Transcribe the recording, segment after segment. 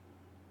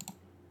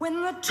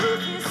when the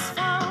truth is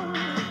found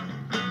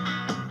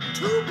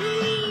to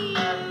be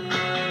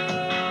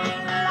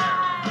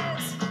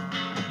lies,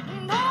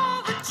 and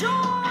all the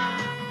joy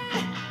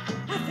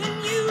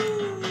within you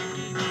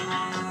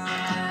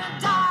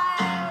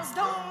dies.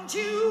 Don't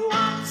you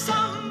want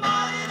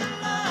somebody to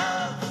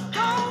love?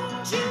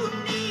 Don't you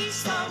need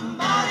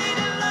somebody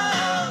to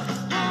love?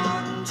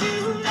 Wouldn't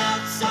you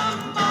love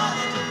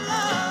somebody to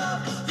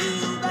love?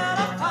 You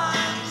better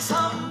find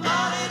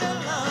somebody to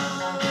love.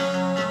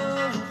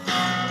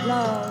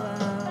 Love.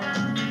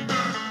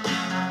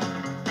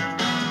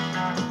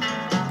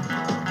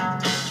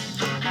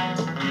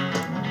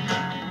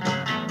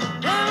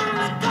 When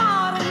the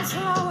garden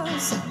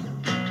flowers,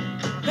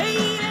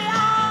 baby,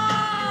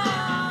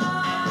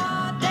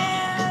 are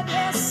dead,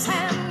 yes,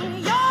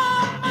 and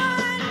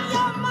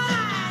your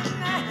mind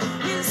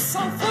is so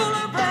full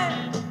of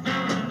bread.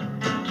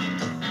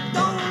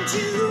 Don't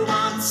you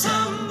want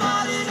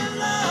somebody to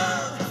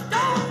love?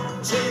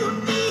 Don't you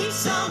need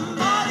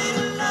somebody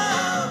to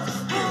love?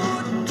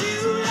 Wouldn't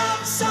you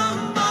love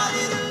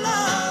somebody to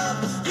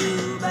love?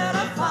 You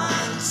better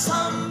find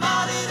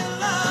somebody to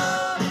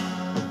love.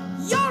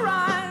 Your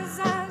eyes,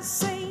 I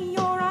say,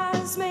 your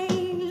eyes may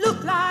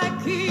look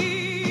like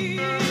his.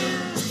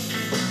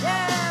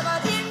 Yeah,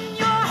 but in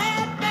your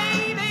head,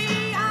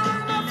 baby,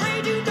 I'm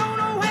afraid you don't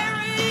know where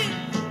it is.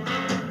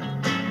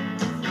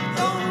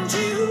 Don't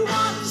you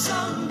want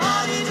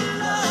somebody to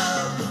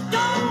love?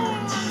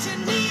 Don't you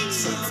need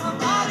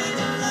somebody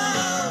to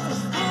love?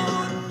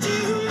 Wouldn't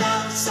you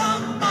love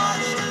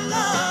somebody to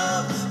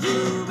love?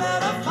 You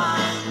better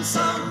find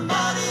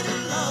somebody to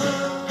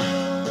love.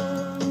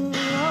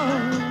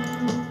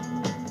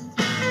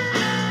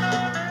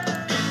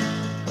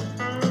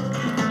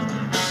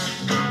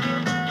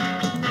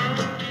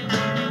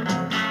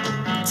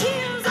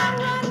 Tears are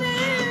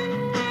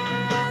running,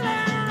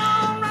 they're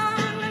all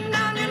running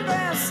down your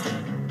dress.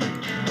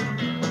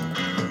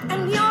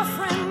 And your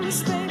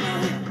friends, baby,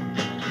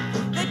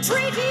 they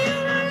treat you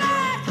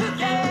like a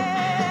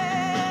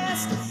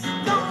guest.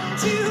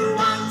 Don't you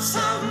want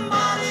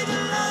somebody to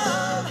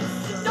love?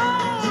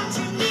 Don't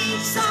you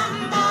need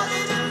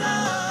somebody to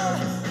love?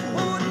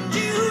 Wouldn't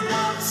you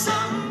love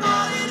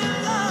somebody to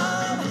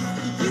love?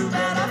 You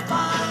better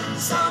find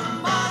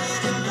somebody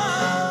to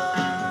love.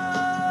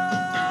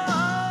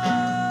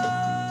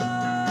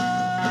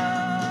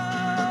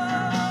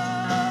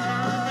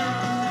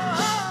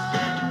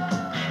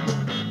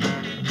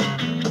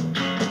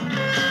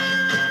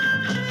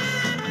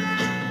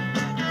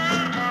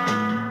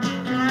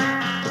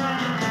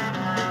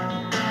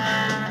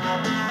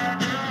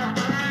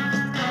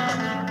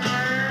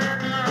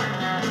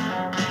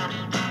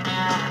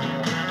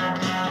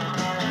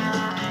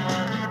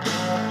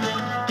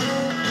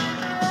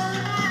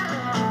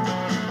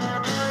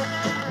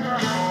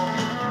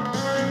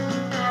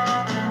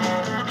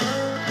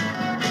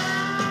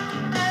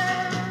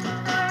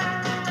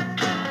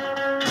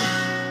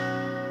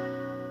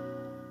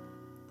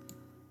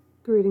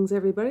 Greetings,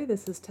 everybody.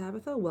 This is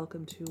Tabitha.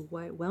 Welcome to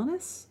White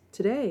Wellness.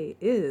 Today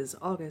is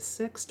August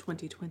 6,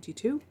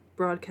 2022,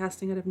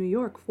 broadcasting out of New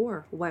York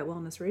for White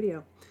Wellness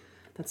Radio.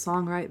 That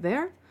song right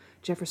there,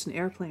 Jefferson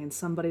Airplane,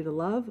 Somebody to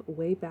Love,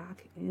 way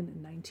back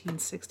in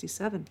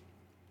 1967.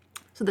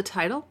 So the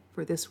title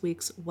for this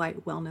week's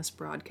White Wellness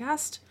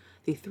broadcast,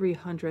 the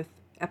 300th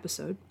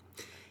episode,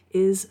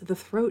 is The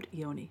Throat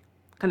Yoni.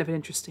 Kind of an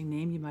interesting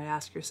name, you might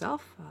ask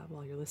yourself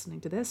while you're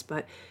listening to this,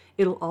 but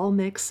it'll all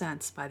make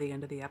sense by the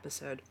end of the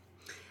episode.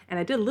 And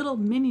I did a little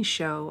mini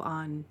show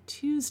on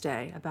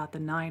Tuesday about the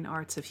 9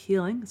 arts of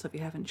healing. So if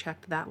you haven't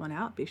checked that one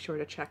out, be sure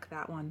to check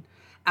that one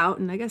out.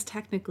 And I guess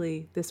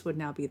technically this would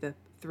now be the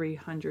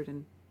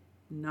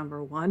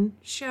 301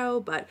 show,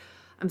 but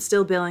I'm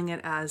still billing it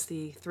as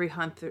the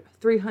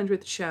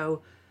 300th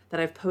show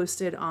that I've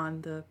posted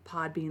on the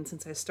Podbean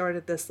since I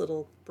started this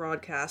little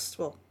broadcast.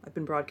 Well, I've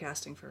been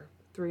broadcasting for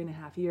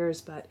 3.5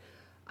 years, but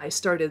I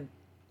started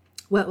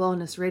Wet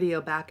Wellness Radio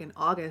back in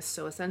August.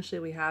 So essentially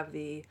we have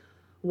the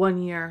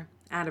 1 year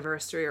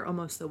anniversary, or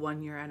almost the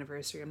 1 year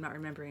anniversary. I'm not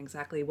remembering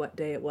exactly what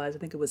day it was. I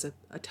think it was a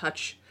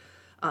touch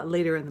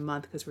later in the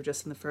month because we're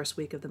just in the first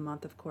week of the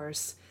month, of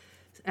course.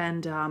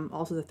 And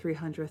also the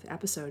 300th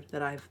episode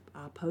that I've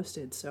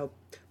posted. So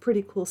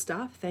pretty cool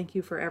stuff. Thank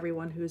you for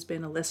everyone who's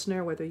been a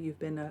listener, whether you've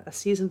been a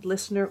seasoned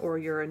listener or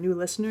you're a new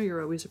listener,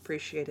 you're always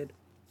appreciated.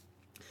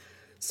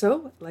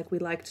 So, like we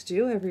like to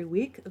do every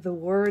week, the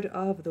word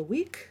of the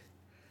week.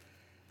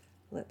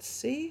 Let's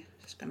see.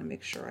 Just going to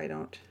make sure I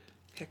don't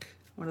pick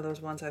one of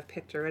those ones I've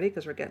picked already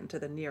because we're getting to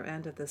the near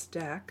end of this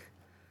deck.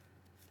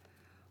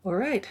 All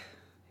right.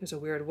 Here's a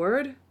weird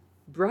word.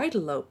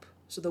 Bridelope.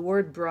 So the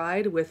word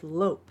bride with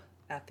lope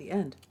at the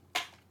end.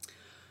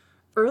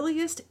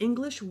 Earliest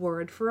English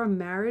word for a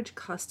marriage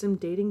custom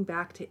dating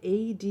back to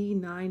AD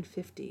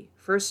 950,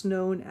 first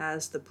known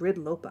as the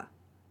bridelope,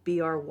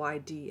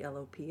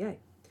 B-R-Y-D-L-O-P-A.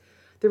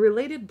 The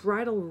related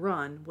bridal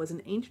run was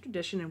an ancient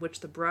tradition in which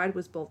the bride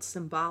was both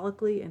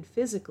symbolically and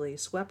physically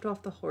swept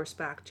off the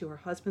horseback to her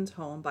husband's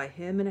home by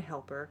him and a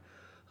helper,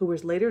 who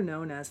was later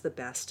known as the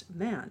best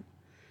man.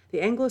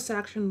 The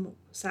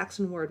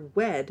Anglo-Saxon word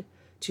wed,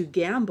 to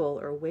gamble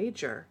or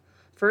wager,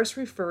 first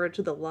referred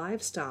to the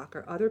livestock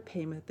or other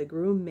payment the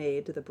groom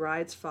made to the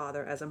bride's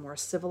father as a more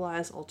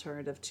civilized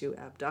alternative to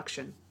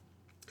abduction.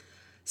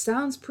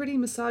 Sounds pretty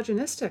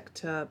misogynistic,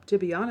 to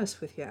be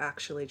honest with you,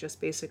 actually. Just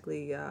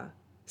basically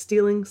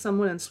stealing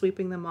someone and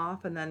sweeping them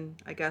off. And then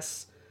I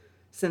guess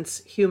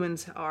since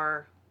humans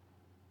are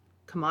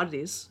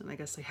commodities, and I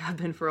guess they have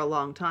been for a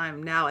long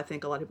time, now I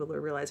think a lot of people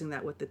are realizing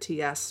that with the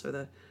TS or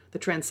the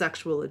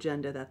transsexual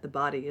agenda, that the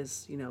body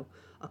is,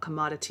 a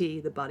commodity.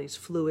 The body's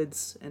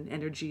fluids and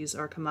energies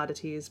are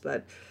commodities.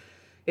 But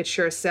it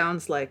sure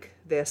sounds like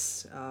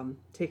this,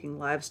 taking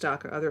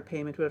livestock or other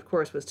payment, but of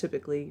course was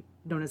typically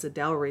known as a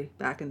dowry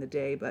back in the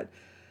day. But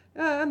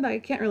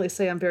I can't really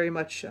say I'm very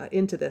much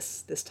into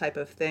this type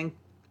of thing.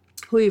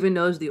 Who even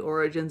knows the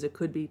origins? It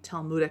could be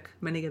Talmudic.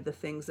 Many of the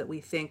things that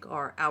we think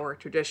are our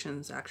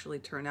traditions actually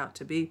turn out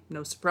to be,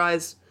 no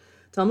surprise,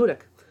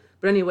 Talmudic.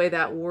 But anyway,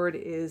 that word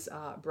is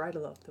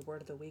bridelope, the word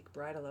of the week,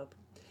 bridelope.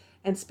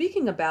 And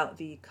speaking about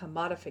the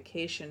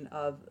commodification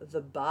of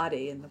the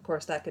body, and of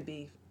course that could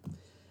be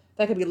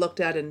looked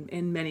at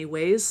in many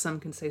ways.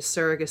 Some can say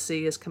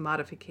surrogacy is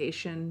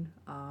commodification.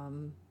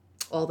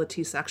 All the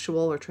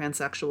T-sexual or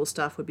transsexual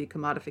stuff would be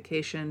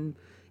commodification.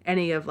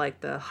 Any of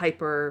like the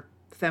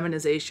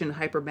hyper-feminization,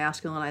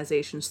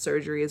 hyper-masculinization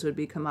surgeries would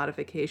be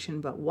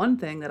commodification. But one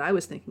thing that I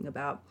was thinking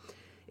about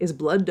is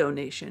blood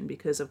donation,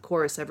 because of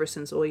course ever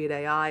since Oyed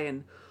AI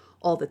and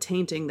all the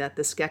tainting that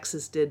the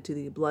Skeksis did to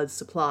the blood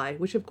supply,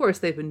 which of course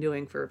they've been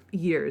doing for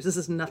years. This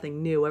is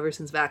nothing new ever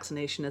since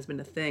vaccination has been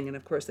a thing. And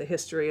of course the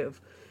history of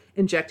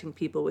injecting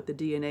people with the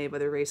DNA of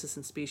other races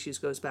and species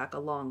goes back a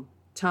long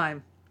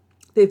time.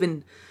 There's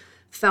been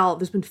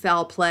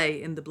foul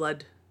play in the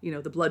blood,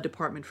 the blood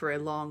department for a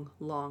long,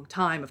 long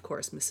time. Of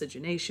course,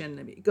 miscegenation,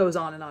 it goes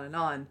on and on and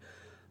on.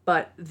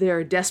 But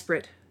they're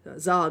desperate.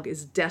 Zog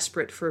is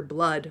desperate for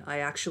blood. I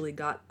actually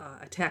got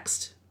a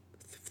text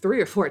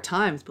 3 or 4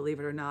 times, believe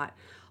it or not,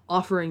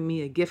 offering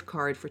me a gift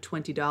card for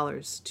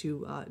 $20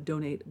 to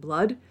donate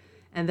blood.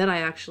 And then I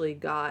actually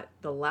got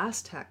the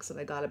last text that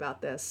I got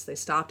about this. They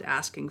stopped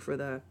asking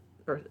for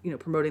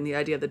promoting the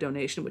idea of the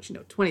donation, which,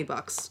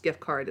 $20 gift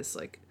card is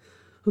like,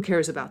 who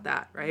cares about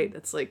that, right?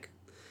 That's like,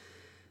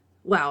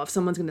 wow, if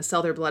someone's going to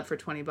sell their blood for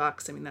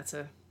 $20, I mean, that's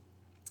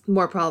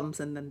more problems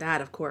than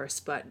that, of course.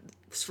 But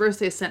first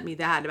they sent me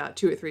that about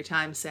 2 or 3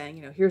 times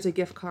saying, here's a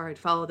gift card,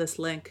 follow this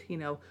link,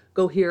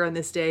 go here on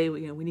this day,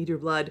 we need your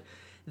blood.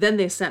 Then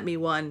they sent me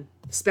one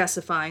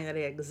specifying that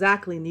I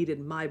exactly needed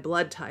my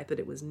blood type, that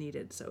it was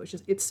needed. So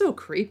it's so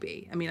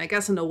creepy. I mean, I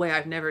guess in a way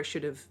I never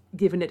should have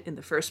given it in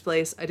the first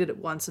place. I did it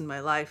once in my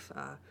life.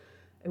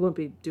 I won't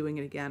be doing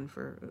it again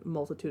for a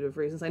multitude of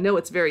reasons. I know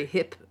it's very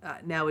hip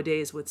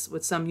nowadays with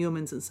some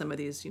humans and some of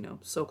these,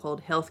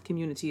 so-called health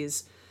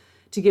communities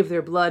to give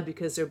their blood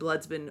because their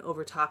blood's been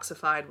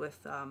over-toxified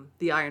with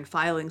the iron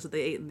filings that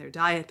they ate in their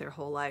diet their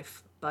whole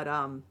life. But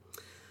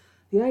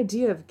the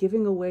idea of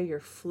giving away your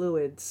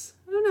fluids,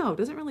 I don't know,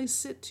 doesn't really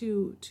sit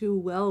too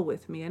well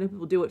with me. I know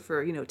people do it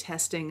for,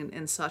 testing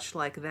and such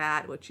like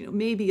that, which,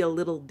 may be a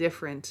little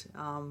different.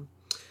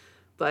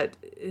 But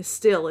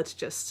still, it's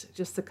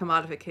just the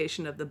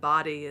commodification of the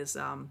body is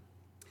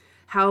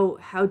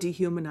how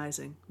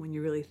dehumanizing when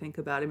you really think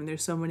about it. I mean,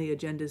 there's so many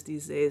agendas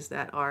these days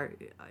that are,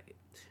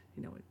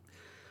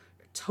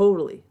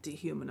 totally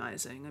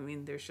dehumanizing. I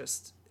mean,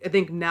 I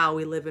think now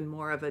we live in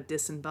more of a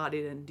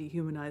disembodied and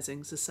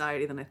dehumanizing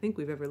society than I think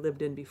we've ever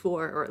lived in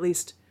before, or at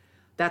least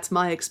that's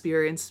my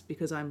experience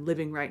because I'm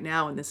living right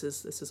now and this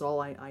is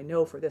all I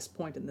know for this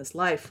point in this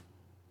life.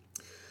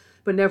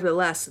 But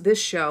nevertheless,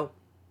 this show,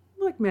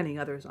 like many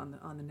others on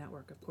the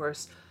network, of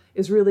course,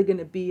 is really going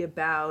to be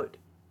about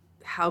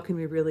how can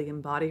we really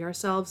embody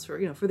ourselves for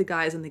the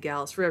guys and the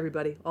gals, for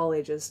everybody, all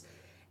ages,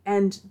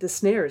 and the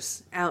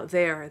snares out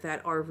there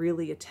that are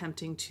really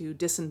attempting to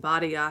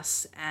disembody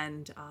us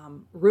and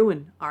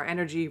ruin our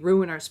energy,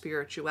 ruin our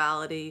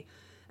spirituality,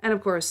 and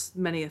of course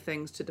many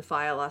things to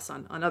defile us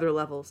on other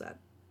levels that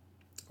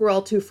we're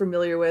all too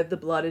familiar with. The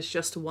blood is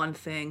just one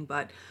thing,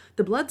 but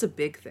the blood's a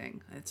big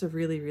thing. It's a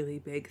really, really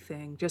big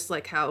thing. Just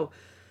like how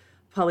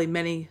probably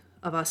many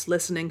of us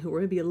listening who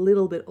are maybe a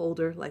little bit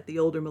older, like the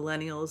older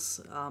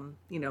millennials,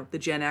 the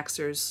Gen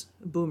Xers,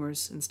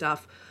 boomers and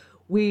stuff,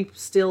 we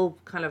still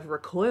kind of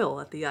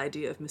recoil at the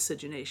idea of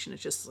miscegenation.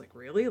 It's just like,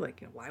 really?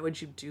 Like, why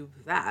would you do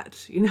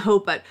that?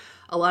 But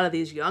a lot of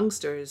these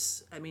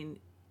youngsters, I mean,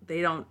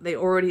 they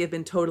already have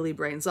been totally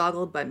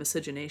brain-soggled by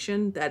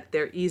miscegenation, that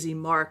they're easy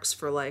marks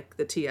for like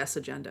the TS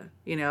agenda,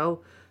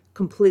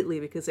 completely,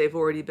 because they've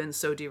already been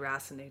so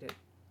deracinated.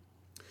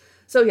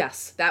 So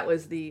yes, that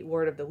was the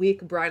word of the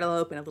week,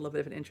 bridelope, and a little bit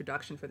of an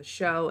introduction for the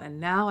show. And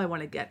now I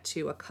want to get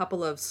to a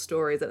couple of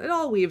stories that it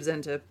all weaves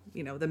into,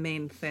 the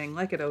main thing,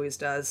 like it always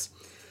does.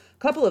 A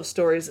couple of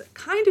stories,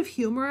 kind of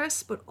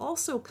humorous, but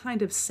also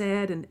kind of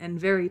sad and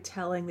very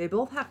telling. They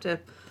both have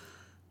to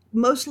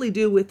mostly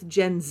do with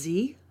Gen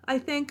Z, I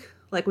think.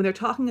 Like when they're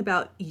talking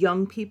about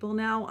young people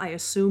now, I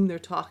assume they're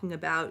talking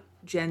about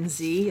Gen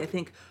Z. I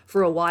think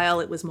for a while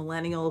it was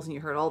millennials, and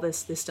you heard all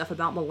this stuff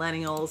about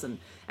millennials. And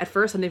at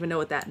first I didn't even know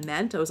what that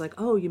meant. I was like,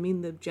 oh, you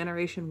mean the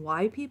Generation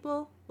Y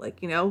people? Like,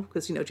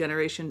 because,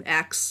 Generation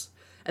X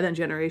and then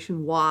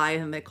Generation Y,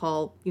 and they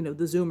call, the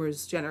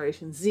Zoomers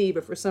Generation Z.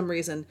 But for some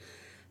reason,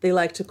 they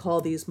like to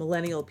call these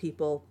millennial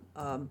people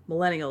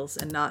millennials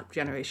and not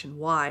Generation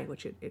Y,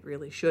 which it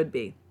really should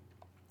be.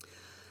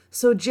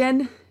 So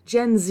Gen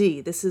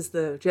Z, this is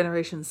the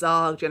Generation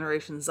Zog,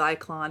 Generation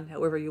Zyklon,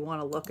 however you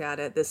want to look at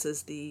it. This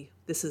is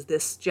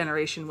this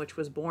generation which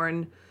was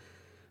born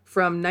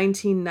from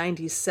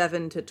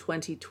 1997 to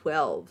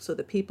 2012. So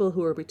the people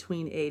who are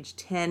between age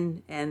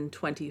 10 and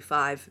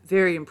 25,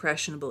 very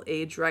impressionable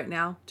age right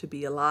now to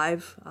be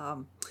alive.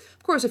 Of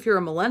course, if you're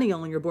a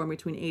millennial and you're born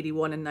between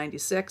 81 and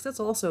 96, that's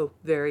also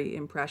very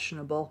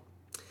impressionable.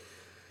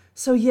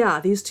 So yeah,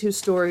 these two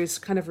stories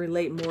kind of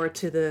relate more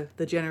to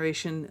the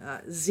Generation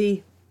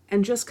Z,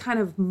 and just kind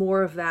of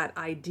more of that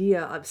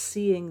idea of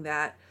seeing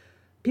that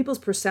people's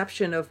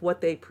perception of what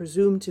they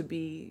presume to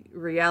be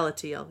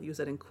reality, I'll use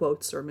that in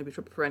quotes or maybe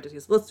triple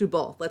parentheses. Let's do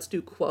both. Let's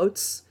do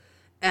quotes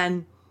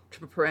and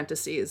triple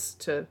parentheses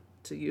to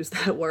use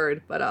that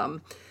word.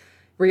 But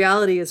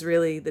reality is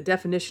really, the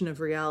definition of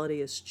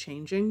reality is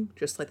changing,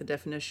 just like the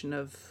definition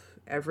of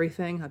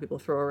everything, how people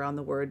throw around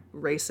the word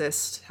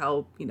racist,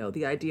 how,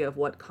 the idea of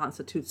what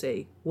constitutes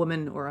a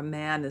woman or a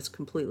man is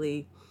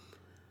completely,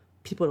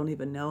 people don't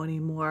even know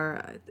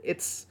anymore.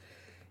 It's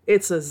a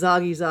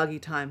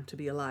zoggy time to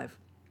be alive.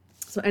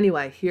 So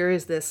anyway, here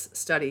is this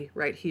study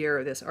right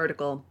here, this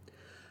article.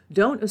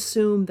 Don't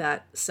assume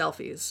that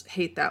selfies,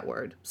 hate that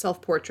word,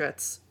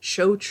 self-portraits,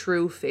 show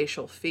true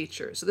facial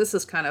features. So this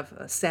is kind of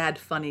a sad,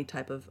 funny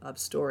type of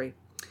story.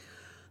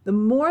 The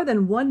more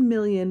than 1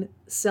 million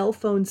cell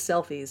phone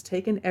selfies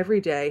taken every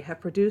day have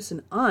produced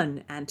an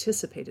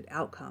unanticipated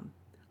outcome,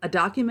 a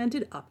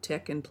documented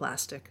uptick in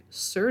plastic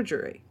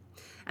surgery.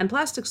 And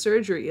plastic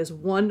surgery is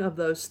one of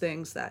those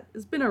things that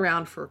has been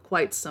around for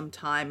quite some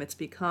time. It's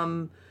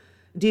become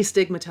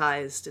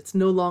destigmatized. It's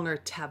no longer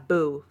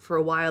taboo. For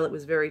a while it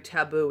was very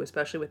taboo,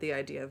 especially with the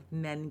idea of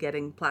men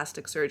getting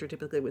plastic surgery.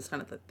 Typically it was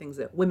kind of the things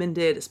that women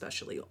did,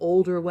 especially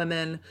older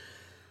women.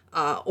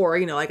 Or,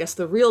 I guess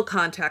the real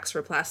context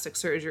for plastic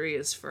surgery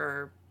is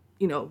for,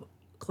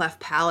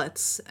 cleft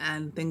palates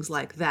and things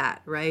like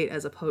that, right?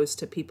 As opposed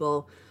to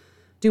people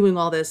doing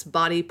all this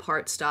body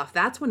part stuff.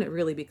 That's when it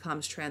really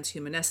becomes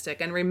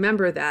transhumanistic. And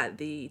remember that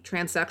the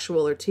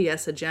transsexual or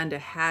TS agenda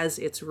has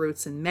its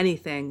roots in many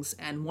things,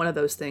 and one of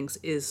those things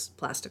is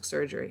plastic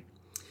surgery.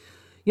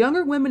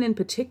 Younger women in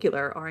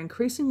particular are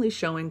increasingly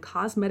showing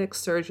cosmetic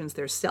surgeons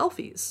their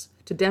selfies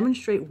to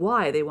demonstrate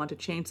why they want to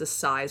change the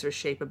size or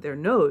shape of their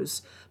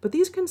nose. But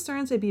these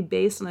concerns may be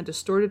based on a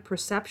distorted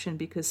perception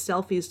because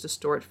selfies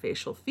distort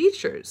facial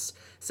features,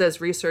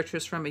 says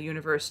researchers from a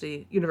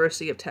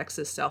University of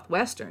Texas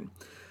Southwestern.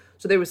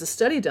 So there was a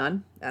study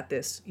done at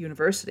this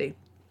university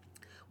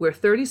where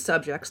 30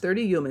 subjects,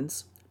 30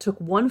 humans, took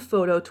one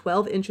photo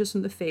 12 inches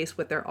from the face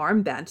with their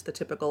arm bent, the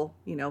typical,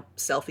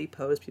 selfie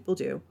pose people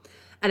do,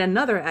 and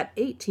another at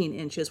 18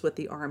 inches with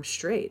the arm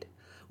straight.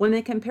 When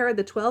they compared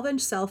the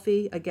 12-inch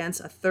selfie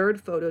against a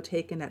third photo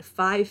taken at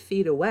 5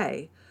 feet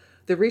away,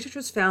 the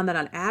researchers found that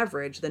on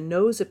average, the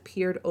nose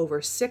appeared over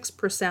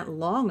 6%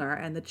 longer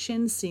and the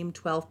chin seemed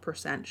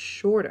 12%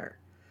 shorter.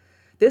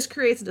 This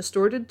creates a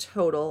distorted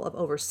total of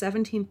over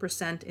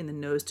 17% in the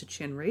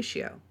nose-to-chin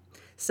ratio.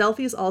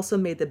 Selfies also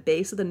made the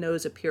base of the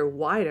nose appear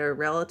wider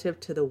relative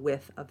to the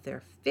width of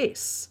their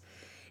face.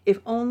 If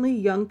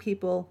young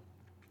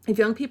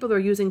people are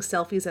using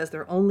selfies as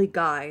their only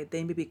guide,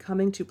 they may be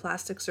coming to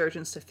plastic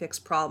surgeons to fix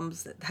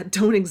problems that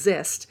don't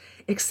exist,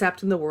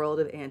 except in the world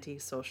of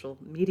anti-social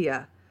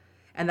media.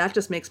 And that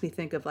just makes me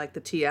think of like the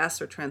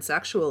TS or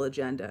transsexual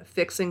agenda,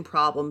 fixing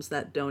problems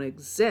that don't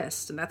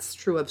exist. And that's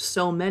true of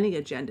so many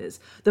agendas.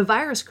 The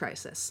virus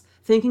crisis,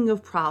 thinking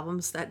of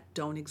problems that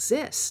don't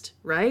exist,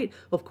 right?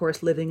 Of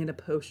course, living in a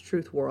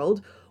post-truth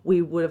world,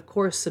 we would, of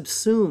course,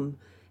 subsume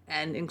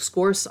and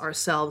escorts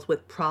ourselves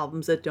with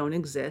problems that don't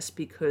exist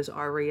because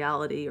our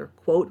reality, or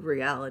quote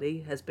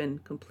reality, has been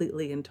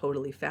completely and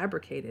totally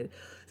fabricated.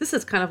 This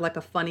is kind of like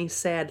a funny,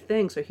 sad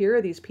thing. So here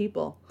are these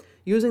people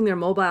using their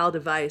mobile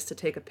device to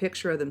take a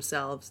picture of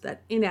themselves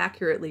that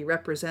inaccurately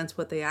represents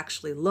what they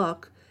actually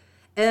look,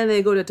 and then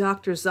they go to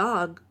Dr.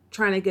 Zog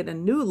trying to get a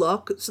new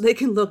look so they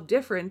can look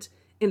different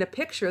in a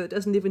picture that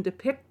doesn't even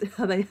depict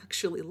how they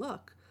actually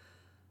look.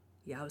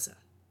 Yowza.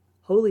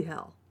 Holy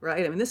hell,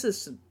 right? I mean, this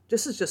is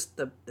just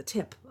the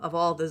tip of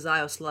all the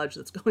Zio sludge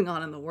that's going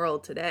on in the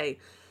world today.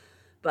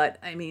 But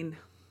I mean,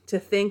 to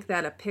think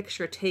that a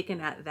picture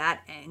taken at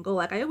that angle,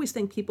 like I always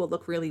think people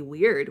look really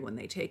weird when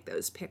they take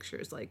those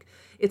pictures. Like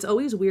it's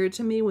always weird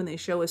to me when they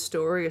show a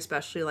story,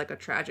 especially like a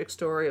tragic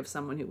story of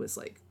someone who was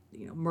like,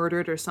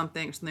 murdered or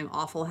something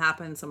awful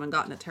happened, someone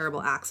got in a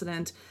terrible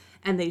accident,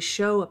 and they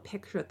show a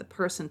picture that the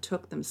person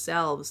took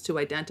themselves to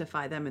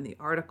identify them in the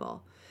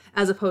article,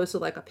 as opposed to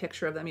like a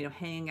picture of them,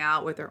 hanging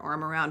out with their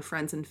arm around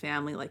friends and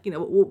family. Like,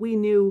 what we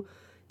knew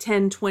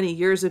 10, 20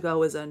 years ago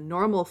was a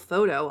normal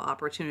photo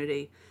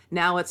opportunity.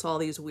 Now it's all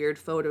these weird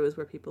photos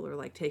where people are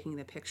like taking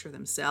the picture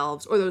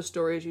themselves, or those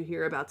stories you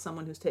hear about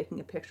someone who's taking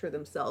a picture of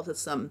themselves at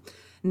some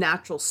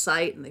natural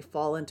site and they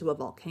fall into a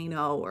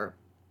volcano or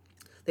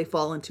they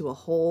fall into a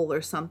hole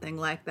or something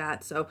like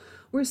that. So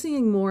we're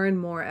seeing more and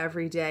more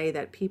every day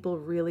that people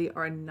really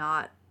are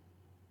not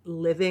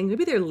living.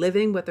 Maybe they're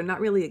living, but they're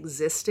not really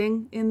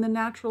existing in the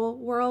natural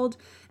world.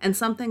 And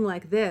something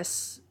like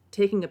this,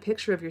 taking a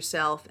picture of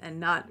yourself and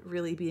not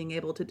really being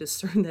able to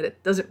discern that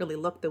it doesn't really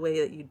look the way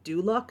that you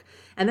do look,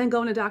 and then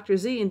going to Dr.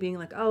 Z and being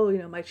like, oh, you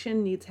know, my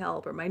chin needs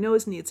help, or my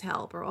nose needs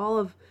help, or all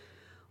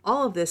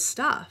of this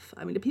stuff.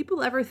 I mean, do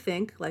people ever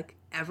think, like,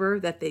 ever,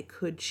 that they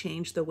could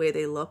change the way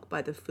they look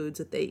by the foods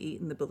that they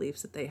eat and the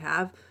beliefs that they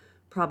have?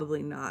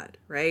 Probably not,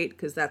 right?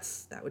 Because that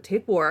would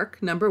take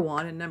work, number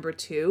one. And number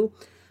two,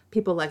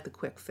 people like the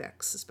quick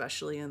fix,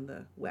 especially in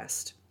the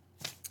West.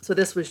 So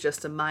this was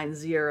just a mind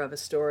zero of a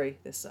story,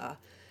 this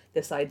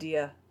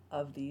idea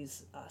of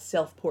these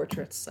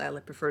self-portraits. I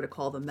prefer to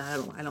call them that.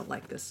 I don't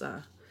like this.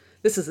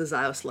 This is a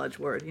Zio-sludge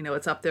word. You know,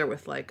 it's up there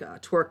with like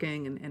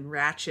twerking and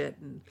ratchet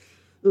and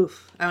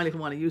oof. I don't even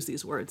want to use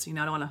these words. You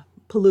know, I don't want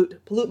to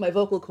pollute my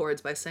vocal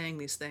cords by saying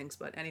these things.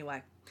 But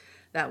anyway,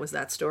 that was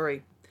that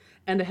story.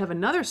 And I have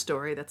another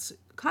story that's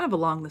kind of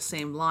along the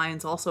same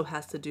lines, also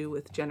has to do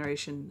with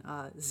Generation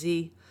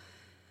Z.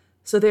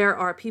 So there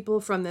are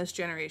people from this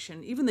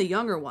generation, even the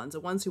younger ones,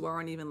 the ones who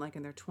aren't even like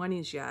in their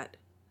 20s yet.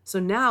 So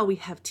now we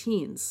have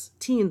teens,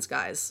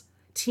 guys.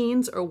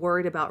 Teens are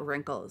worried about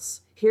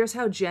wrinkles. Here's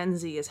how Gen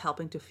Z is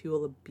helping to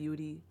fuel a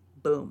beauty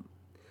boom.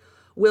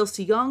 Whilst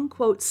young,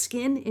 quote,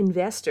 skin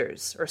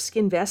investors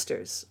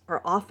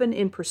are often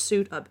in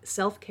pursuit of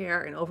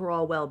self-care and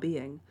overall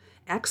well-being,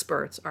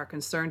 experts are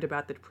concerned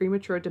about the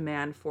premature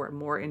demand for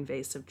more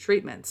invasive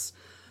treatments.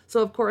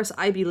 So, of course,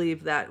 I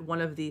believe that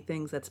one of the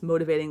things that's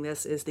motivating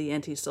this is the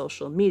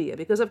anti-social media.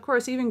 Because, of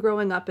course, even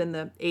growing up in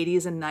the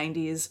 80s and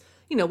 90s,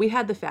 you know, we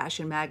had the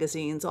fashion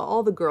magazines.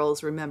 All the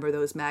girls remember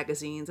those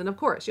magazines. And, of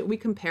course, we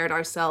compared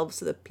ourselves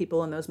to the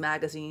people in those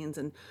magazines.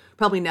 And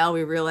probably now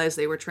we realize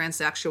they were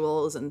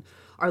transsexuals and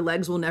our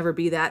legs will never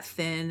be that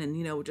thin. And,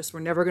 you know, just we're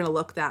never going to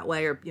look that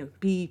way or, you know,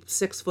 be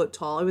 6 foot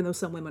tall, even though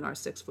some women are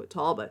 6 foot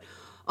tall. But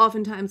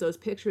oftentimes those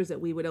pictures that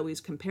we would always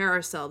compare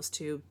ourselves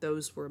to,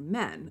 those were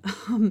men.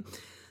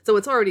 So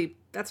that's already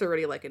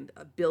like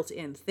a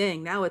built-in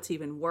thing. Now it's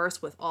even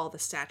worse with all the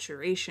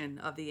saturation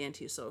of the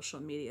anti-social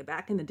media.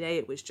 Back in the day,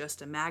 it was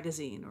just a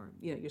magazine or,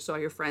 you know, you saw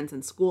your friends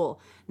in school.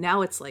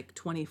 Now it's like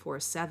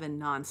 24/7,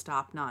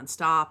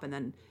 nonstop. And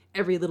then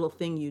every little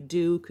thing you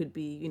do could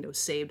be, you know,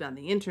 saved on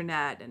the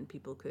internet and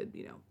people could,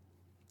 you know,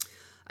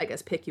 I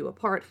guess pick you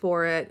apart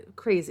for it.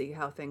 Crazy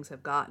how things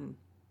have gotten.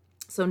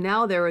 So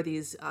now there are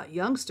these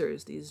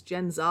youngsters, these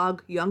Gen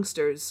Zog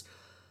youngsters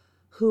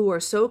who are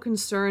so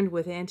concerned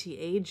with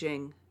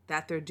anti-aging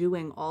that they're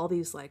doing all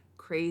these like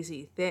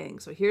crazy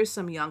things. So here's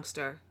some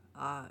youngster,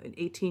 an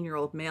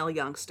 18-year-old male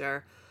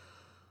youngster,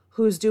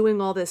 who's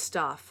doing all this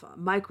stuff,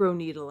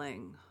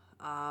 microneedling,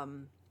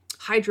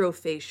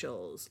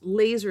 hydrofacials,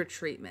 laser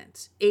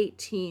treatment,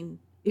 18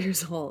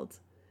 years old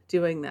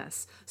doing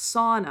this,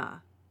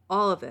 sauna,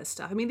 all of this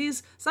stuff. I mean,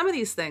 some of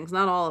these things,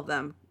 not all of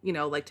them, you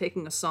know, like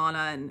taking a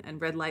sauna and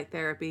red light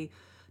therapy,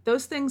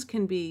 those things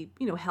can be,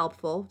 you know,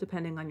 helpful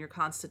depending on your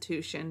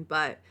constitution,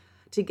 but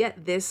to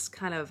get this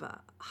kind of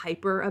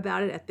hyper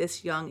about it at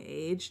this young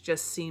age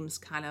just seems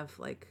kind of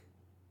like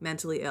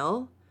mentally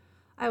ill,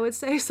 I would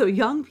say. So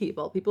young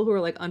people who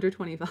are like under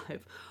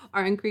 25,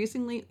 are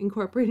increasingly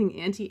incorporating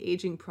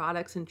anti-aging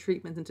products and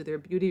treatments into their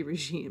beauty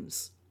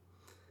regimes.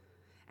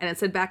 And it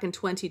said back in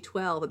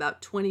 2012,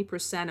 about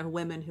 20% of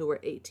women who were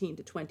 18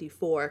 to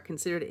 24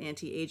 considered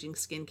anti-aging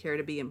skincare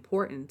to be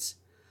important.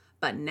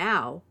 But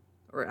now,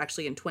 or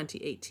actually in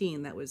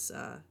 2018, that was,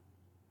 I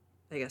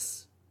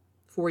guess,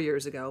 4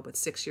 years ago, but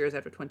 6 years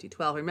after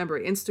 2012.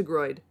 Remember,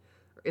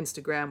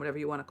 Instagram, whatever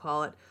you want to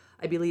call it,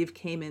 I believe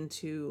came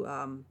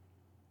into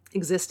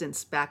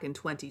existence back in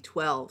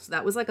 2012. So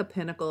that was like a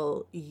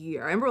pinnacle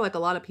year. I remember like a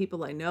lot of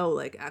people I know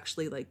like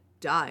actually like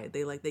died.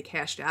 They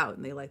cashed out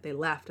and they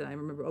left. And I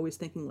remember always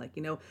thinking like,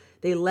 you know,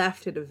 they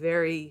left at a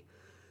very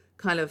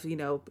kind of, you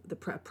know, the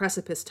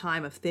precipice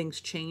time of things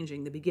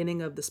changing, the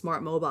beginning of the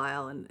smart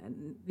mobile.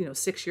 And, you know,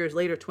 6 years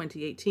later,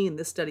 2018,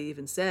 this study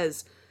even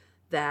says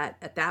that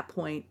at that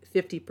point,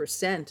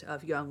 50%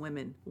 of young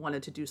women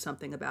wanted to do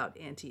something about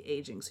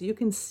anti-aging. So you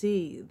can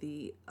see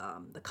the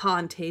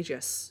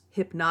contagious,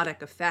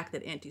 hypnotic effect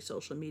that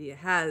anti-social media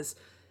has,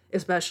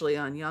 especially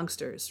on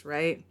youngsters,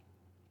 right?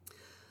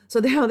 So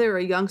now there are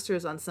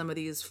youngsters on some of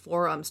these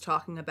forums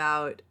talking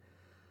about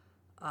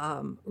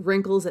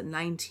wrinkles at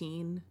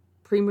 19,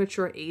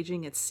 premature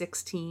aging at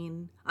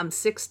 16. I'm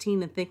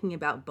 16 and thinking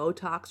about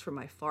Botox for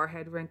my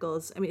forehead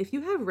wrinkles. I mean, if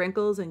you have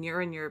wrinkles and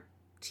you're in your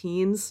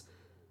teens,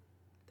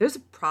 there's a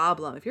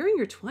problem. If you're in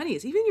your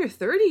 20s, even your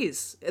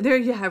 30s, there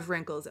you have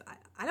wrinkles.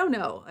 I don't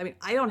know. I mean,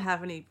 I don't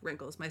have any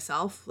wrinkles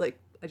myself. Like,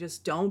 I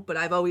just don't. But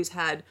I've always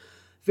had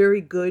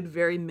very good,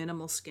 very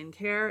minimal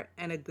skincare,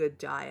 and a good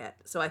diet.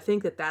 So I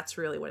think that that's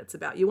really what it's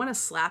about. You want to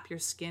slap your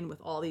skin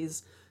with all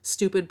these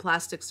stupid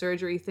plastic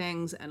surgery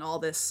things and all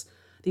these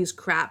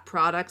crap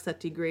products that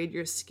degrade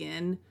your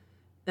skin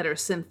that are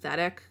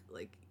synthetic.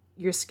 Like,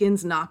 your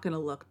skin's not going to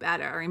look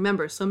better. I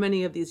remember so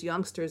many of these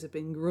youngsters have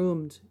been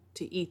groomed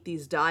to eat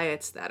these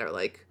diets that are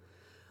like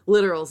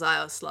literal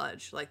Zio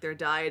sludge. Like, their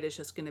diet is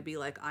just going to be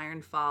like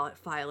iron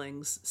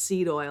filings,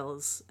 seed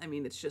oils. I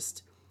mean,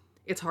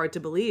 it's hard to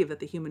believe that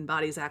the human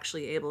body is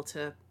actually able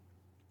to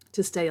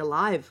stay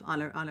alive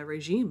on a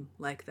regime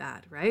like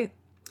that, right?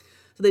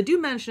 So they do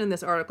mention in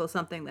this article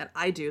something that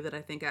I do that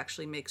I think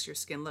actually makes your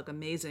skin look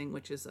amazing,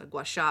 which is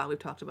gua sha. We've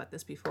talked about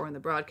this before in the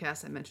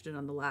broadcast. I mentioned it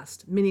on the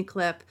last mini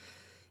clip.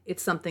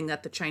 It's something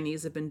that the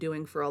Chinese have been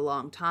doing for a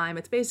long time.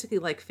 It's basically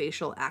like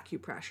facial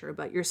acupressure,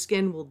 but your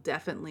skin will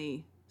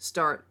definitely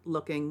start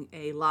looking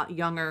a lot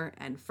younger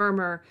and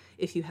firmer.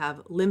 If you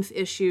have lymph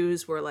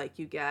issues where like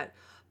you get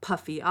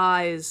puffy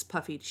eyes,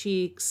 puffy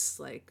cheeks,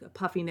 like a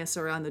puffiness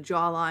around the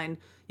jawline,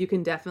 you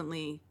can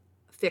definitely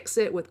fix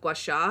it with gua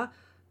sha.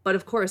 But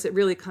of course, it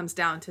really comes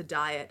down to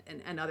diet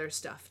and other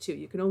stuff too.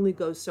 You can only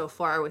go so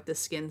far with the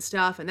skin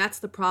stuff. And that's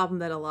the problem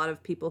that a lot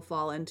of people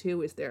fall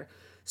into, is they're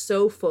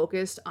so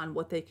focused on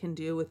what they can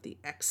do with the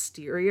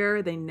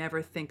exterior, they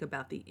never think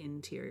about the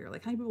interior.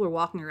 Like, how many people are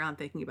walking around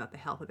thinking about the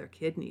health of their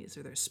kidneys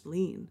or their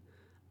spleen?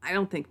 I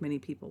don't think many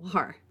people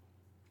are.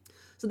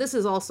 So this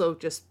is also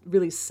just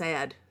really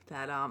sad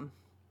that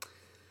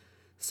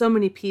so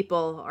many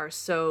people are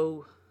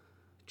so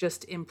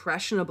just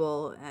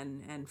impressionable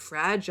and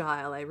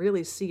fragile. I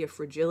really see a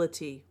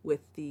fragility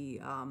with the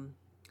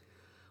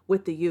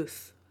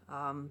youth.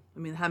 I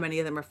mean, how many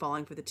of them are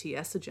falling for the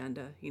TS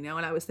agenda, you know?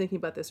 And I was thinking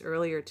about this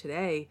earlier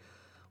today.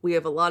 We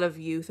have a lot of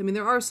youth. I mean,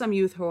 there are some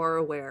youth who are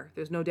aware.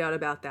 There's no doubt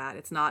about that.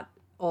 It's not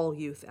all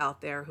youth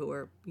out there who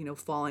are, you know,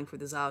 falling for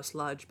the Zao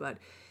sludge. But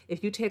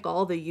if you take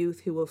all the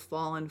youth who have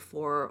fallen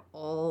for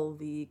all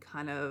the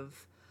kind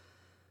of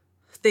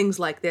things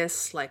like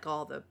this, like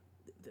all the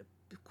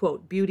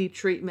quote beauty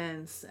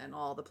treatments and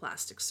all the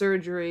plastic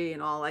surgery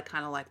and all that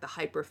kind of like the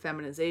hyper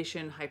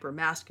feminization, hyper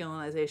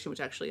masculinization, which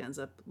actually ends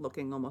up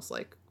looking almost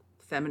like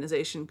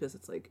feminization, because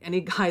it's like any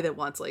guy that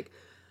wants like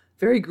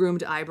very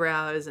groomed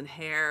eyebrows and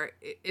hair,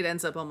 it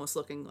ends up almost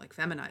looking like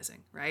feminizing,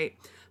 right?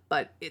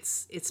 But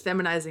it's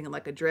feminizing in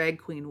like a drag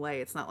queen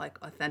way. It's not like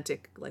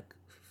authentic, like,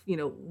 you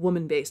know,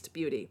 woman-based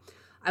beauty.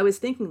 I was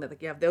thinking that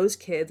like you have those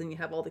kids, and you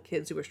have all the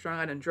kids who are strung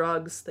out on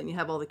drugs. Then you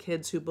have all the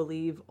kids who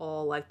believe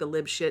all like the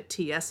lib shit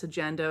TS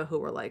agenda,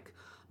 who are like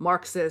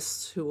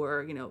Marxists, who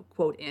are, you know,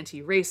 quote,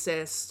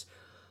 anti-racist,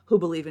 who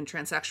believe in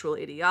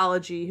transsexual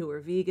ideology, who are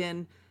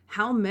vegan.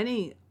 How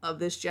many of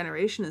this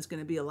generation is going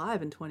to be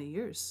alive in 20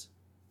 years?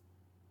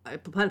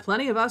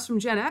 Plenty of us from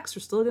Gen X are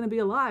still going to be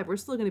alive. We're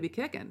still going to be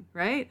kicking,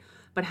 right?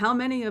 But how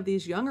many of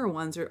these younger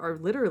ones are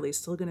literally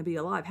still going to be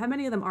alive? How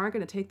many of them aren't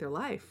going to take their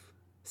life?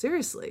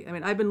 Seriously. I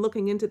mean, I've been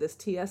looking into this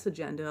TS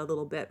agenda a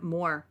little bit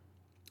more.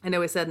 I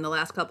know I said in the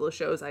last couple of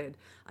shows I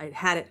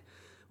had it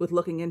with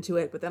looking into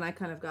it, but then I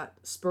kind of got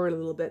spurred a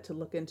little bit to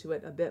look into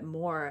it a bit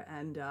more.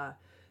 And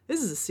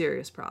this is a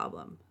serious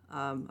problem.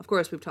 Of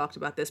course, we've talked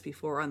about this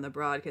before on the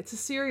broadcast. It's a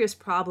serious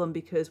problem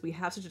because we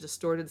have such a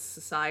distorted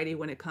society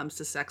when it comes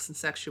to sex and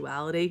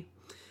sexuality,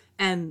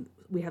 and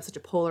we have such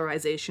a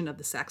polarization of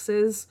the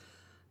sexes.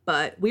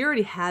 But we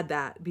already had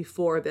that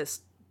before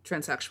this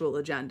transsexual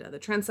agenda. The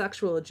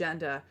transsexual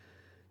agenda,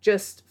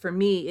 just for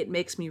me, it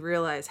makes me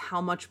realize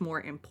how much more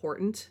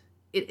important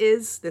it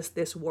is,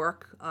 this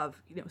work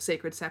of, you know,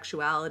 sacred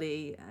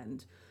sexuality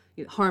and,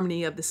 you know,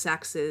 harmony of the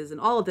sexes,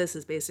 and all of this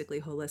is basically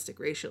holistic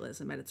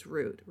racialism at its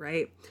root,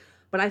 right?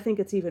 But I think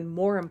it's even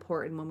more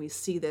important when we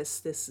see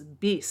this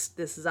beast,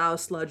 this Zao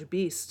sludge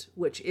beast,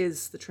 which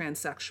is the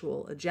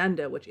transsexual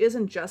agenda, which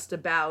isn't just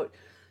about,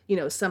 you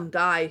know, some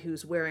guy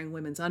who's wearing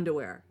women's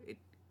underwear.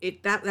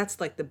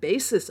 That's like the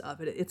basis of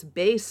it. It's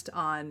based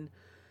on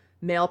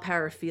male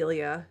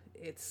paraphilia.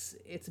 It's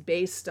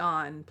based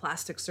on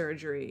plastic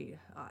surgery,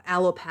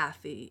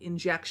 allopathy,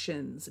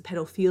 injections,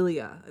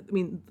 pedophilia. I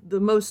mean, the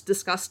most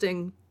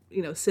disgusting,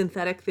 you know,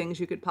 synthetic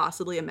things you could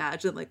possibly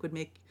imagine, like would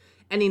make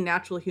any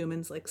natural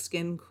human's like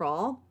skin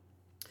crawl.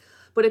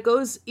 But it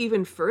goes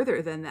even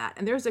further than that.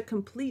 And there's a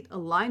complete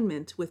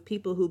alignment with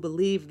people who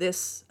believe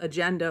this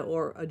agenda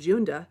or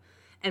agenda,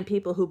 and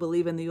people who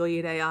believe in the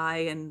Oyed AI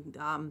and,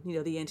 you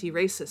know, the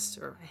anti-racist,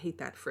 or I hate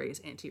that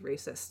phrase,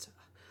 anti-racist.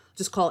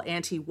 Just call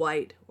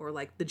anti-white, or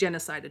like the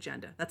genocide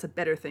agenda. That's a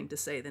better thing to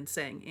say than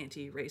saying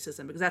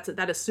anti-racism, because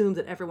that assumes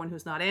that everyone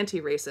who's not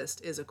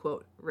anti-racist is a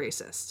quote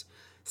racist.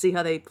 See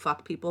how they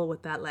fuck people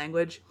with that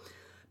language?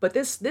 But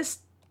this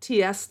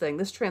TS thing,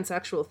 this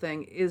transsexual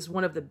thing, is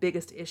one of the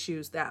biggest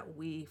issues that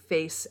we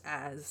face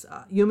as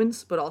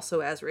humans, but also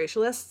as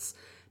racialists.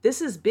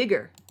 This is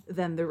bigger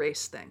than the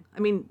race thing. I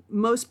mean,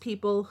 most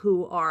people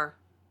who are,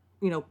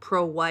 you know,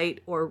 pro-white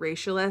or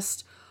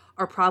racialist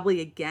are probably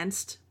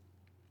against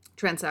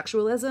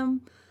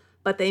transsexualism,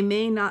 but they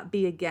may not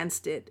be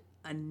against it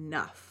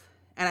enough.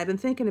 And I've been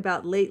thinking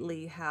about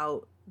lately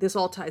how this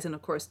all ties in,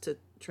 of course, to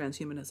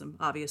transhumanism,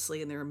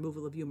 obviously, and the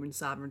removal of human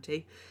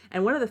sovereignty.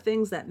 And one of the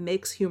things that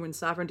makes human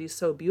sovereignty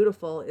so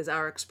beautiful is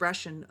our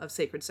expression of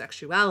sacred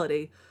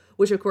sexuality,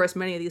 which of course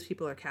many of these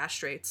people are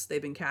castrates.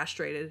 They've been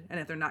castrated, and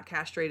if they're not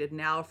castrated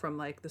now from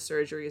like the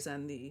surgeries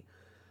and the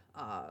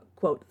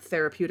quote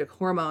therapeutic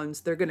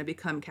hormones, they're going to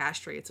become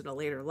castrates at a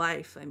later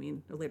life. I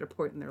mean, a later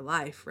point in their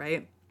life,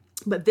 right?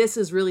 But this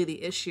is really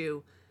the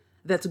issue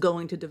that's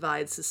going to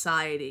divide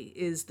society,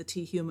 is the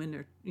T-human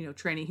or,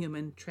 tranny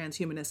human,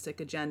 transhumanistic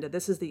agenda.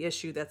 This is the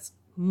issue that's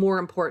more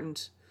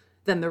important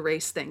than the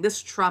race thing.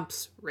 This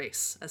trumps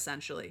race,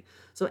 essentially.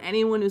 So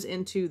anyone who's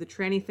into the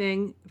tranny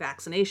thing,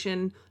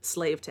 vaccination,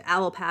 slave to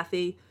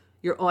allopathy,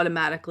 you're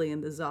automatically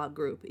in the Zog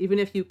group. Even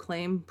if you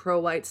claim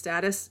pro-white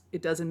status,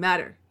 it doesn't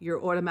matter.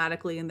 You're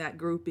automatically in that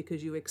group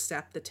because you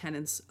accept the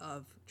tenets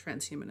of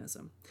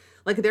transhumanism.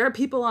 Like, there are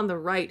people on the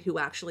right who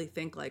actually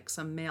think like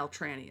some male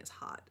tranny is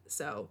hot.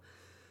 So,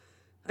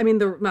 I mean,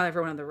 not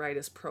everyone on the right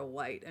is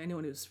pro-white.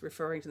 Anyone who's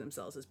referring to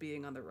themselves as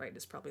being on the right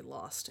is probably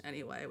lost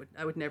anyway.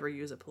 I would never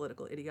use a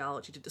political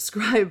ideology to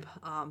describe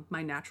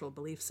my natural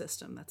belief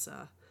system.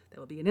 That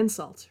would be an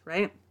insult,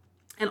 right?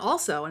 And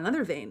also, in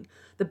another vein,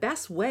 the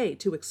best way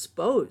to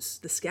expose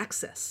the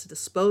skeksis,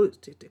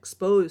 to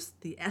expose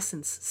the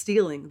essence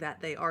stealing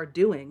that they are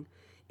doing,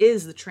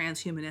 is the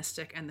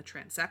transhumanistic and the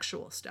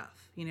transsexual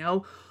stuff.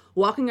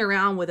 Walking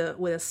around with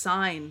a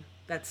sign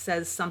that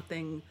says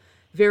something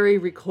very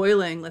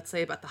recoiling, let's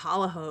say about the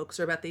holohoax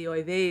or about the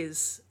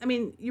Oives. I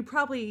mean, you're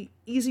probably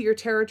easier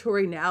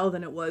territory now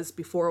than it was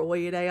before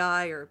Oyed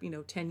AI or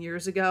 10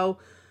 years ago.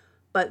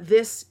 But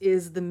this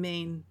is the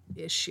main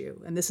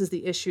issue, and this is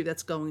the issue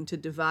that's going to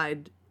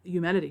divide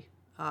humanity.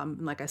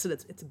 And like I said,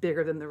 it's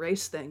bigger than the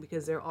race thing,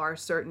 because there are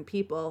certain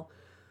people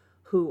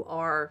who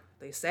are,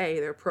 they say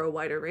they're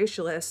pro-white or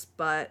racialist,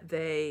 but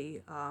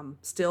they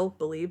still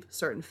believe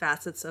certain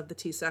facets of the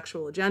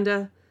T-sexual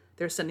agenda.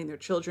 They're sending their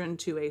children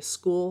to a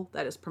school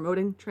that is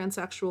promoting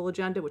transsexual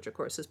agenda, which of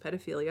course is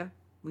pedophilia.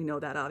 We know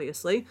that,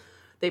 obviously.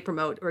 They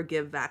promote or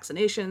give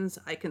vaccinations.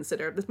 I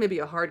consider, this may be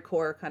a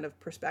hardcore kind of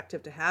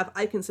perspective to have,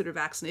 I consider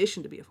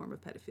vaccination to be a form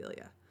of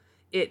pedophilia.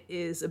 It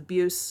is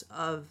abuse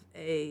of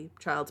a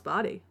child's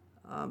body.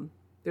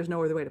 There's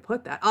no other way to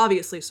put that.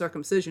 Obviously,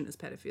 circumcision is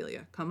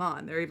pedophilia. Come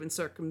on. There are even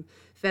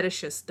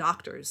fetishist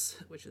doctors,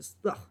 which is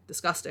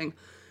disgusting,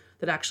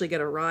 that actually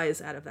get a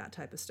rise out of that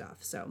type of stuff.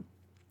 So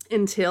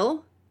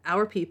until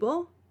our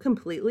people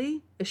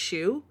completely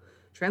eschew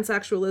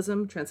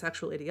transsexualism,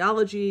 transsexual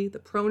ideology, the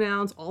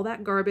pronouns, all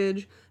that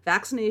garbage,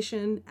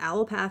 vaccination,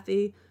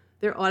 allopathy,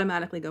 they're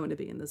automatically going to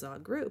be in the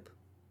Zog group,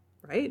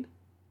 right?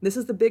 This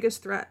is the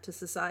biggest threat to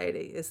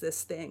society, is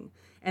this thing.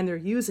 And they're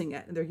using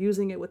it. And they're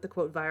using it with the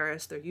quote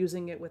virus. They're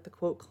using it with the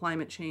quote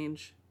climate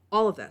change.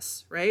 All of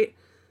this, right?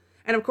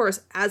 And of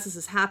course, as this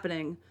is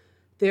happening,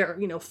 they're,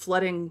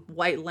 flooding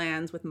white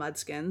lands with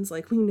mudskins.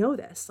 Like, we know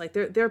this. Like,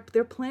 they're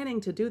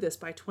planning to do this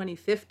by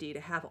 2050,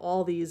 to have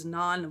all these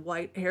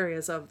non-white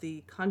areas of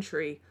the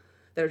country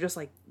that are just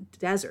like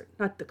desert,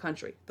 not the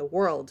country, the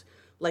world,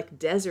 like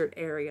desert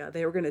area.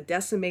 They were going to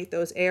decimate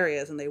those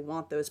areas, and they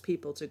want those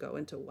people to go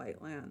into white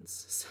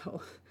lands.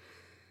 So,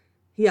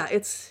 yeah,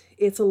 it's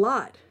a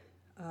lot.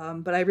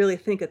 But I really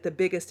think that the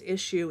biggest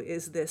issue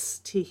is this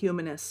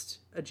T-humanist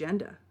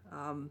agenda.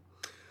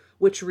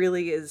 Which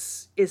really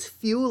is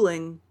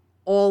fueling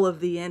all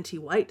of the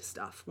anti-white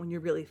stuff when you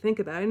really think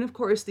about it. And of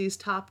course, these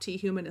top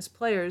T-humanist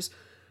players,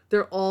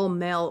 they're all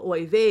male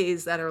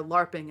oives that are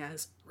LARPing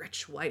as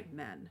rich white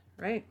men,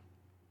 right?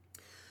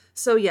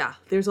 So yeah,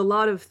 there's a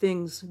lot of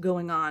things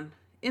going on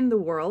in the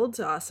world.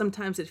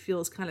 Sometimes it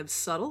feels kind of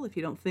subtle if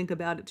you don't think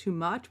about it too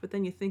much, but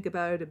then you think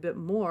about it a bit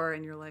more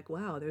and you're like,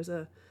 wow,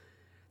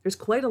 there's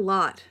quite a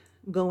lot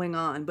going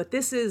on. But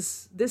this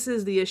is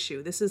the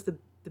issue. This is the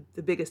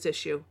biggest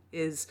issue,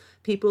 is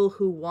people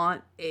who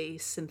want a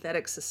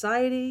synthetic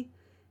society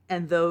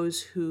and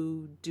those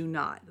who do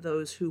not,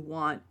 those who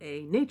want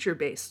a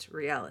nature-based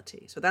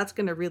reality. So that's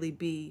going to really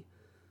be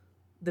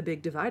the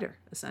big divider,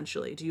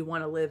 essentially. Do you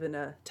want to live in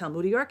a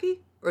Talmudiarchy,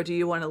 or do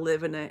you want to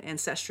live in an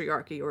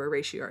ancestriarchy or a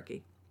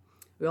raciarchy?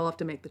 We all have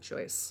to make the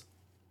choice.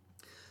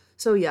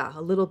 So yeah,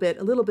 a little bit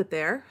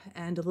there,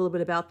 and a little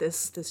bit about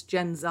this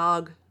Gen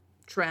Zog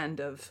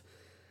trend of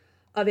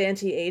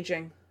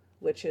anti-aging,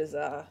 which is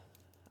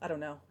I don't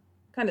know,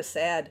 kind of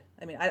sad.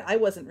 I mean, I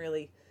wasn't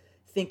really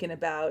thinking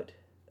about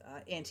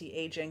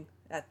anti-aging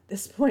at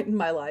this point in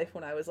my life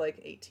when I was like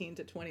 18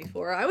 to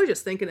 24. I was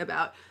just thinking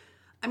about,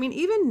 I mean,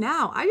 even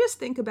now, I just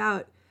think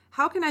about,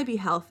 how can I be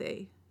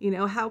healthy?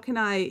 How can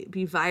I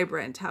be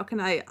vibrant? How can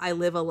I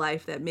live a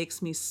life that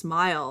makes me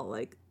smile?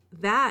 Like,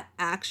 that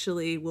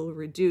actually will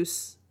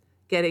reduce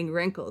getting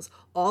wrinkles.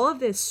 All of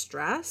this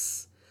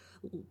stress,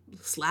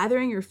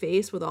 slathering your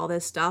face with all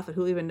this stuff, and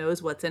who even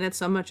knows what's in it.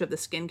 So much of the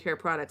skincare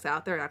products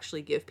out there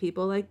actually give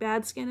people like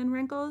bad skin and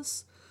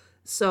wrinkles.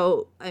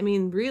 So, I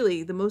mean,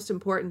 really, the most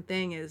important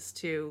thing is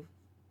to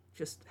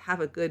just have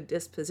a good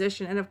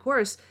disposition. And of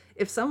course,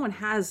 if someone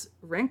has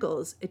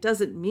wrinkles, it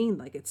doesn't mean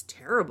like it's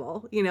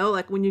terrible.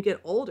 Like when you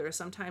get older,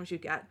 sometimes you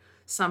get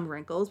some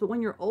wrinkles, but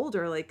when you're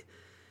older, like,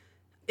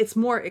 it's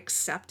more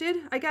accepted,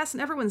 I guess, and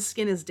everyone's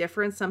skin is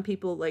different. Some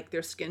people, like,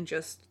 their skin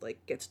just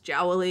like gets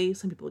jowly.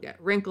 Some people get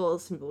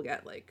wrinkles. Some people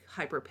get like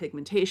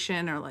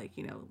hyperpigmentation, or like,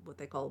 you know, what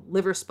they call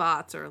liver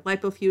spots or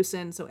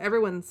lipofuscin. So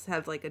everyone's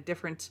have like a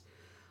different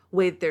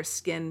way that their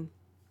skin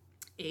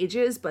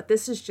ages. But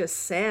this is just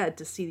sad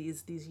to see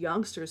these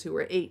youngsters who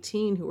are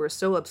 18 who are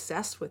so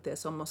obsessed with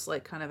this, almost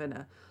like kind of in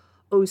a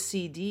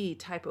OCD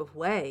type of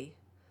way,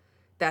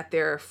 that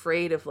they're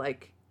afraid of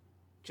like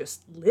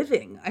just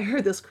living. I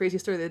heard this crazy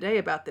story the other day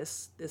about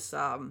this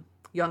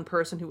young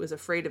person who was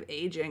afraid of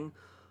aging,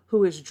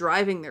 who is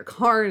driving their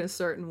car in a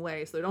certain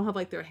way, so they don't have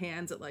like their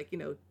hands at like, you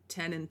know,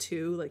 10 and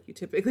 2 like you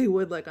typically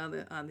would, like on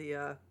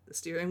the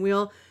steering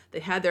wheel.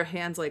 They had their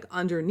hands like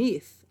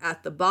underneath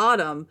at the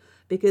bottom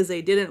because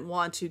they didn't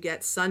want to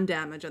get sun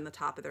damage on the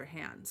top of their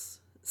hands.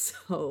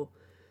 So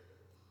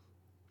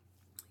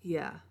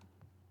yeah,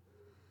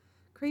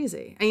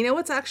 crazy. And you know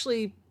what's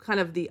actually kind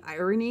of the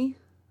irony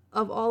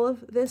of all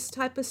of this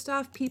type of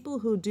stuff? People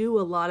who do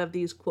a lot of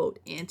these, quote,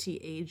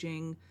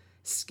 anti-aging,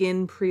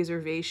 skin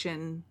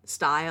preservation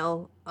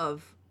style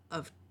of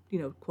you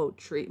know, quote,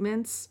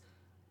 treatments,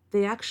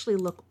 they actually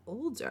look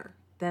older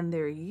than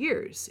their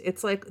years.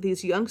 It's like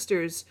these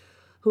youngsters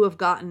who have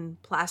gotten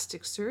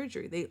plastic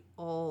surgery, they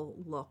all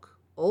look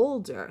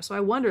older. So I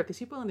wonder if these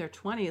people in their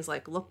 20s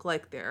like look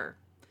like they're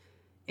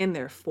in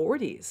their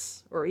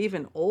 40s or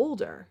even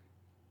older,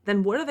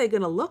 then what are they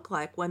going to look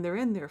like when they're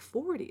in their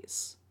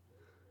 40s?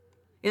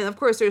 And of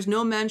course, there's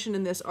no mention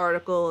in this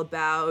article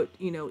about,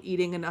 you know,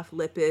 eating enough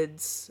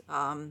lipids,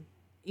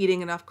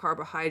 eating enough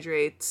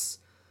carbohydrates,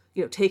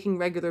 you know, taking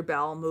regular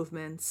bowel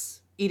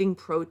movements, eating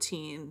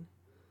protein,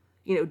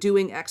 you know,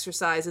 doing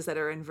exercises that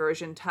are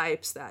inversion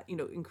types that, you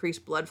know, increase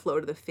blood flow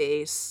to the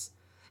face,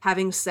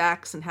 having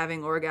sex and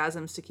having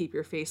orgasms to keep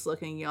your face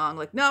looking young.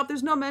 Like, no,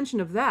 there's no mention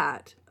of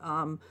that.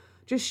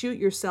 Just shoot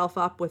yourself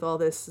up with all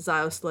this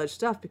Zio-Sludge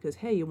stuff because,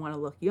 hey, you want to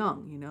look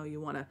young, you know, you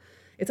want to.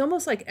 It's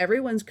almost like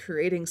everyone's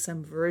creating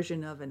some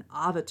version of an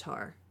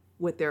avatar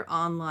with their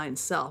online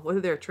self, whether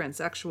they're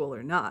transsexual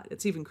or not.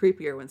 It's even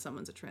creepier when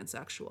someone's a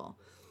transsexual.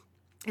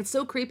 It's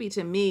so creepy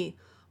to me,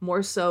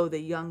 more so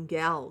the young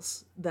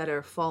gals that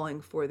are falling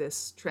for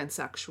this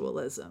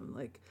transsexualism.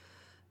 Like,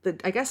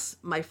 I guess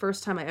my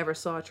first time I ever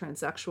saw a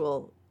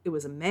transsexual, it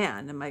was a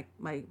man. And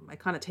my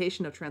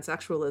connotation of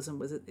transsexualism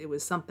was it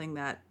was something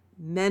that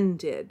men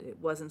did. It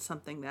wasn't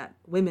something that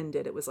women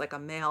did. It was like a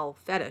male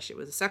fetish. It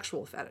was a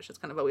sexual fetish. It's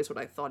kind of always what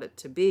I thought it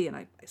to be, and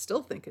I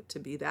still think it to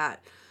be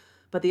that.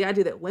 But the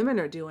idea that women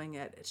are doing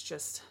it, it's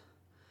just,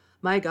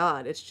 my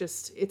God,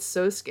 it's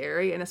so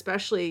scary. And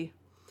especially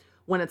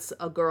when it's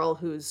a girl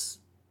who's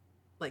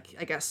like,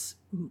 I guess,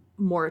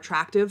 more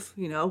attractive,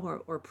 you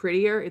know, or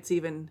prettier, it's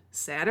even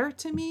sadder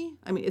to me.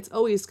 I mean, it's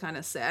always kind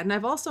of sad. And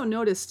I've also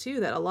noticed too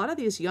that a lot of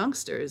these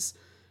youngsters,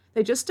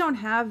 they just don't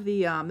have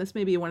the, this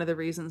may be one of the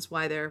reasons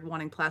why they're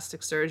wanting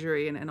plastic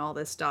surgery and all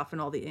this stuff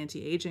and all the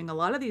anti-aging. A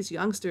lot of these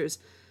youngsters,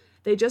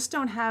 they just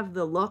don't have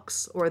the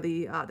looks or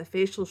the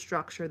facial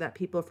structure that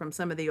people from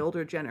some of the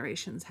older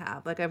generations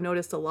have. Like, I've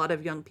noticed a lot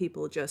of young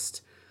people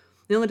just,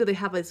 not only do they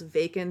have this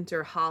vacant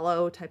or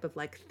hollow type of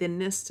like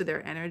thinness to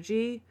their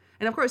energy.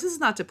 And of course, this is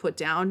not to put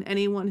down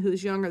anyone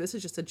who's younger. This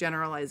is just a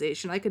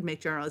generalization. I could make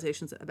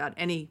generalizations about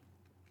any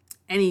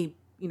you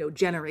know,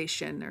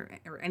 generation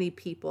or any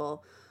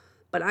people.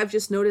 But I've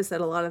just noticed that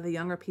a lot of the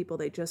younger people,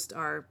 they're just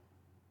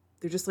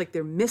like,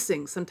 they're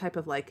missing some type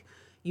of like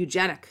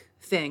eugenic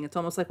thing. It's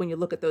almost like when you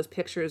look at those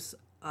pictures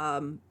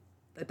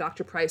that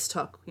Dr. Price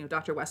took, you know,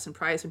 Dr. Weston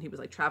Price, when he was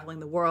like traveling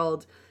the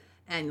world,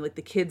 and like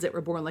the kids that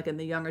were born like in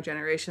the younger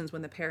generations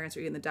when the parents are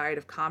eating the diet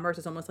of commerce,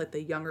 it's almost like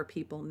the younger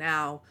people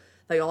now,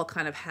 they all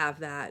kind of have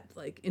that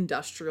like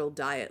industrial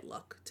diet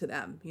look to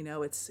them. You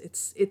know, it's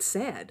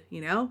sad, you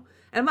know?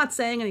 And I'm not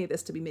saying any of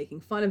this to be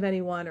making fun of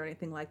anyone or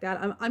anything like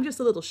that. I'm just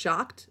a little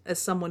shocked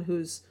as someone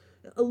who's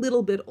a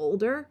little bit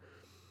older.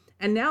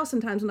 And now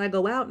sometimes when I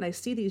go out and I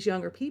see these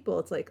younger people,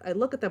 it's like I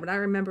look at them and I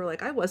remember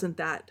like I was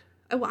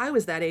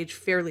that age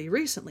fairly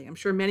recently. I'm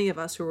sure many of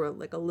us who are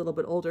like a little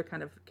bit older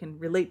kind of can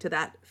relate to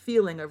that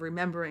feeling of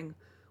remembering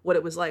what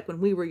it was like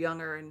when we were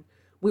younger and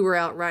we were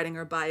out riding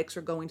our bikes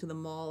or going to the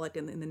mall like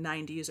in the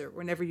 90s or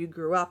whenever you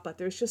grew up. But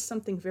there's just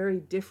something very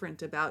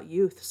different about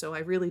youth. So I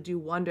really do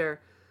wonder,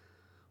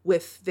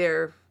 with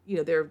their, you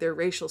know, their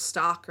racial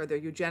stock or their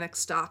eugenic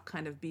stock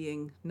kind of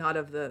being not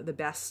of the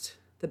best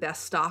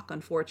stock,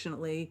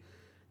 unfortunately,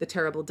 the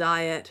terrible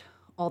diet,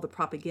 all the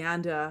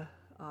propaganda,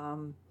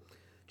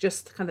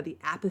 just kind of the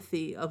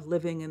apathy of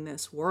living in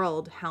this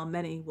world, how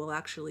many will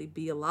actually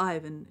be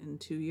alive in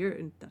 2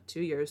 years, not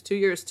 2 years, 2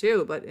 years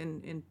too, but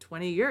in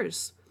 20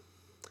 years.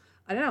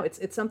 I don't know,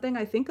 it's something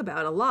I think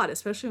about a lot,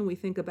 especially when we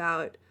think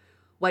about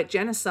white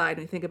genocide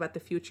and we think about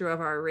the future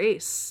of our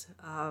race.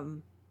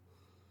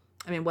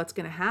 I mean, what's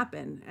going to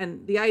happen?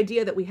 And the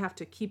idea that we have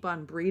to keep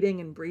on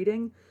breeding and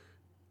breeding,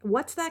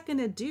 what's that going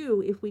to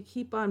do if we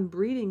keep on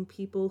breeding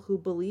people who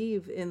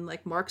believe in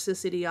like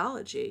Marxist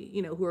ideology,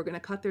 you know, who are going to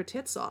cut their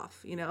tits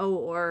off, you know,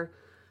 or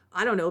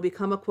I don't know,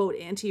 become a quote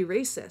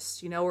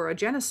anti-racist, you know, or a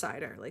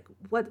genocider? Like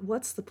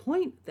what's the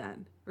point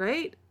then,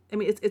 right? I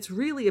mean, it's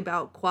really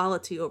about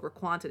quality over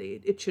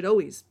quantity. It should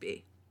always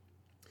be.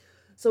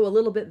 So a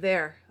little bit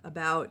there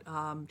about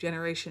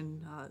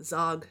Generation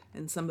Zog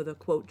and some of the,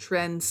 quote,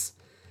 trends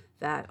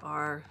that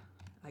are,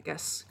 I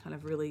guess, kind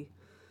of really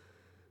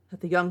that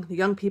the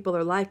young people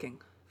are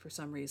liking for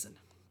some reason.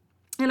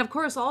 And of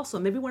course, also,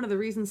 maybe one of the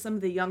reasons some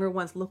of the younger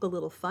ones look a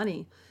little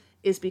funny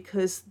is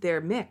because they're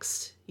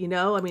mixed, you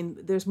know? I mean,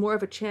 there's more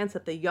of a chance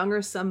that the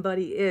younger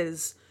somebody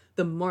is,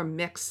 the more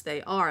mixed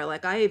they are.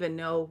 Like, I even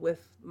know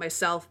with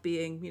myself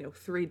being,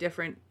 3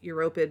 different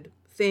Europid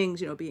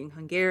things, being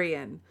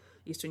Hungarian,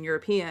 Eastern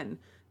European,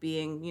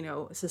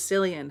 being,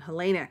 Sicilian,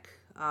 Hellenic,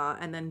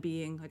 and then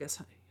being, I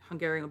guess,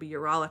 Hungarian will be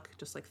Uralic,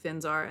 just like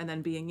Finns are, and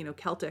then being,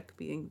 Celtic,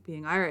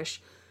 being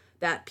Irish,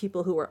 that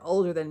people who are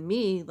older than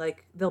me,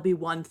 like, they'll be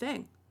one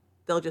thing.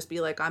 They'll just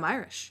be like, I'm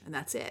Irish, and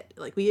that's it.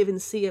 Like, we even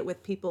see it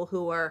with people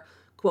who are,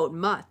 quote,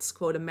 mutts,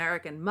 quote,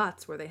 American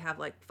mutts, where they have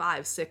like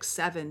 5, 6,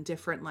 7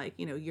 different, like,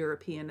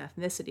 European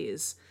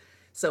ethnicities.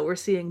 So we're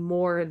seeing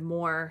more and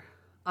more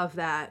of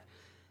that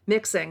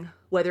mixing,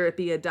 whether it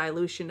be a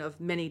dilution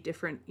of many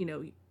different,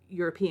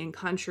 European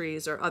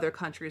countries or other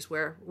countries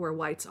where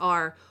whites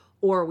are,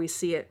 or we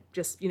see it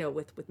just,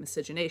 with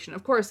miscegenation.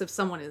 Of course, if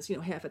someone is,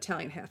 half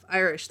Italian, half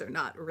Irish, they're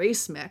not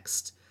race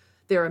mixed.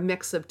 They're a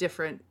mix of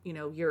different,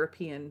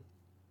 European,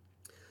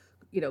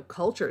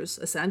 cultures,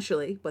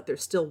 essentially, but they're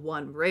still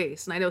one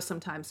race. And I know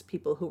sometimes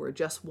people who are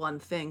just one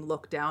thing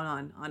look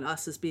down on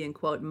us as being,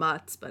 quote,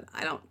 mutts, but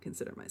I don't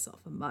consider myself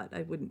a mutt.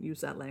 I wouldn't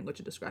use that language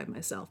to describe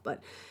myself.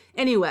 But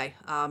anyway,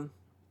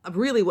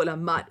 really what a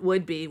mutt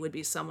would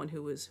be someone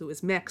who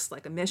is mixed,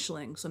 like a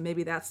Mischling. So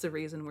maybe that's the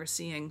reason we're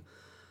seeing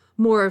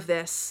more of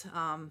this,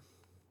 kind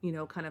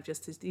of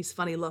just these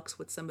funny looks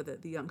with some of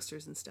the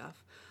youngsters and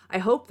stuff. I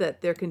hope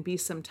that there can be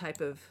some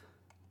type of,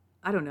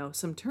 I don't know,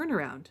 some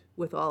turnaround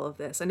with all of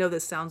this. I know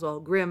this sounds all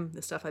grim,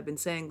 the stuff I've been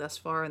saying thus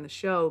far in the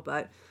show,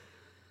 but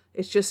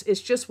it's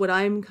just what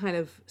I'm kind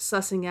of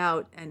sussing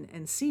out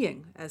and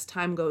seeing as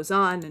time goes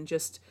on. And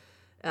just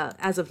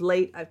as of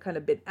late, I've kind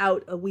of been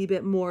out a wee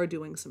bit more,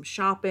 doing some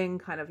shopping,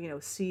 kind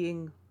of,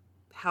 seeing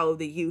how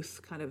the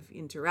youth kind of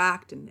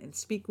interact and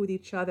speak with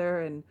each other.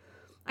 And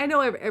I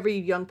know every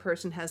young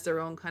person has their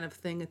own kind of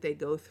thing that they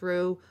go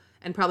through.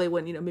 And probably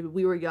when, maybe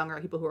we were younger,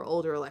 people who are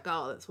older are like,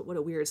 oh, that's what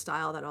a weird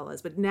style that all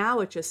is. But now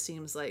it just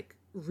seems like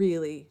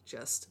really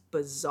just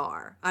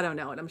bizarre. I don't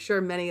know. And I'm sure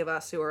many of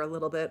us who are a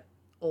little bit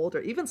older,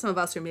 even some of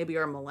us who maybe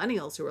are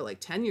millennials who are like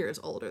 10 years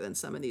older than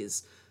some of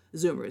these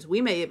Zoomers,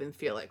 we may even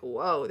feel like,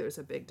 whoa, there's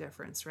a big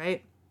difference,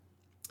 right?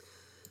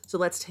 So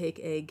let's take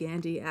a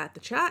Gandhi at the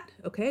chat.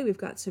 Okay, we've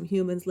got some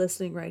humans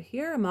listening right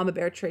here. Mama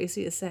Bear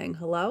Tracy is saying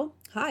hello.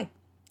 Hi.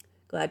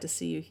 Glad to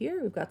see you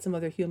here. We've got some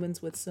other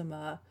humans with some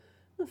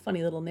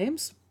funny little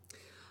names.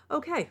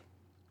 Okay,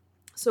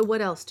 so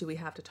what else do we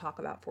have to talk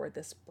about for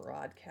this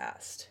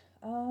broadcast?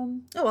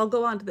 I'll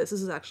go on to this.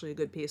 This is actually a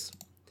good piece.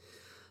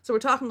 So we're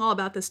talking all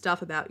about this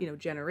stuff about,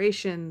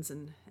 generations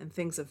and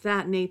things of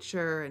that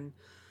nature. And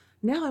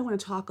now I want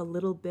to talk a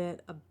little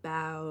bit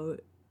about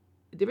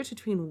the difference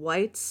between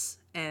whites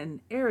and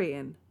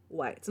Aryan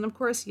whites. And of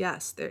course,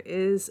 yes, there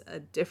is a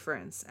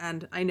difference.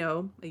 And I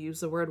know I use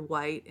the word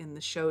white in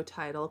the show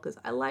title because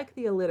I like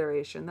the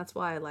alliteration. That's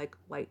why I like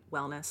white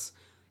wellness.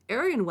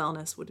 Aryan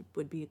wellness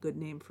would be a good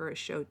name for a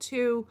show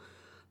too.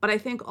 But I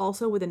think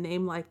also with a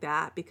name like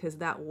that, because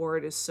that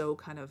word is so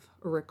kind of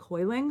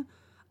recoiling,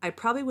 I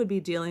probably would be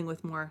dealing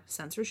with more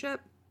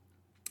censorship.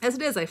 As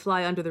it is, I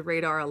fly under the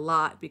radar a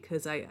lot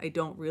because I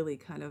don't really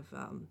kind of,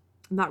 I'm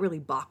not really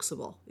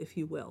boxable, if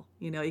you will.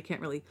 You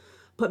can't really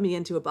put me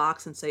into a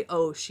box and say,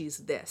 oh, she's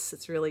this.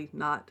 It's really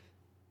not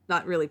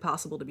really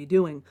possible to be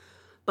doing.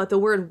 But the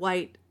word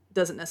white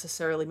doesn't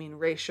necessarily mean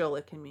racial.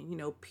 It can mean,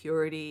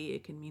 purity.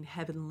 It can mean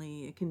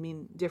heavenly. It can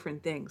mean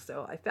different things.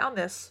 So I found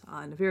this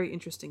on a very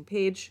interesting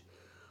page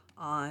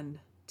on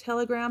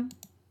Telegram.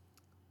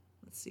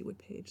 Let's see what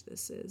page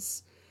this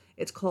is.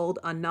 It's called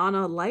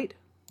Anana Light.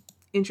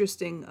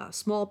 Interesting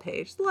small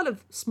page. A lot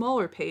of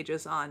smaller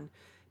pages on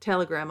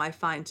Telegram I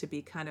find to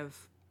be kind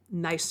of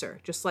nicer,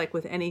 just like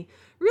with any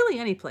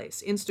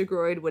place,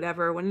 Instagroid,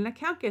 whatever. When an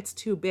account gets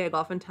too big,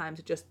 oftentimes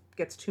it just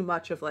gets too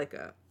much of like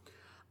a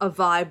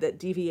vibe that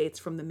deviates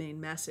from the main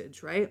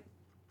message, right?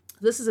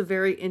 This is a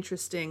very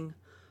interesting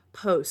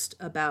post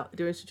about the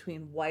difference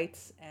between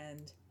whites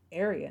and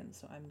Aryans.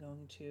 So I'm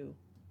going to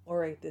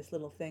orate this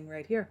little thing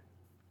right here.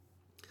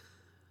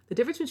 The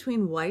difference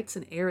between whites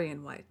and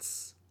Aryan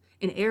whites.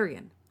 An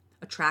Aryan,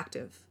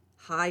 attractive,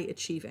 high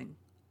achieving,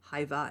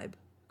 high vibe,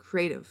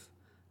 creative,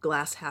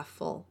 glass half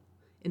full,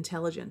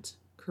 intelligent,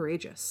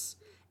 courageous,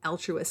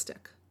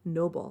 altruistic,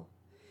 noble,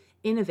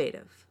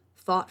 innovative,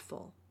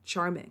 thoughtful,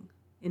 charming,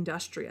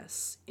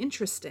 industrious,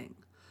 interesting,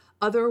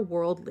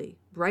 otherworldly,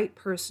 bright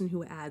person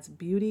who adds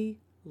beauty,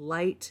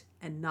 light,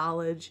 and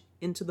knowledge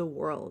into the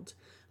world,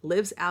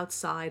 lives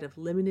outside of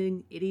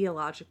limiting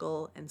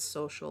ideological and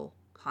social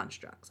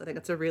constructs. I think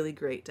that's a really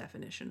great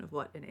definition of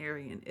what an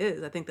Aryan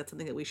is. I think that's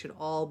something that we should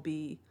all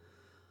be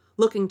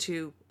looking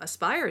to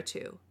aspire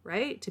to,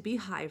 right? To be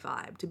high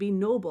vibe, to be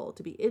noble,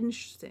 to be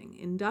interesting,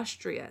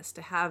 industrious,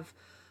 to have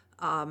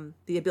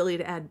the ability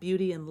to add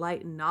beauty and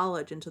light and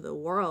knowledge into the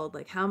world.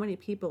 Like, how many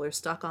people are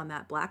stuck on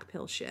that black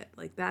pill shit?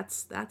 Like,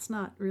 that's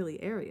not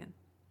really Aryan.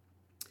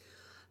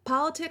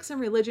 Politics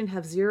and religion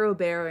have zero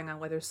bearing on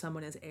whether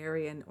someone is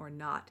Aryan or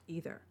not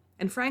either.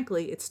 And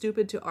frankly, it's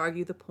stupid to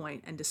argue the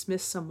point and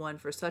dismiss someone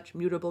for such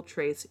mutable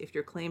traits if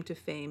your claim to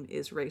fame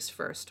is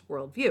race-first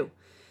worldview.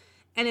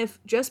 And if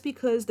just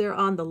because they're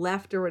on the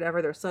left or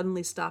whatever, they're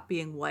suddenly stop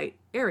being white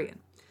Aryan.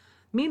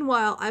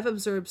 Meanwhile, I've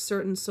observed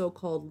certain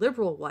so-called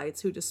liberal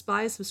whites who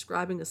despise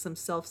subscribing to some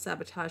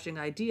self-sabotaging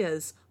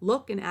ideas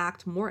look and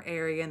act more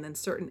Aryan than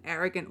certain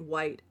arrogant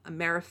white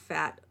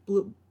Amerifat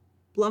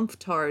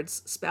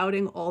blumptards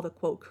spouting all the,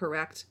 quote,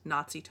 correct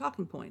Nazi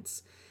talking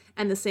points.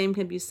 And the same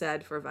can be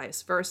said for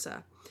vice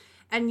versa.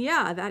 And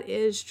yeah, that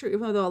is true,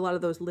 even though a lot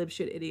of those lib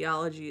shit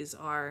ideologies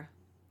are,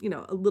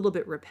 a little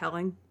bit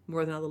repelling,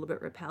 more than a little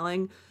bit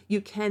repelling.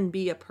 You can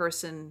be a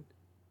person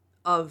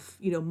of,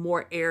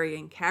 more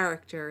Aryan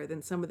character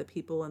than some of the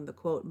people in the,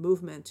 quote,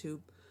 movement who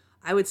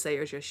I would say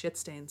are just shit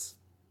stains.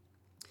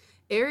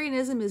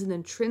 Aryanism is an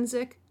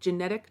intrinsic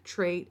genetic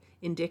trait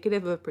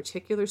indicative of a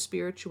particular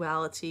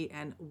spirituality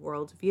and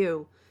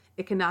worldview.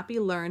 It cannot be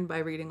learned by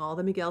reading all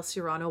the Miguel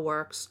Serrano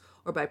works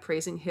or by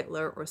praising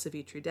Hitler or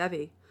Savitri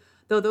Devi,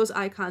 though those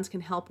icons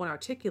can help one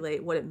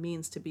articulate what it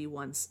means to be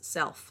one's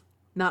self.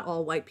 Not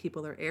all white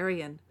people are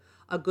Aryan.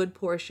 A good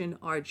portion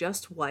are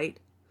just white,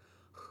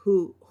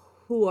 who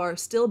are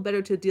still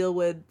better to deal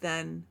with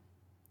than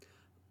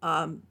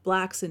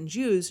blacks and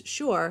Jews,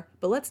 sure,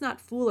 but let's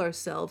not fool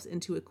ourselves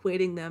into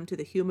equating them to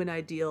the human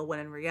ideal when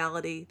in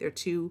reality they're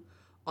too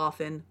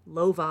often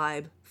low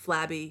vibe,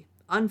 flabby,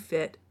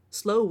 unfit,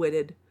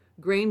 slow-witted,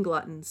 grain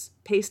gluttons,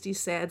 pasty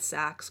sad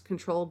sacks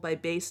controlled by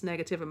base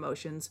negative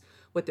emotions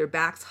with their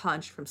backs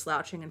hunched from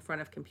slouching in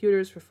front of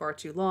computers for far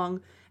too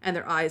long and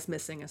their eyes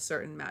missing a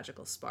certain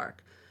magical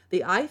spark.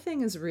 The eye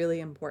thing is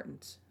really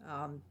important,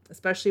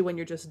 especially when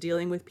you're just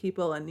dealing with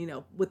people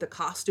and, with the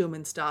costume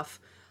and stuff.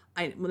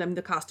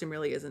 The costume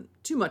really isn't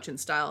too much in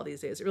style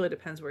these days. It really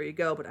depends where you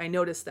go. But I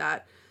noticed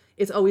that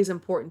it's always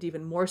important,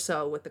 even more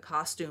so with the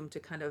costume, to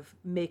kind of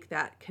make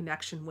that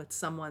connection with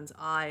someone's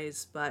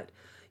eyes. But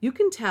you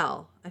can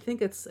tell. I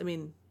think it's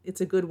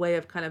a good way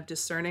of kind of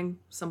discerning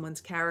someone's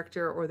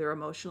character or their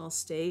emotional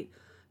state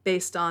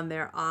based on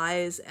their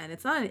eyes. And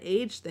it's not an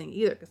age thing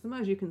either, because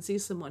sometimes you can see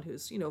someone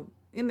who's,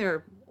 in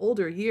their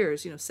older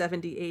years,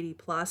 70, 80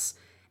 plus,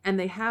 and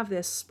they have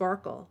this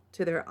sparkle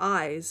to their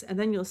eyes. And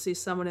then you'll see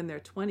someone in their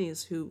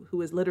 20s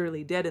who is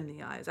literally dead in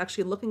the eyes.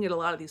 Actually, looking at a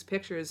lot of these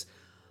pictures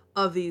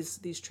of these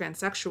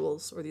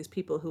transsexuals, or these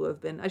people who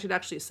have been, I should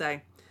actually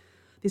say,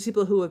 these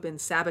people who have been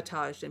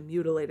sabotaged and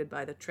mutilated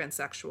by the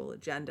transsexual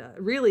agenda.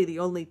 Really, the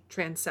only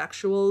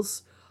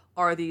transsexuals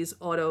are these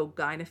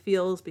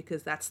autogynephiles,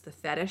 because that's the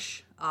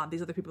fetish.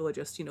 These other people are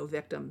just,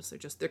 victims.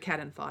 They're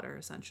cannon fodder,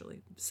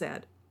 essentially.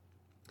 Sad.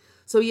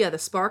 So yeah, the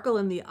sparkle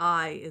in the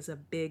eye is a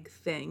big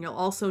thing. You'll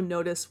also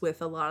notice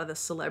with a lot of the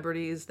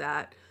celebrities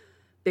that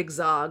Big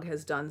Zog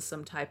has done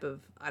some type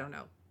of,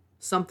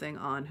 something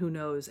on, who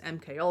knows,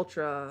 MK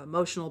Ultra,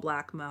 emotional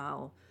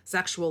blackmail,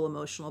 sexual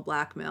emotional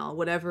blackmail,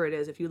 whatever it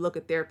is. If you look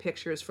at their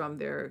pictures from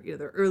their,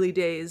 their early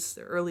days,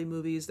 their early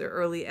movies, their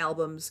early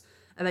albums,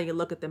 and then you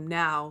look at them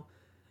now,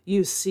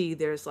 you see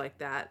there's like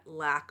that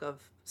lack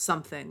of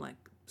something, like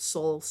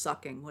soul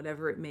sucking,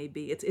 whatever it may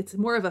be. It's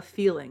more of a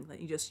feeling that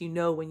you just,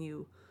 when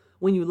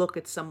you look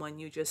at someone,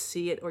 you just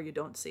see it or you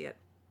don't see it.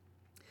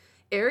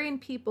 Aryan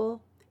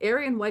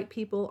white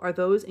people are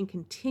those in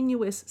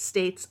continuous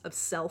states of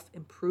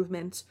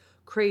self-improvement,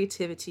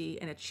 creativity,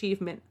 and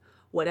achievement,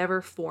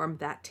 whatever form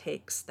that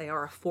takes. They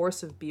are a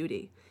force of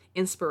beauty,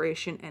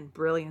 inspiration, and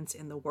brilliance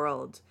in the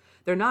world.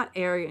 They're not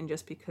Aryan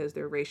just because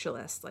they're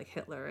racialists like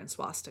Hitler and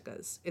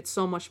swastikas. It's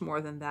so much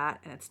more than that,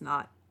 and it's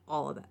not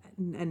all of that,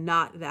 and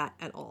not that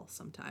at all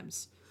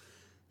sometimes.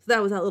 So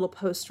that was that little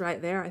post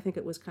right there. I think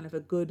it was kind of a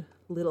good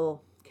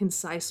little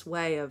concise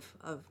way of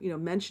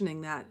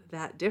mentioning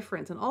that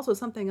difference. And also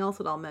something else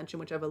that I'll mention,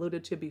 which I've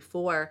alluded to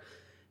before,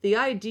 the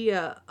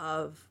idea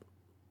of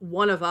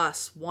one of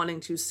us wanting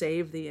to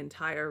save the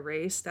entire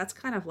race, that's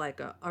kind of like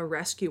a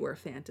rescuer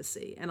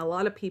fantasy. And a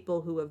lot of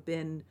people who have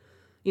been,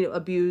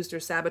 abused or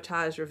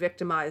sabotaged or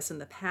victimized in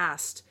the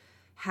past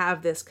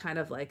have this kind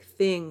of like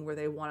thing where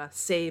they want to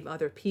save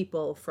other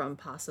people from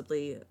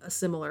possibly a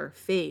similar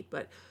fate,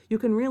 but you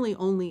can really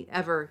only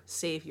ever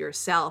save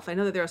yourself. I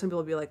know that there are some people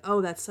who be like, oh,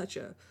 that's such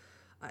a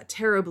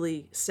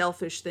terribly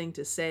selfish thing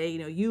to say,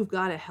 you've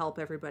got to help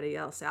everybody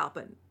else out,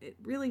 but it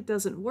really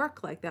doesn't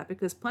work like that,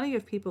 because plenty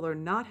of people are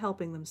not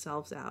helping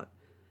themselves out.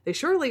 They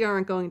surely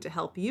aren't going to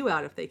help you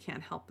out if they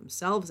can't help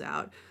themselves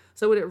out.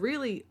 So what it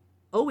really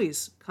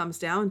always comes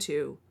down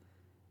to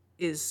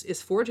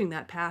is forging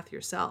that path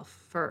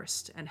yourself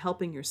first and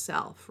helping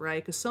yourself,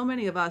 right? Because so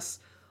many of us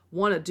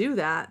want to do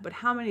that, but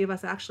how many of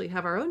us actually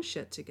have our own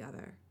shit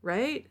together,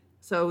 right?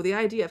 So the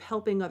idea of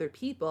helping other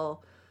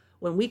people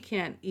when we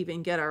can't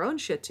even get our own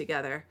shit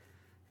together,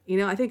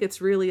 I think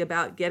it's really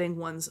about getting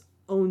one's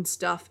own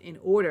stuff in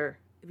order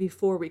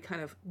before we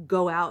kind of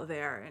go out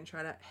there and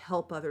try to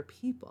help other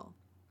people.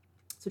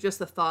 So just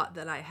the thought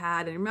that I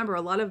had, and remember,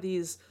 a lot of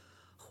these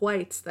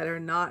whites that are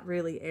not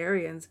really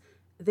Aryans,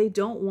 they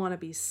don't want to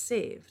be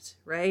saved,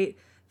 right?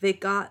 They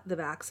got the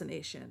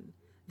vaccination.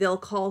 They'll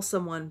call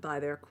someone by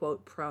their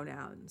quote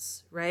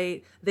pronouns,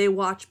 right? They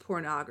watch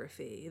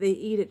pornography. They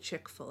eat at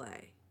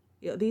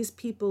Chick-fil-A. These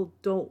people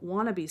don't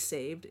want to be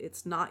saved.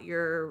 It's not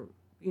your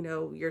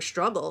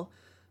struggle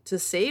to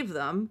save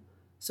them.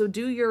 So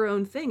do your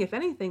own thing. If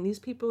anything, these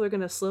people are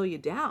going to slow you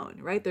down,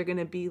 right? They're going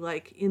to be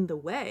like in the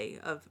way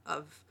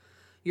of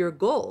your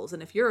goals.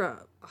 And if you're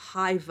a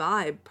high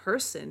vibe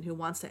person who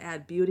wants to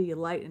add beauty,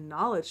 light, and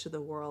knowledge to the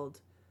world,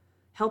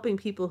 helping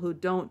people who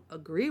don't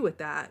agree with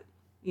that,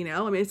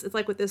 it's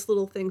like what this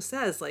little thing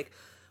says, like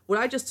what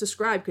I just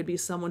described could be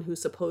someone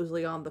who's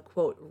supposedly on the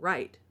quote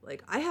right.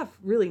 Like I have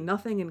really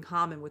nothing in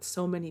common with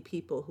so many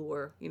people who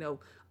are,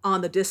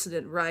 on the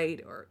dissident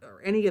right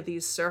or any of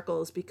these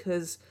circles,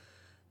 because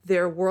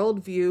their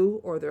worldview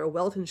or their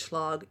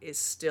Weltanschlag is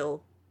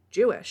still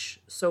Jewish.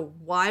 So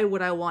why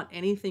would I want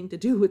anything to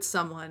do with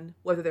someone,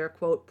 whether they're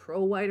quote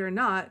pro-white or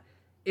not,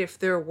 if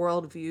their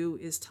worldview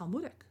is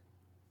Talmudic,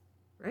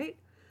 right?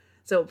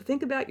 So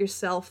think about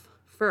yourself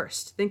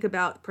first. Think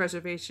about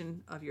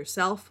preservation of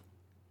yourself.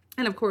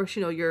 And of course,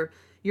 your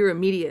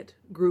immediate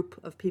group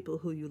of people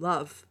who you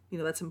love,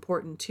 that's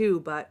important too,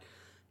 but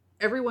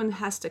everyone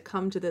has to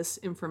come to this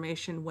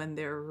information when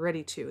they're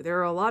ready to. There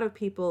are a lot of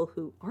people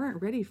who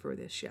aren't ready for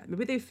this yet.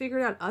 Maybe they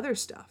figured out other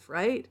stuff,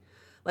 right?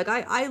 Like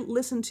I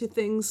listen to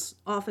things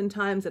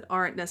oftentimes that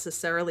aren't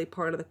necessarily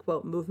part of the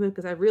quote movement,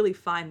 because I really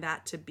find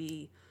that to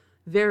be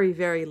very,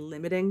 very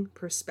limiting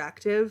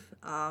perspective.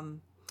 And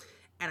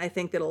I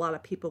think that a lot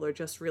of people are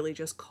just really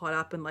just caught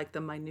up in like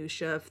the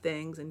minutia of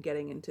things and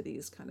getting into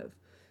these kind of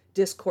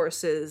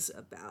discourses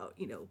about,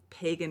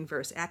 pagan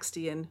versus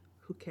Extian.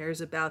 Who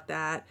cares about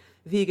that?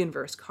 Vegan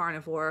versus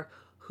carnivore.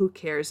 Who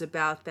cares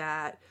about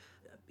that?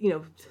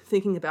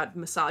 Thinking about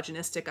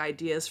misogynistic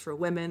ideas for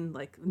women,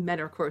 like men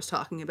are of course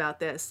talking about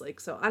this. Like,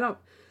 so I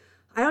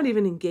don't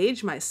even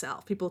engage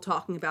myself. People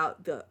talking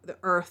about the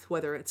earth,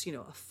 whether it's,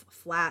 a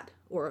flat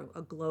or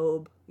a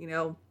globe,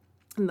 and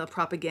the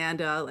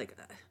propaganda, like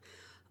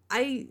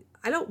I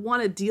don't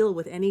want to deal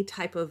with any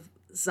type of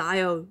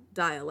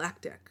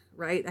dialectic,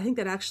 right? I think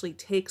that actually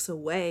takes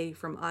away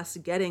from us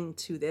getting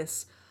to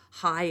this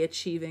high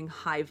achieving,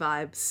 high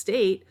vibe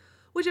state,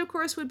 which of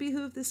course would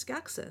behoove the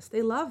Skeksis.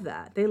 They love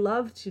that. They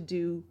love to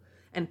do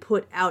and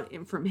put out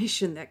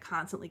information that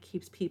constantly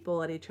keeps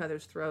people at each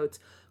other's throats,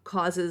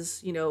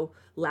 causes,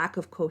 lack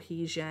of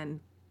cohesion.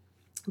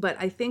 But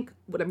I think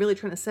what I'm really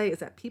trying to say is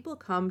that people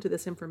come to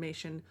this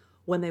information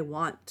when they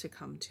want to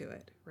come to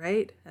it,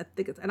 right?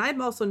 And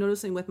I'm also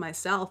noticing with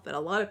myself that a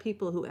lot of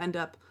people who end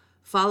up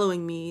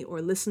following me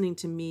or listening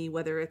to me,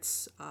 whether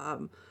it's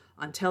on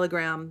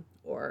Telegram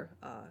or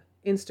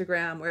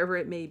Instagram, wherever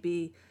it may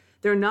be,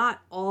 they're not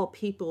all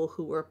people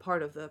who are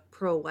part of the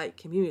pro-white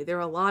community. There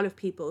are a lot of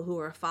people who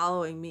are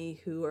following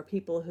me who are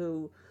people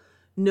who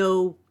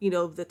know,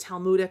 the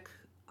Talmudic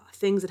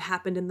things that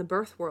happened in the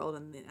birth world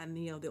and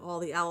all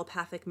the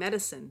allopathic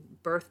medicine,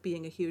 birth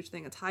being a huge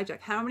thing, it's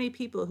hijacked. How many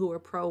people who are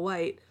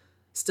pro-white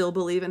still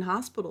believe in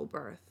hospital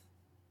birth,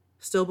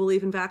 still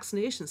believe in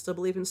vaccination, still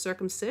believe in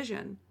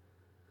circumcision?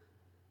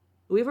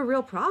 We have a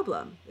real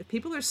problem. If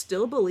people are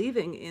still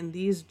believing in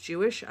these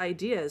Jewish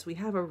ideas, we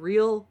have a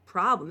real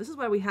problem. This is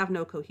why we have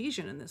no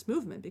cohesion in this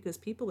movement, because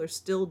people are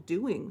still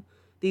doing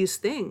these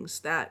things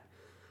that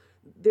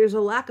there's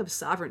a lack of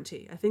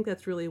sovereignty. I think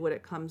that's really what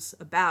it comes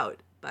about.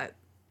 But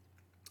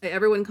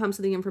everyone comes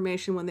to the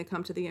information when they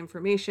come to the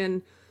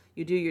information.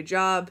 You do your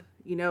job,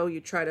 you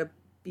try to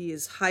be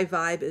as high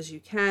vibe as you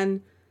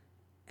can,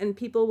 and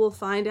people will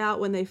find out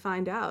when they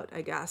find out,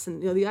 I guess.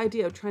 And the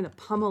idea of trying to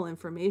pummel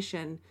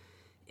information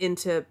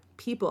into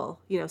people,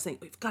 saying,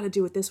 we've got to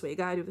do it this way, you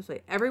got to do it this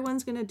way.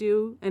 Everyone's going to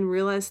do and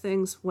realize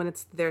things when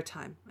it's their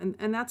time.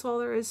 And that's all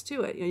there is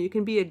to it. You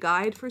can be a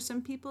guide for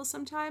some people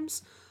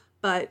sometimes,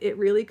 but it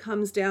really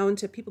comes down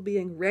to people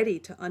being ready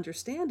to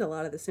understand a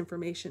lot of this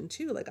information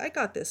too. Like I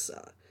got this,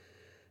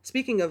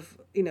 speaking of,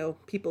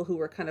 people who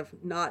were kind of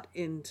not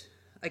in,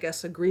 I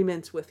guess,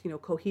 agreement with,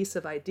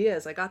 cohesive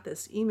ideas. I got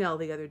this email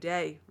the other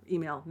day,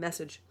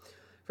 message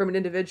from an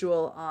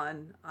individual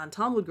on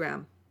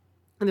Talmudgram.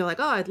 And they're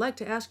like, oh, I'd like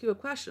to ask you a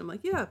question. I'm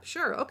like, yeah,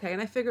 sure. Okay.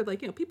 And I figured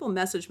people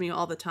message me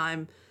all the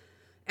time,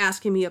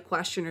 asking me a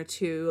question or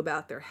two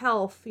about their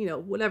health,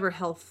 whatever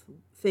health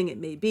thing it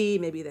may be,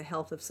 maybe the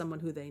health of someone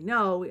who they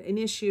know, an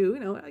issue,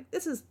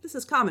 this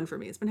is common for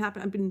me. It's been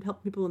happening. I've been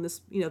helping people in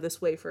this,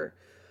 this way for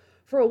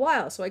a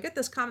while. So I get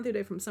this comment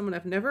today from someone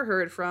I've never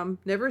heard from,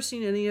 never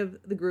seen any of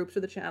the groups or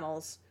the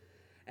channels,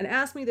 and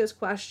asked me this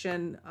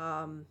question,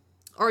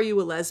 are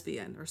you a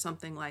lesbian or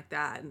something like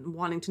that, and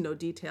wanting to know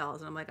details.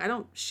 And I'm like, I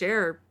don't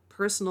share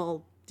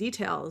personal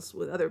details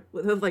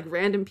with like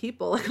random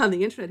people like on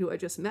the internet who I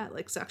just met,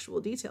 like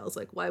sexual details.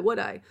 Like, why would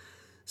I?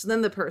 So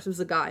then the person was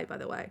a guy, by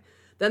the way.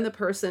 Then the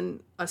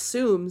person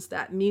assumes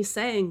that me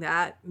saying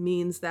that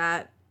means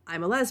that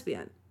I'm a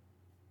lesbian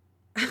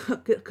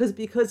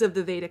because of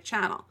the Vedic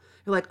channel.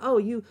 You're like, oh,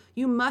 you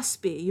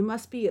must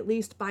be at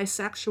least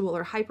bisexual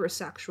or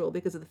hypersexual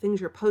because of the things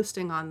you're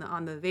posting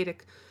on the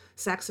Vedic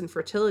sex and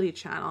fertility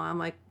channel. I'm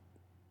like,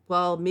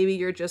 well, maybe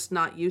you're just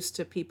not used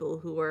to people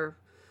who are,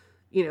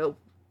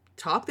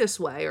 talk this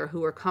way, or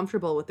who are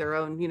comfortable with their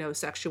own,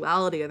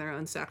 sexuality and their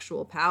own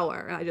sexual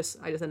power. And I just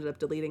ended up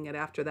deleting it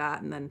after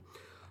that, and then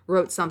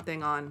wrote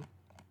something on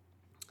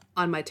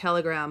my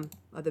Telegram,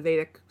 the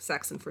Vedic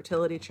sex and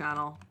fertility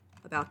channel,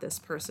 about this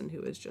person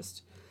who is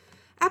just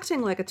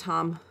acting like a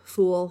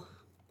tomfool.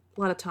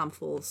 A lot of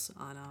tomfools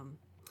on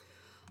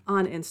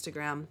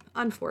Instagram,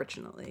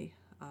 unfortunately.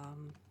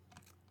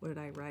 What did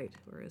I write?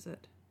 Where is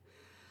it?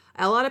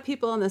 A lot of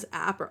people on this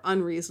app are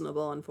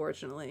unreasonable,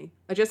 unfortunately.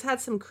 I just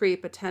had some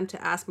creep attempt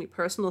to ask me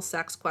personal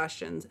sex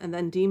questions and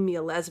then deem me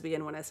a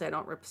lesbian when I say I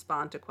don't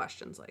respond to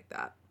questions like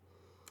that.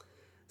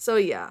 So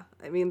yeah,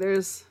 I mean,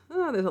 there's a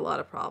lot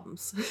of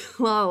problems,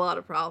 a lot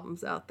of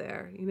problems out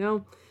there,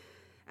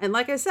 And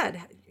like I said,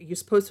 are you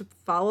supposed to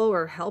follow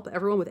or help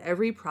everyone with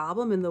every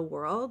problem in the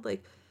world?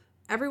 Like,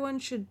 everyone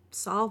should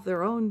solve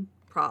their own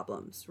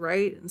problems,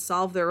 right? And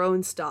solve their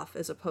own stuff,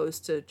 as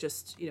opposed to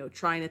just,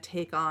 trying to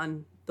take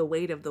on the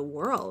weight of the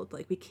world.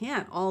 Like, we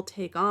can't all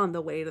take on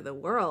the weight of the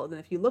world. And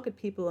if you look at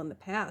people in the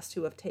past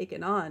who have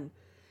taken on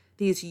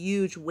these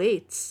huge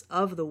weights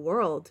of the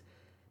world,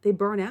 they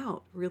burn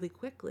out really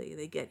quickly.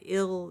 They get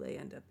ill, they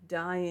end up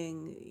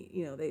dying,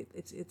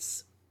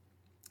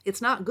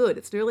 it's not good.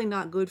 It's really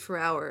not good for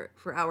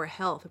our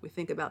health if we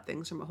think about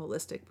things from a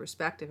holistic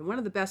perspective. And one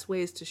of the best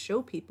ways to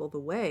show people the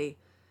way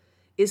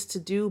is to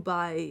do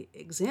by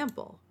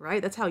example,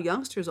 right? That's how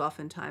youngsters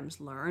oftentimes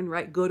learn,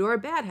 right? Good or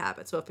bad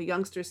habits. So if a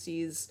youngster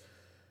sees,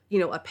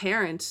 a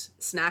parent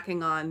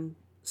snacking on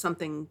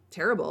something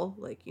terrible,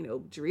 like,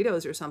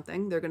 Doritos or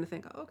something, they're going to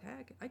think, oh, okay,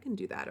 I can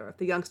do that. Or if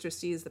the youngster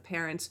sees the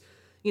parents,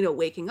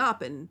 waking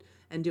up and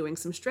doing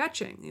some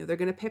stretching, they're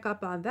going to pick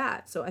up on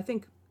that. So I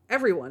think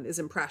everyone is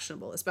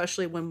impressionable,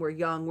 especially when we're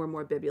young. We're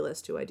more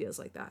bibulous to ideas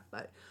like that.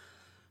 But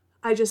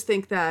I just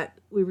think that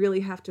we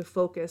really have to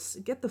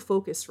get the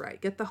focus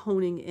right, get the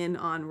honing in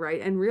on right,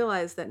 and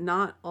realize that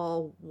not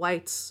all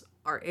whites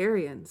are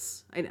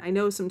Aryans. I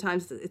know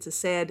sometimes it's a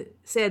sad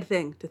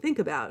thing to think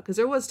about, because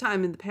there was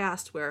time in the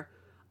past where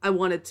I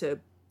wanted to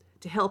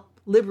help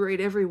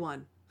liberate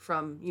everyone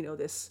from,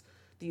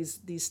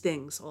 these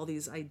things, all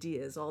these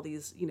ideas, all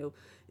these,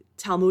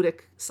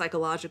 Talmudic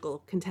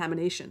psychological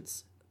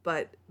contaminations.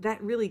 But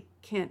that really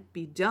can't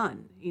be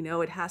done.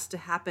 It has to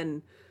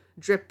happen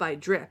drip by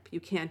drip. You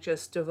can't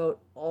just devote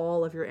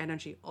all of your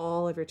energy,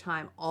 all of your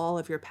time, all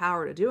of your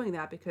power to doing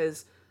that,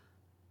 because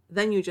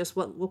then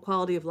what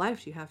quality of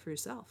life do you have for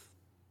yourself?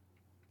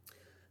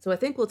 So I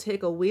think we'll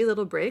take a wee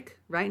little break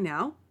right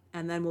now,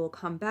 and then we'll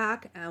come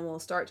back and we'll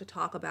start to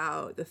talk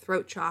about the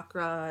throat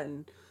chakra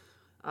and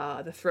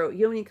the Throat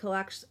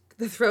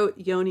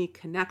Yoni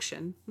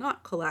connection,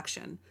 not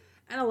collection,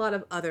 and a lot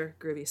of other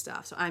groovy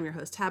stuff. So I'm your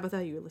host,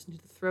 Tabitha. You're listening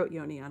to the Throat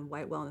Yoni on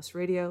White Wellness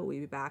Radio. We'll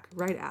be back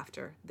right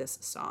after this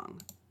song.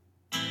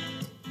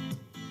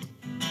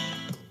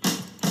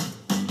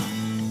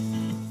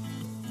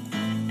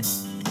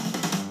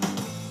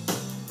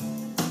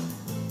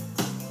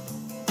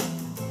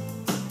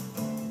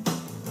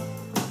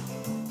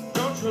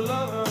 Don't you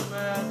love her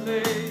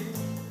madly?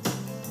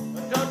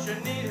 Or don't you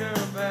need her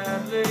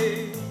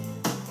badly?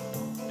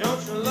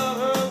 Don't you love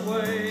her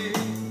ways?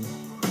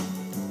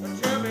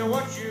 Tell me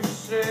what you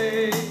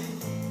say.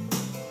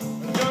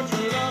 Don't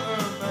you love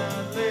her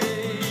madly?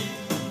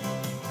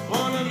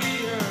 Wanna be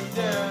her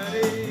dad?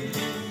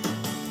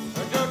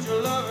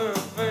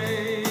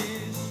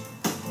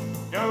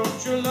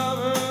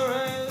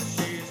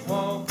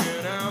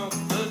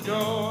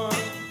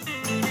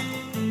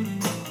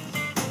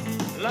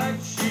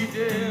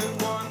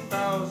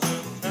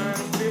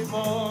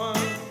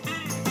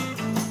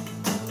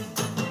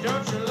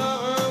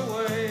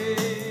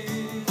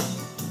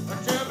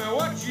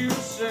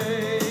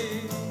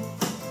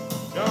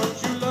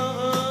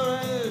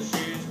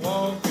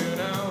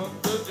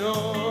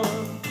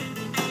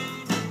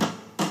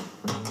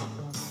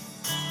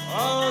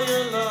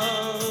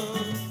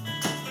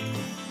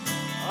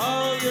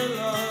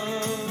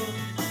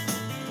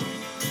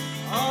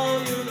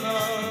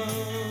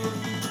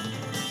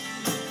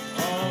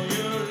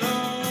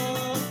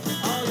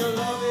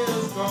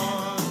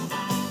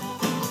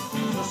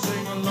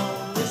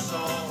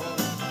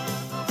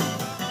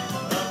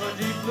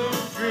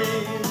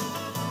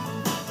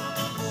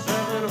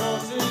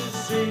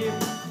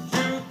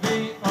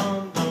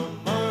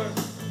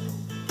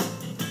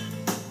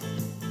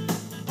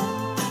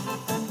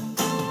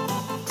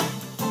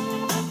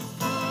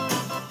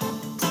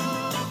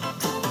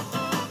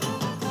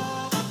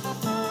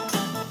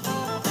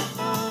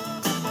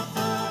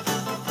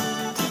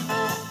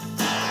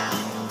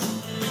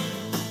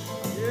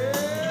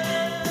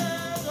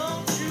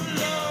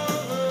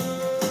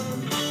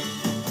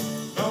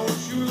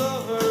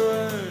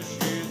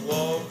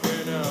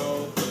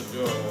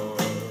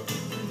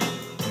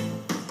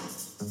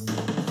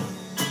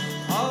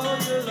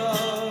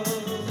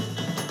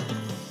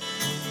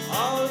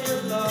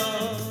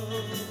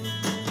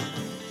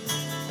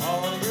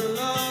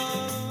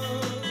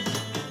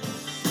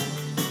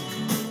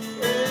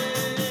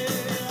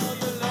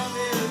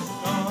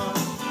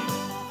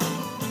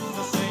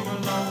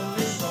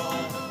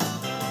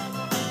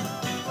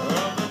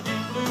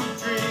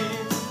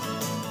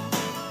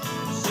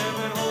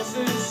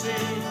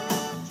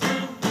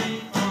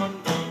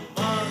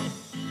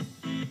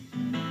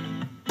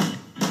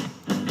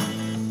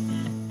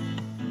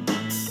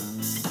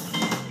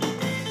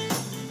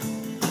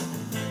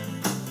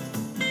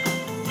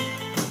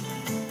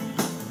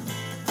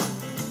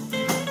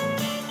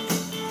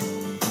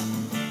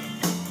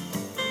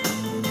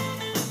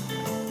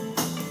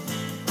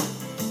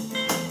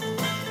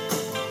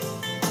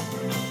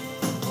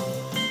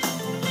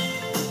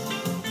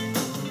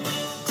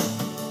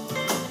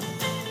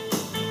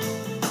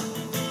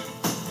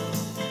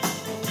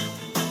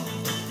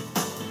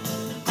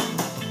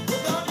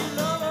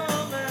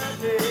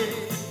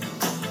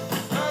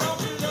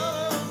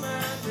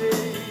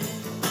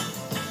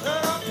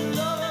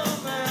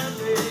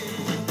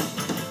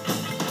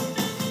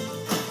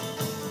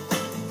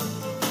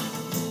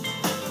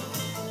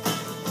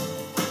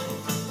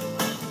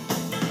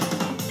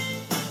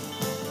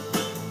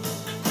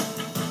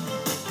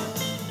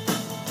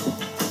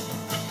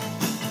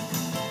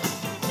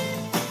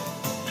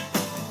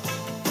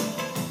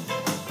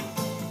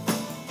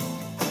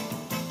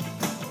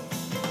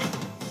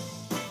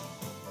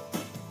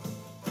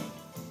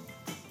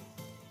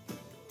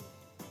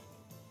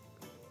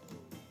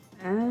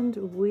 And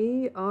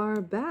we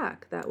are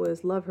back. That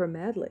was Love Her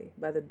Madly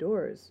by The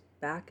Doors,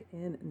 back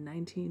in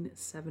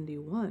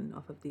 1971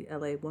 off of the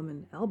LA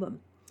Woman album.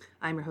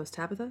 I'm your host,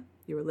 Tabitha.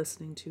 You are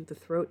listening to The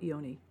Throat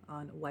Yoni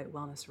on White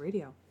Wellness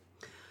Radio.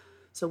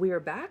 So we are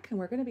back, and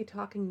we're going to be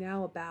talking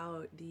now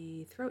about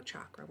the throat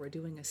chakra. We're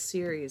doing a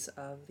series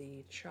of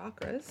the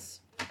chakras,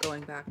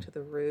 going back to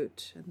the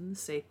root and the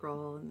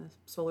sacral and the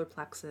solar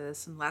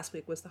plexus, and last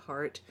week was the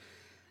heart.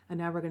 And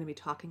now we're going to be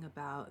talking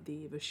about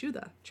the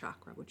vissudha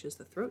chakra, which is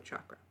the throat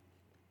chakra.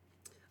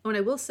 Oh, and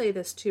I will say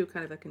this too,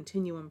 kind of a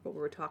continuum of what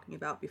we were talking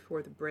about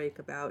before the break,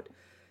 about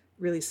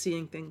really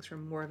seeing things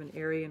from more of an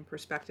Aryan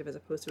perspective as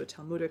opposed to a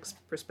Talmudic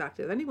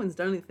perspective. If anyone's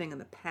done anything in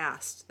the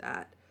past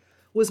that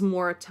was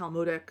more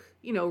Talmudic,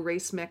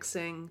 race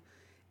mixing,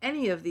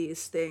 any of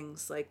these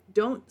things, like,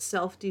 don't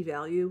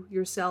self-devalue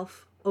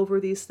yourself over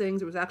these things.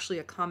 There was actually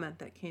a comment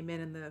that came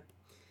in the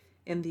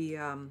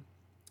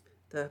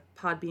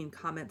Podbean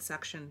comment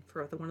section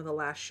for one of the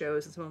last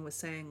shows, and someone was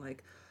saying,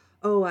 like,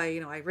 oh,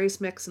 I race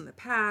mixed in the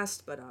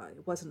past, but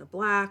it wasn't a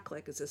black,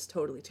 like, is this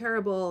totally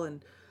terrible?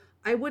 And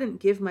I wouldn't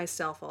give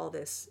myself all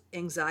this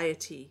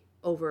anxiety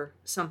over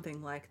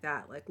something like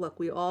that. Like, look,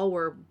 we all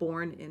were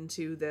born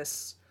into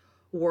this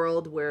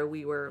world where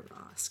we were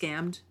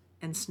scammed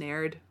and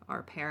snared.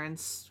 Our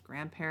parents,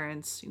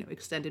 grandparents,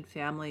 extended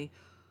family,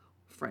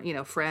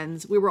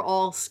 friends, we were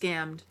all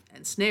scammed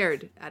and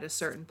snared at a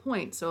certain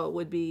point. So it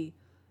would be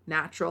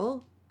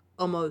natural,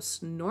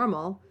 almost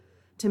normal,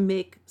 to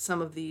make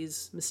some of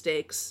these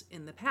mistakes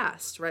in the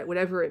past, right?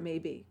 Whatever it may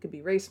be. It could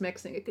be race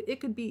mixing. It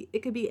could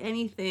be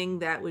anything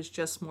that was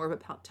just more of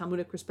a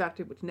Talmudic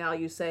perspective, which now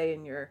you say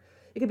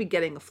it could be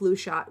getting a flu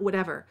shot,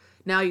 whatever.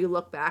 Now you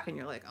look back and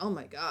you're like, oh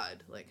my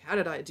God, like, how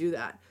did I do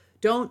that?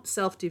 Don't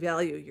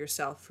self-devalue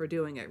yourself for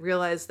doing it.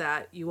 Realize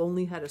that you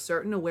only had a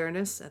certain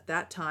awareness at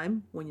that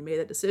time when you made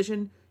that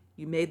decision.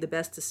 You made the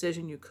best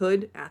decision you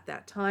could at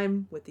that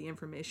time with the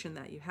information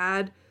that you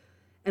had,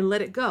 and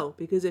let it go.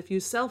 Because if you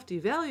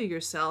self-devalue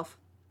yourself,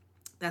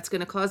 that's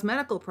going to cause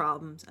medical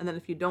problems. And then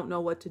if you don't know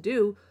what to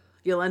do,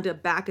 you'll end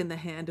up back in the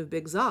hand of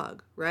Big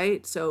Zog,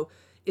 right? So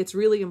it's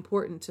really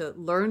important to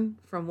learn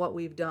from what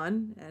we've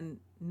done and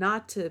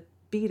not to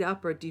beat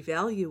up or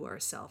devalue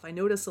ourselves. I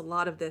notice a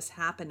lot of this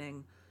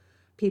happening,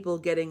 people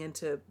getting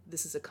into,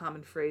 this is a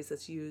common phrase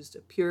that's used, a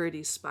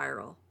purity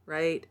spiral,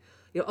 right?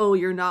 Oh,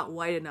 you're not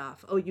white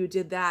enough. Oh, you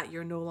did that,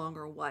 you're no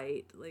longer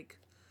white. Like,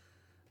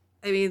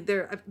 I mean,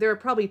 there are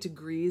probably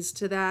degrees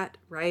to that,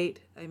 right?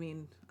 I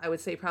mean, I would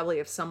say probably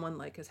if someone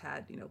like has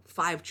had,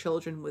 5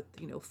 children with,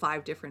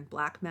 5 different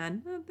black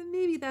men, then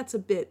maybe that's a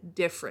bit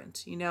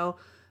different,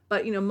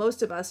 But,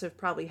 most of us have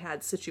probably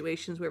had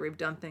situations where we've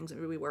done things that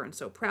we weren't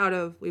so proud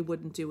of. We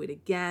wouldn't do it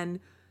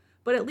again.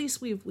 But at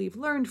least we've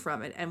learned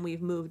from it and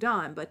we've moved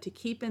on. But to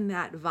keep in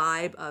that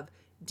vibe of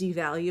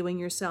devaluing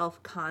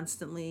yourself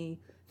constantly,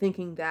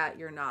 thinking that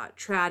you're not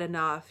trad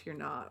enough, you're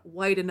not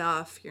white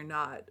enough, you're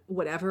not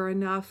whatever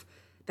enough,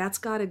 that's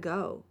got to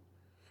go.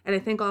 And I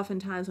think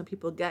oftentimes when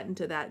people get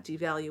into that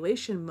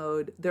devaluation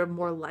mode, they're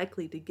more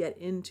likely to get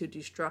into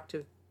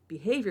destructive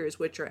behaviors,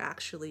 which are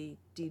actually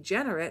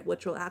degenerate,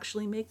 which will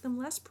actually make them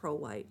less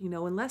pro-white,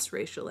 and less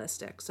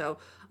racialistic. So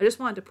I just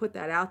wanted to put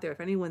that out there.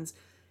 If anyone's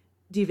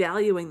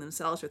devaluing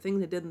themselves for things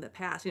they did in the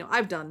past,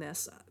 I've done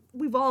this.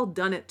 We've all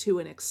done it to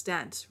an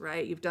extent,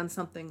 right? You've done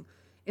something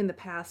in the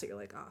past that you're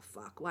like, oh,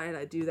 fuck, why did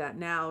I do that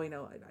now?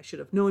 I should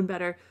have known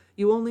better.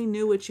 You only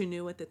knew what you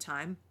knew at the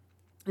time.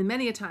 And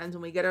many a times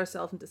when we get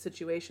ourselves into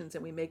situations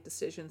and we make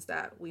decisions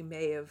that we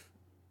may have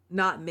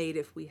not made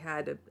if we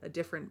had a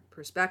different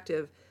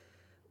perspective,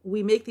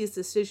 we make these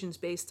decisions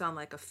based on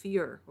like a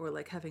fear or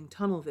like having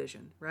tunnel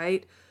vision,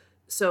 right?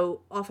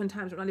 So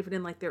oftentimes we're not even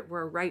in like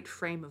we're a right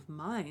frame of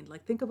mind.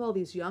 Like, think of all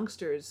these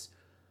youngsters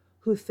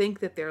who think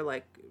that they're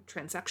like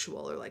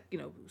transsexual or like,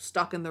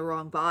 stuck in the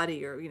wrong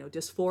body or,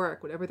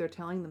 dysphoric, whatever they're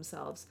telling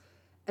themselves.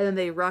 And then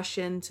they rush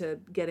into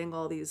getting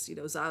all these,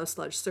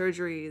 xylosludge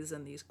surgeries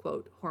and these,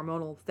 quote,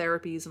 hormonal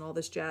therapies and all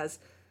this jazz.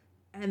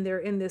 And they're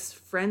in this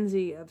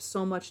frenzy of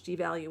so much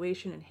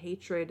devaluation and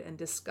hatred and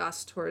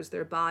disgust towards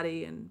their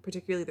body and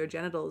particularly their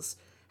genitals.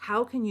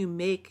 How can you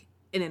make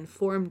an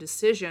informed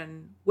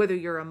decision, whether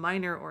you're a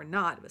minor or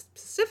not, but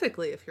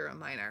specifically if you're a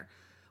minor,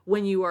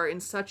 when you are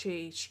in such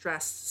a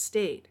stressed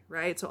state,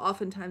 right? So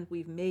oftentimes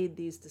we've made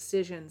these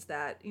decisions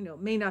that,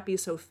 may not be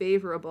so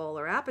favorable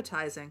or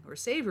appetizing or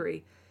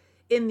savory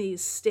in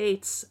these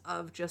states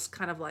of just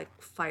kind of like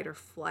fight or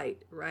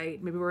flight,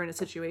 right? Maybe we're in a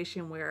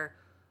situation where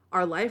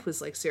our life was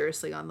like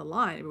seriously on the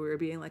line. Maybe we were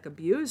being like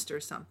abused or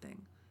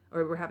something,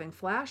 or we're having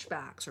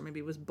flashbacks, or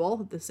maybe it was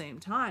both at the same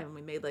time. And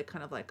we made like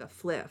kind of like a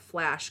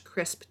flash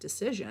crisp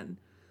decision.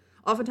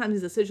 Oftentimes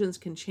these decisions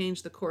can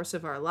change the course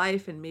of our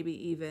life and maybe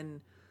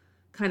even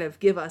kind of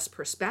give us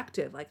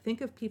perspective. Like,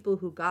 think of people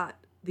who got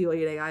the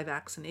OII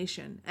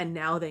vaccination and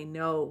now they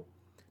know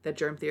that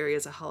germ theory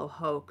is a hollow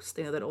hoax.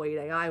 They know that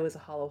OII was a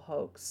hollow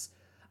hoax.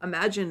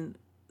 Imagine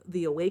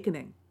the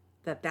awakening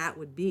that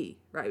would be,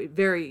 right?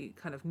 Very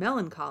kind of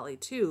melancholy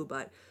too,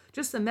 but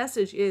just the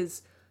message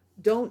is,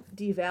 don't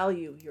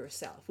devalue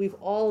yourself. We've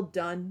all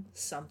done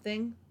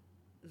something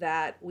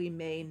that we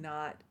may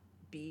not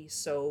be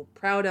so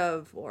proud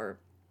of, or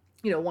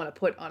want to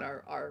put on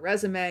our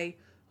resume,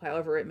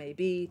 however it may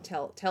be,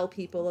 tell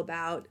people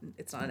about.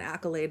 It's not an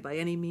accolade by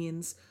any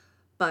means,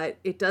 but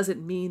it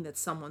doesn't mean that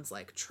someone's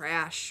like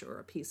trash or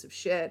a piece of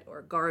shit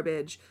or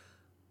garbage.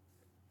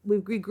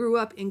 We grew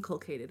up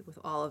inculcated with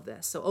all of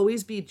this. So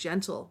always be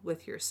gentle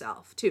with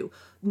yourself too.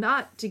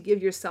 Not to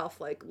give yourself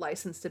like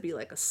license to be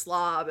like a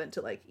slob and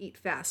to like eat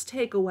fast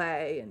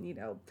takeaway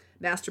and,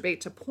 masturbate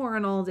to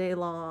porn all day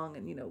long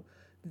and,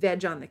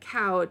 veg on the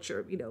couch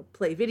or,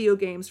 play video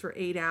games for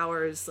 8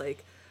 hours.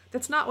 Like,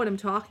 that's not what I'm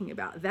talking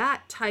about.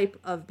 That type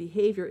of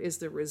behavior is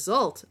the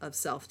result of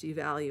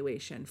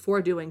self-devaluation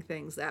for doing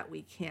things that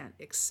we can't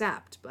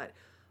accept. But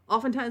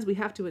oftentimes we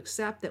have to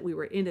accept that we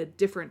were in a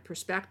different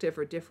perspective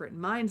or different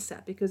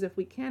mindset, because if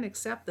we can't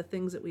accept the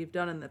things that we've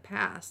done in the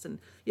past, and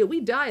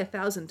we die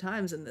 1,000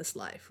 times in this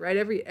life, right?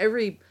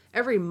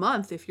 Every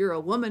month, if you're a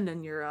woman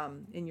and you're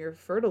in your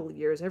fertile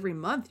years, every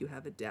month you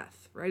have a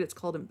death, right? It's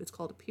called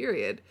a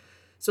period.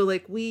 So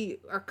like we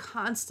are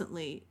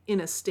constantly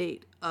in a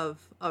state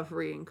of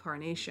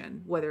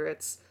reincarnation, whether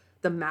it's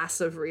the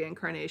massive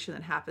reincarnation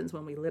that happens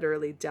when we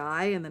literally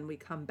die and then we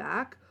come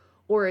back,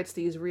 or it's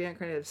these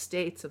reincarnative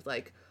states of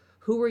like,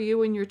 who were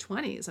you in your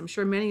 20s? I'm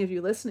sure many of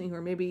you listening who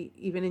are maybe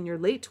even in your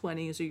late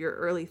 20s or your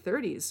early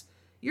 30s,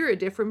 you're a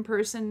different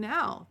person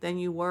now than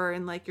you were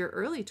in like your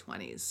early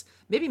 20s.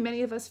 Maybe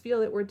many of us feel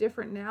that we're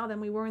different now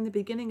than we were in the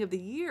beginning of the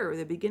year or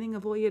the beginning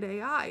of Oyed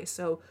AI.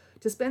 So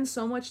to spend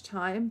so much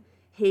time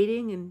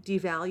hating and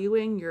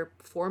devaluing your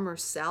former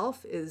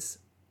self is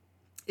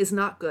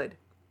not good.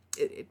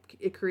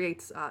 It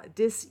creates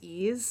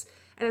dis-ease,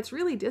 and it's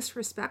really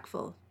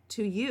disrespectful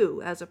to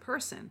you as a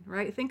person,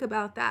 right? Think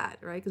about that,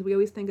 right? Because we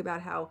always think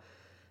about how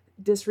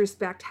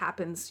disrespect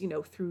happens,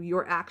 through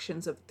your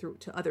actions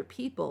to other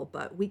people,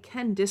 but we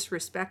can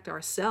disrespect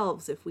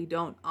ourselves if we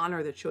don't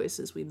honor the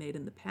choices we made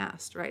in the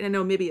past, right? And I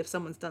know maybe if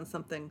someone's done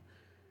something,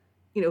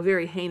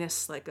 very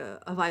heinous, like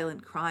a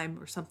violent crime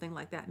or something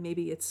like that,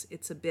 maybe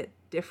it's a bit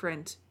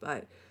different.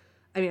 But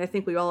I mean, I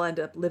think we all end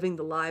up living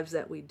the lives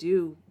that we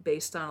do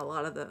based on a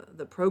lot of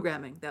the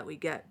programming that we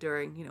get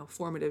during,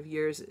 formative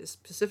years,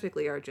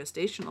 specifically our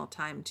gestational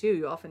time too.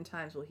 You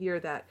oftentimes will hear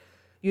that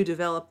you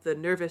develop the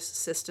nervous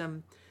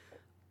system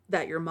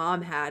that your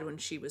mom had when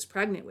she was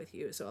pregnant with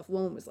you. So if a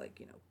woman was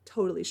like,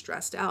 totally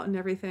stressed out and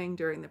everything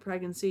during the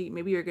pregnancy,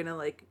 maybe you're going to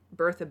like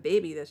birth a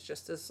baby that's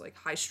just this like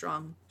high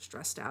strung,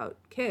 stressed out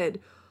kid.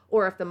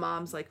 Or if the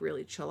mom's like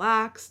really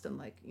chillaxed and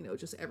like,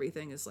 just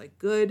everything is like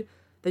good,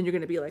 then you're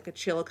going to be like a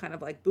chill kind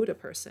of like Buddha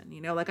person,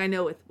 like I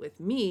know with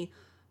me,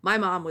 my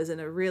mom was in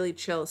a really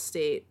chill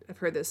state. I've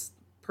heard this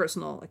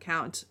personal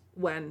account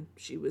when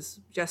she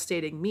was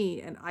gestating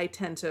me, and I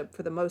tend to,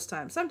 for the most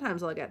time,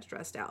 sometimes I'll get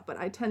stressed out, but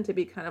I tend to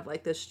be kind of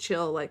like this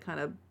chill, like kind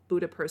of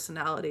Buddha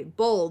personality,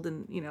 bold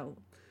and,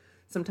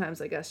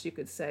 sometimes I guess you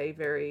could say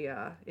very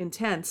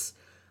intense,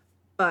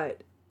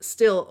 but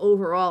still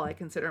overall I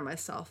consider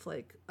myself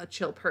like a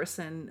chill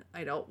person.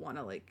 I don't want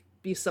to like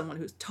be someone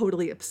who's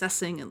totally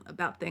obsessing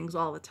about things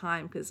all the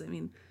time, because I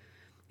mean,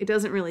 it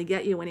doesn't really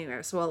get you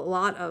anywhere. So a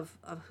lot of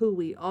who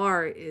we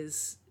are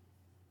is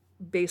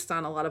based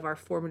on a lot of our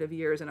formative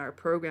years in our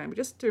program.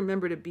 Just to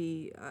remember to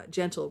be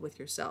gentle with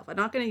yourself. I'm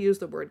not going to use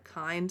the word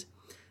kind.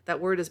 That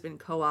word has been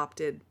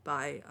co-opted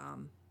by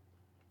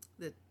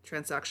the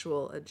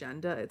transsexual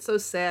agenda. It's so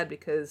sad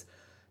because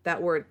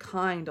that word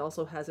kind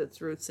also has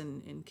its roots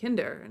in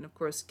Kinder. And of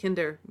course,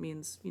 Kinder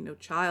means,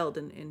 child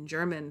in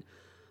German.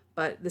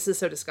 But this is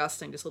so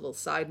disgusting. Just a little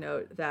side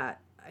note that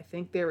I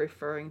think they're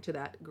referring to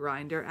that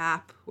Grindr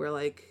app where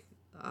like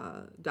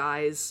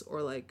guys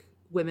or like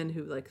women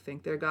who like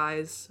think they're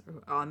guys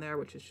are on there,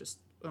 which is just,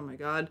 oh my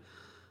God,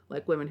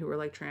 like women who are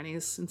like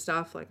trannies and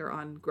stuff like are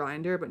on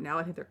Grindr. But now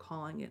I think they're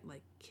calling it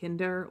like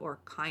Kinder or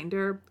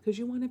Kinder because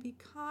you want to be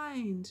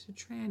kind to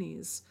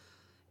trannies.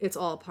 It's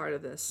all part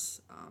of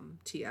this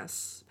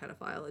TS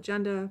pedophile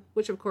agenda,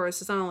 which of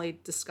course is not only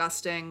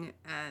disgusting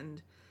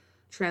and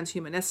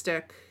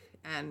transhumanistic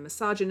and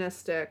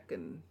misogynistic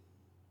and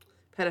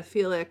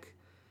pedophilic,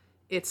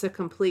 it's a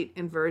complete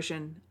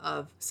inversion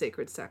of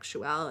sacred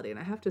sexuality. And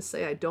I have to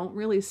say, I don't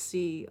really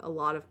see a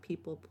lot of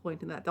people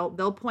pointing that.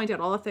 They'll point out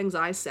all the things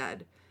I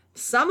said.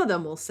 Some of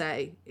them will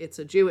say it's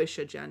a Jewish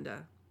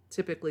agenda.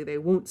 Typically, they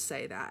won't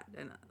say that.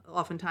 And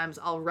oftentimes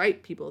I'll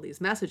write people these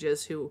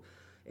messages who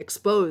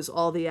expose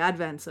all the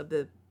advents of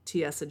the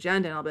TS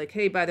agenda. And I'll be like,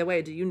 hey, by the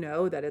way, do you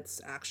know that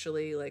it's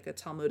actually like a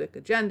Talmudic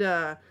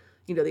agenda?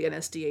 The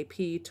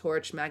NSDAP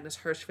torched Magnus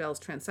Hirschfeld's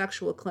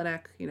transsexual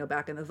clinic,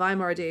 back in the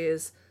Weimar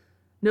days.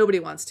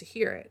 Nobody wants to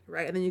hear it,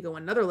 right? And then you go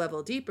another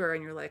level deeper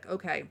and you're like,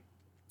 okay,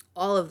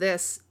 all of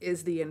this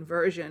is the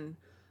inversion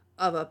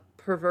of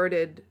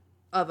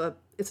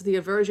it's the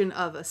aversion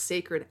of a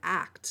sacred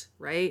act,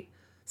 right?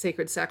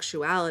 Sacred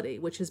sexuality,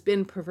 which has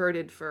been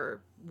perverted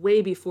for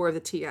way before the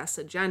TS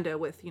agenda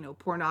with,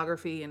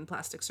 pornography and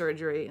plastic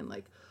surgery and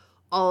like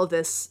all of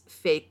this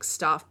fake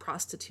stuff,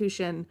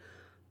 prostitution.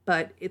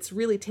 but it's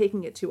really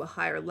taking it to a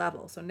higher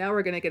level. So now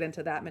we're going to get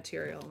into that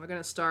material. We're going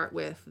to start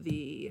with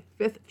the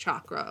fifth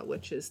chakra,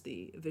 which is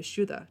the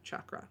vissudha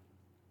chakra.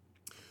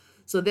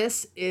 So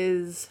this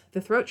is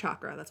the throat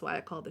chakra. That's why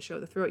I called the show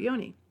the Throat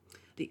Yoni.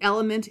 The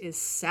element is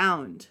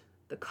sound.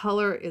 The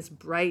color is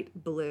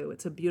bright blue.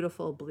 It's a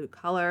beautiful blue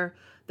color.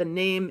 The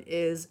name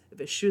is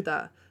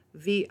vissudha,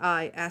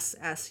 Vissudha,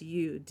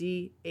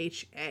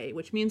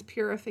 which means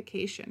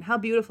purification. How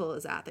beautiful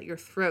is that your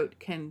throat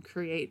can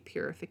create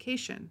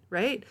purification,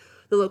 right?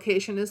 The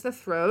location is the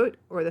throat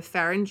or the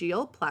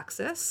pharyngeal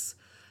plexus.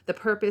 The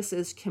purpose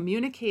is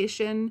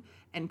communication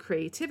and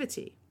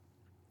creativity.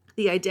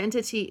 The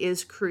identity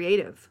is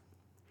creative.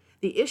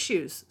 The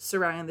issues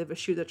surrounding the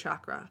vissudha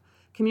chakra: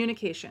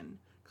 communication,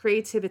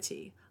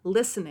 creativity,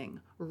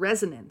 listening,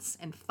 resonance,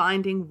 and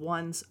finding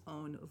one's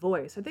own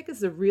voice. I think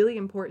it's a really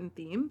important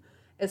theme,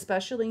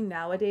 especially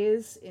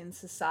nowadays in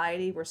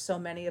society where so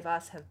many of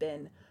us have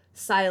been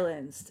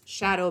silenced,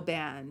 shadow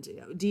banned,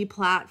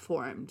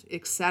 deplatformed,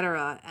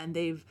 etc. And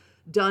they've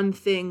done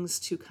things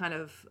to kind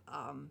of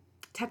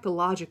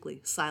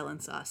technologically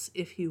silence us,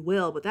 if you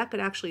will, but that could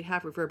actually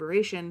have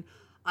reverberation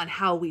on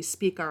how we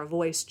speak our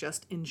voice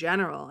just in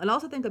general. And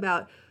also think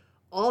about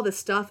all the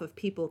stuff of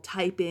people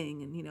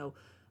typing and,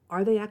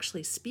 are they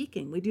actually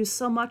speaking? We do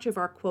so much of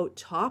our, quote,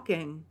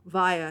 talking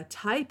via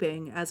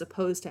typing as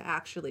opposed to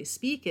actually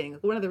speaking.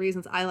 One of the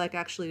reasons I like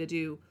actually to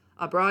do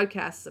a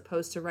broadcast as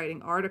opposed to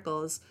writing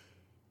articles,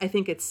 I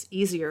think it's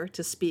easier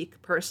to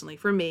speak personally.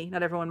 For me,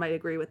 not everyone might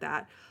agree with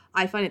that.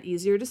 I find it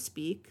easier to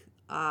speak.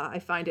 I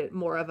find it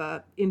more of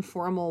a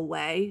informal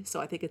way, so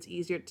I think it's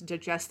easier to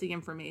digest the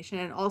information,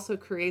 and also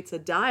creates a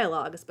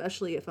dialogue,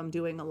 especially if I'm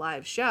doing a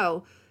live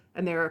show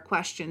and there are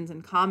questions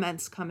and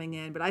comments coming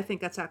in. But I think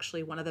that's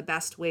actually one of the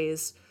best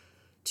ways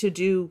to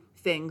do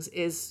things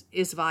is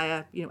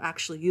via,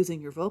 actually using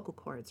your vocal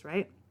cords,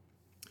 right?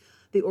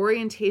 The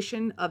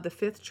orientation of the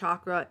fifth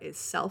chakra is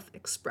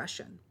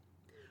self-expression.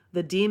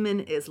 The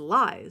demon is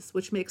lies,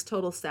 which makes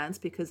total sense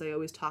because I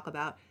always talk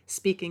about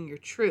speaking your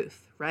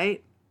truth,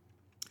 right?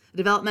 The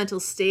developmental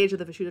stage of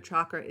the vissudha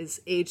chakra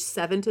is age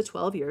 7 to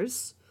 12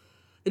 years.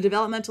 The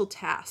developmental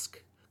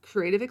task: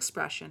 creative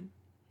expression,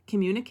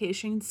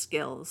 communication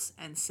skills,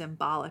 and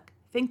symbolic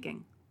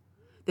thinking.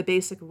 The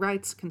basic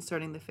rights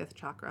concerning the fifth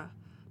chakra: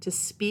 to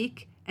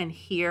speak and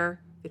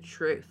hear the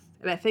truth.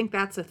 And I think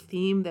that's a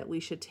theme that we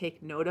should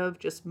take note of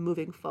just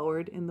moving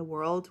forward in the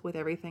world with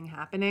everything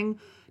happening,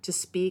 to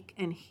speak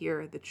and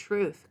hear the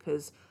truth.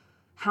 Because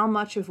how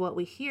much of what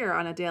we hear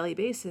on a daily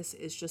basis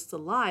is just a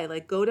lie?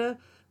 Like go to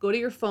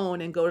your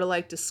phone and go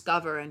to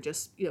Discover and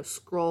just,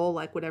 scroll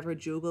whatever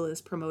Google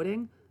is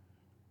promoting.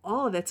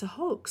 All of it's a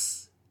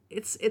hoax.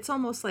 It's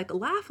almost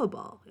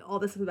laughable. All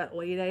this is about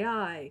White and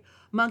Aryan,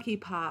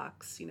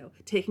 monkeypox,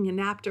 taking a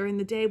nap during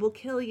the day will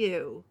kill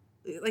you.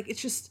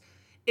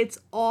 It's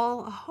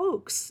all a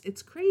hoax.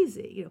 It's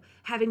crazy.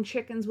 Having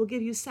chickens will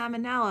give you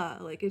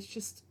salmonella. It's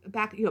just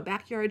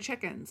backyard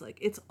chickens.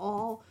 It's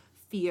all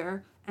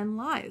fear and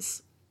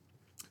lies.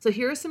 So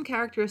here are some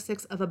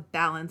characteristics of a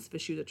balanced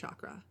vissudha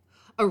chakra: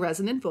 a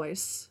resonant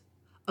voice,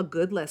 a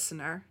good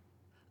listener,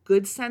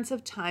 good sense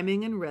of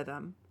timing and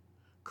rhythm,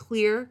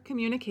 clear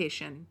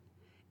communication,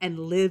 and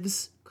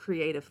lives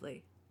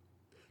creatively.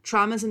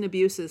 Traumas and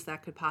abuses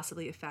that could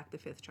possibly affect the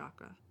fifth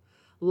chakra: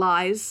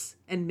 lies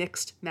and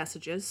mixed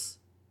messages,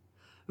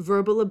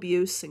 verbal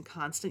abuse and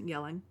constant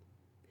yelling,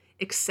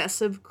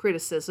 excessive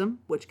criticism,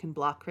 which can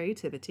block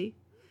creativity,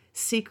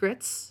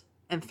 secrets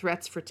and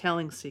threats for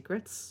telling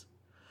secrets,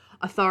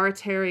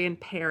 authoritarian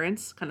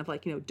parents, kind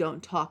of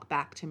don't talk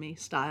back to me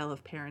style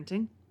of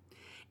parenting,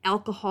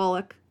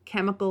 alcoholic,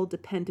 chemical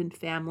dependent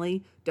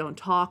family, don't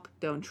talk,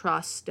 don't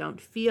trust,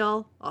 don't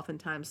feel.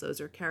 Oftentimes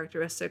those are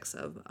characteristics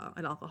of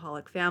an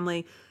alcoholic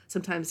family.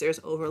 Sometimes there's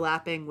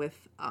overlapping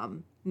with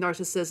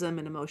narcissism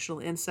and emotional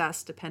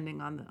incest,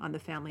 depending on the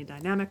family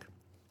dynamic.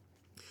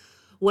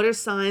 What are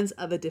signs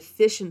of a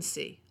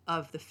deficiency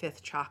of the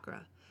fifth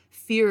chakra?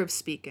 Fear of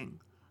speaking,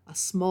 a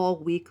small,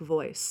 weak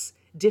voice,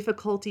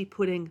 difficulty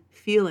putting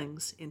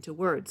feelings into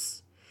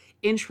words,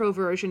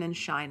 introversion and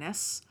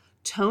shyness,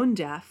 tone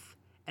deaf,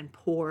 and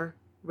poor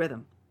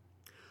rhythm.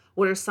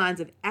 What are signs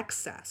of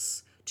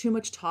excess? Too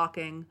much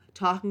talking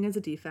as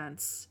a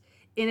defense,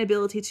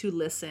 inability to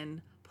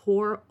listen,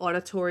 poor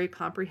auditory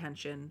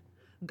comprehension,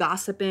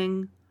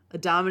 gossiping, a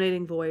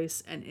dominating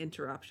voice, and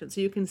interruption. So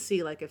you can see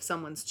if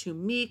someone's too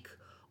meek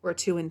or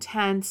too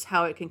intense,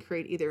 how it can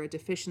create either a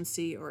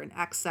deficiency or an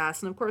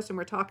excess. And of course, when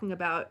we're talking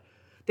about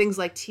things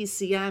like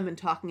TCM and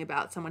talking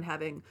about someone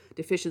having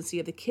deficiency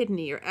of the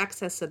kidney or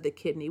excess of the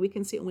kidney, we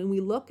can see when we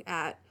look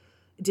at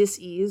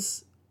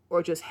dis-ease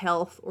or just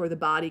health or the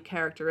body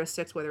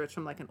characteristics, whether it's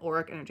from an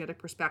auric energetic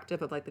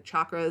perspective of the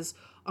chakras,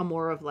 or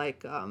more of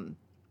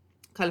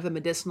kind of a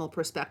medicinal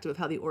perspective of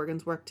how the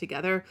organs work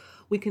together,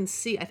 we can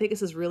see, I think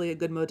this is really a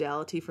good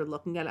modality for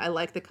looking at it. I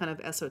like the kind of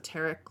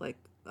esoteric,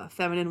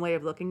 feminine way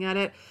of looking at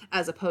it,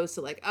 as opposed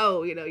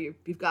to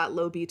you've got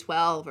low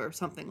B12 or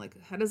something.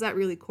 How does that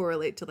really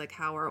correlate to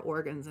how our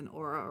organs and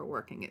aura are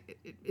working?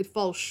 It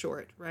falls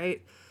short,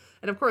 right?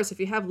 And of course, if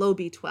you have low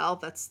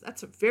B12,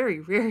 that's a very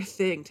rare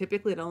thing.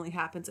 Typically, it only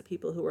happens to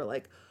people who are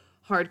like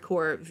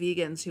hardcore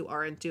vegans who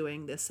aren't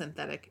doing this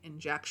synthetic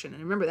injection.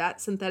 And remember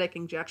that synthetic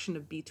injection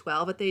of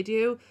B12 that they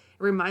do,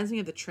 it reminds me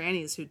of the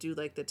trannies who do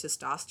like the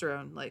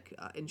testosterone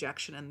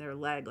injection in their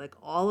leg. Like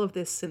all of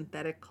this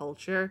synthetic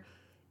culture,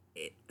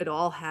 it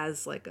all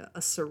has like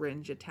a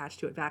syringe attached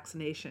to it.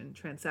 Vaccination,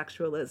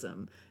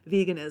 transsexualism,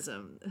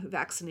 veganism,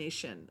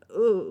 vaccination.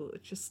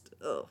 It's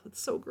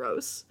so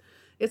gross.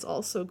 It's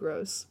all so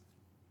gross.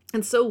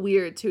 And so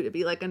weird too to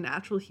be like a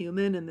natural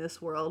human in this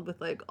world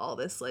with like all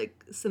this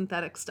like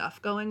synthetic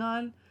stuff going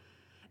on.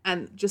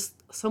 And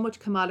just so much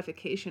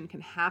commodification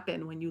can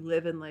happen when you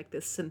live in like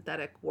this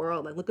synthetic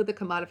world. Like look at the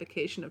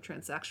commodification of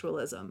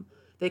transsexualism.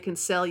 They can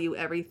sell you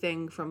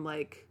everything from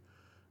like,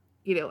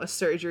 a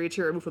surgery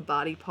to remove a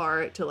body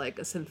part to like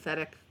a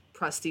synthetic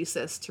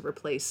prosthesis to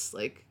replace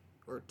like,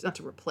 or not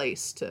to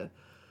replace, to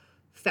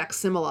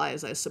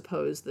facsimilize, I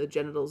suppose, the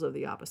genitals of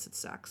the opposite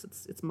sex.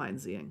 It's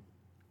mind-seeing.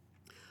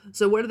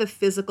 So what are the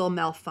physical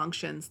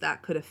malfunctions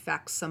that could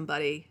affect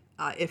somebody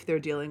if they're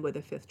dealing with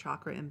a fifth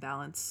chakra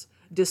imbalance?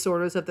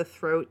 Disorders of the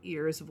throat,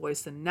 ears,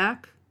 voice, and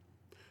neck,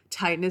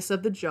 tightness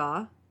of the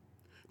jaw,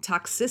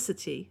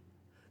 toxicity,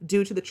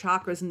 due to the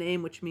chakra's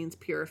name, which means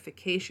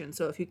purification.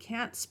 So if you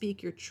can't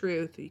speak your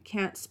truth, or you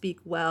can't speak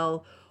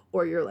well,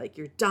 or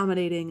you're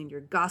dominating and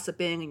you're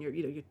gossiping and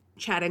you're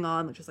chatting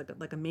on just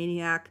like a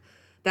maniac,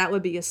 that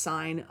would be a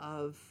sign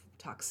of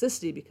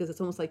toxicity, because it's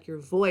almost like your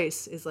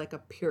voice is like a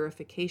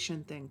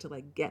purification thing to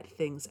like get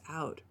things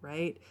out,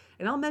 right?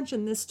 And I'll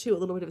mention this too, a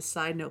little bit of a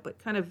side note, but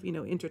kind of,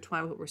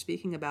 intertwined with what we're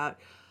speaking about.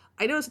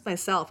 I noticed with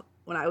myself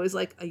when I was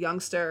like a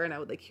youngster and I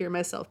would like hear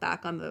myself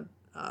back on the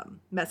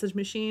message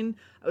machine,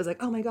 I was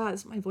like, oh my God,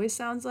 this is what my voice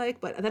sounds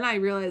like. But then I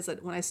realized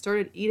that when I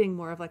started eating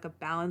more of like a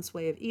balanced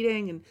way of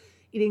eating and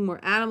eating more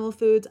animal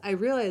foods, I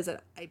realized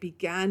that I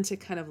began to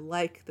kind of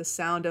like the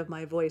sound of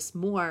my voice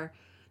more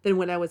than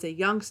when I was a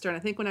youngster. And I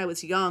think when I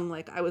was young,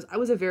 like I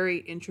was a very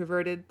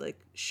introverted, like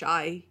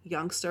shy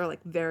youngster,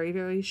 like very,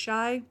 very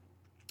shy.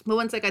 But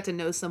once I got to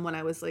know someone,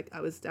 I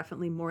was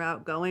definitely more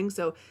outgoing.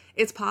 So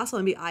it's possible.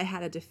 I mean, I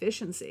had a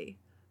deficiency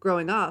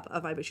growing up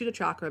of my vissudha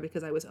chakra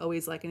because I was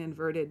always like an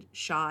inverted,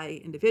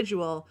 shy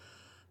individual.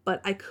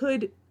 But I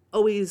could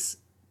always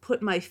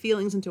put my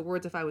feelings into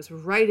words if I was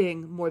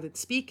writing more than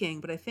speaking.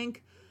 But I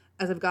think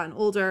as I've gotten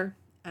older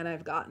and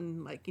I've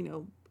gotten like,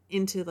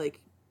 into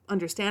like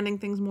understanding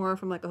things more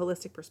from like a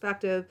holistic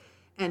perspective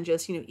and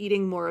just,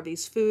 eating more of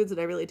these foods that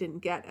I really didn't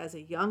get as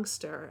a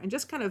youngster, and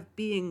just kind of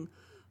being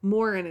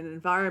more in an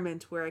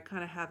environment where I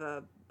kind of have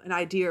an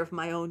idea of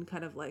my own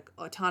kind of like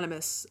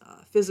autonomous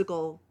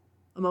physical,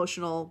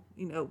 emotional,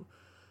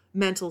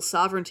 mental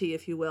sovereignty,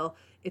 if you will,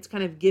 it's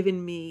kind of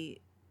given me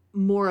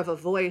more of a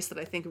voice that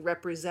I think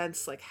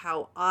represents like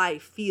how I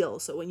feel.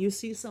 So when you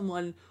see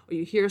someone or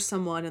you hear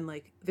someone and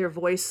like their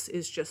voice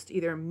is just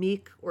either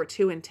meek or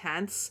too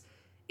intense,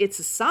 it's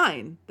a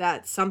sign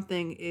that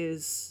something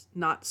is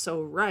not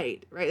so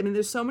right? I mean,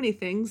 there's so many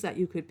things that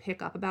you could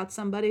pick up about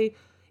somebody,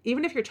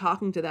 even if you're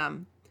talking to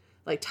them,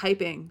 like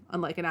typing on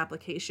like an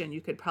application,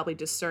 you could probably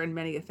discern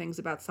many things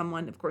about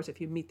someone. Of course,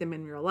 if you meet them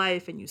in real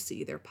life and you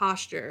see their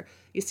posture,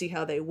 you see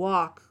how they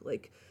walk,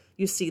 like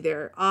you see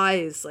their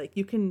eyes, like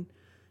you can,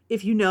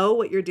 if you know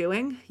what you're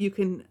doing, you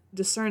can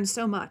discern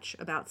so much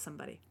about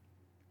somebody.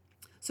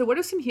 So what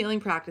are some healing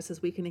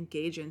practices we can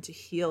engage in to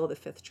heal the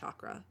fifth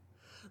chakra?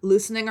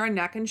 Loosening our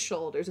neck and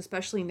shoulders,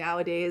 especially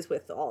nowadays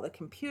with all the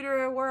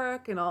computer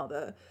work and all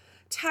the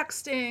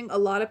texting. A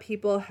lot of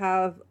people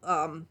have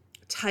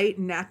tight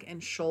neck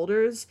and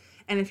shoulders.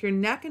 And if your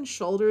neck and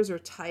shoulders are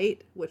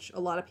tight, which a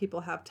lot of people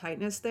have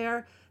tightness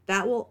there,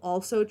 that will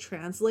also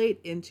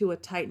translate into a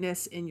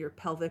tightness in your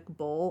pelvic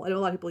bowl. I know a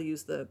lot of people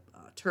use the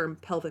term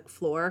pelvic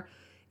floor.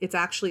 It's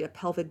actually a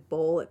pelvic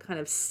bowl. It kind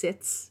of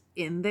sits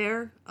in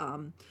there.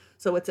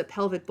 So it's a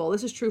pelvic bowl.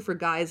 This is true for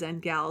guys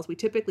and gals. We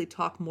typically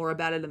talk more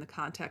about it in the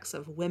context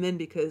of women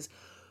because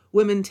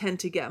women tend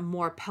to get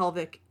more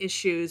pelvic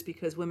issues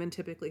because women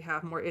typically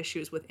have more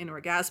issues with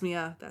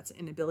anorgasmia. That's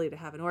inability to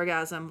have an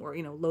orgasm, or,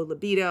 low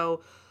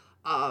libido.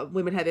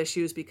 Women have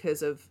issues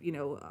because of,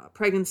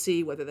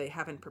 pregnancy, whether they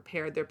haven't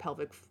prepared their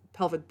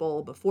pelvic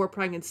bowl before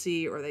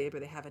pregnancy, or they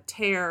have a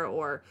tear,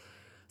 or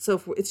so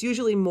it's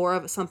usually more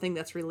of something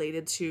that's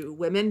related to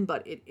women,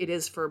 but it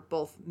is for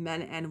both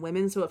men and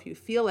women. So if you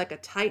feel like a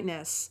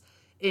tightness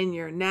in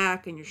your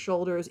neck and your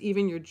shoulders,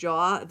 even your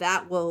jaw,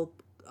 that will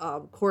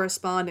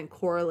correspond and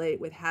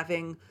correlate with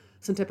having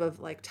some type of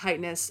like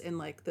tightness in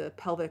like the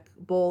pelvic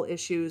bowl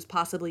issues,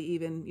 possibly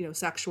even,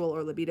 sexual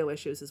or libido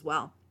issues as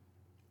well.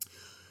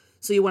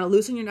 So you want to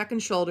loosen your neck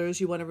and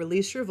shoulders. You want to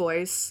release your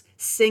voice.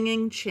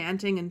 Singing,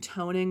 chanting, and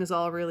toning is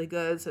all really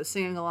good. So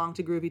singing along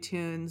to groovy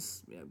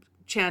tunes,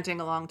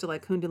 chanting along to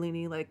like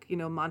Kundalini, like,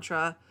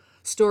 mantra,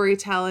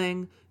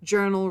 storytelling,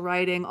 journal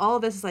writing, all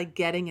of this is like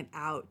getting it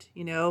out,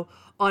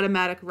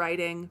 automatic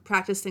writing,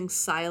 practicing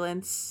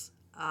silence,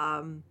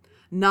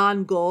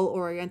 non-goal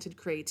oriented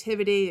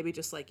creativity. Maybe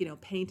just like,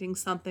 painting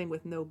something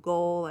with no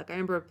goal. Like I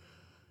remember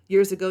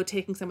years ago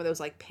taking some of those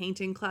like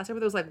painting class.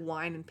 Remember those like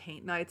wine and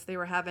paint nights they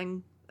were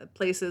having at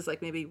places,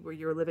 like maybe where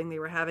you were living, they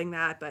were having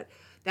that, but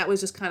that was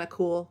just kind of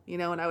cool, you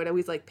know, and I would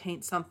always like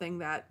paint something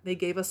that they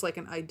gave us like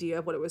an idea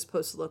of what it was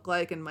supposed to look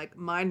like. And like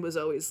mine was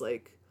always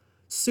like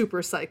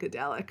super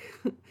psychedelic.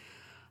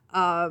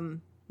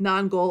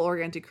 Non-goal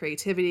oriented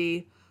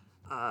creativity.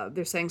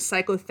 They're saying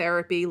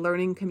psychotherapy,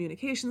 learning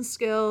communication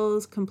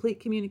skills, complete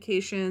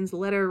communications,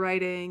 letter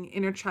writing,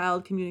 inner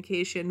child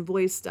communication,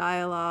 voice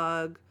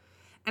dialogue.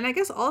 And I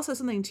guess also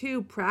something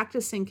too,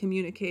 practicing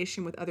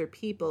communication with other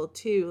people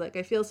too. Like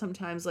I feel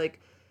sometimes like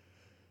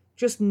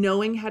just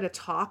knowing how to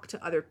talk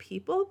to other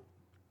people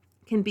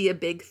can be a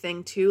big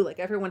thing too. Like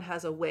everyone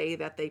has a way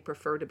that they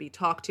prefer to be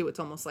talked to. It's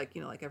almost like,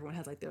 you know, like everyone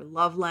has like their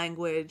love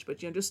language,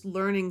 but, you know, just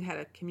learning how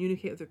to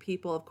communicate with other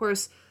people. Of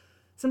course,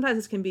 sometimes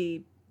this can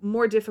be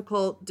more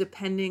difficult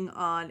depending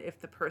on if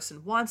the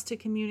person wants to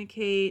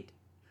communicate.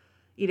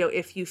 You know,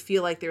 if you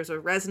feel like there's a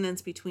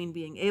resonance between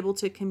being able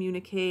to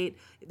communicate,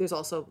 there's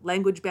also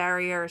language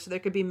barrier. So there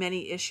could be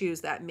many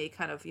issues that may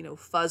kind of, you know,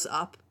 fuzz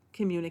up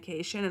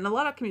communication. And a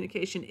lot of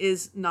communication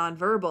is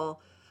nonverbal,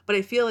 but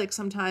I feel like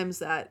sometimes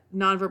that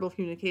nonverbal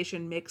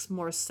communication makes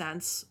more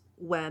sense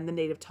when the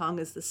native tongue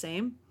is the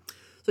same.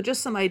 So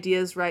just some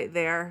ideas right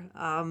there.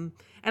 And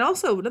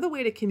also another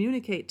way to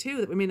communicate too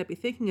that we may not be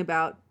thinking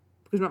about,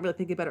 because we're not really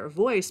thinking about our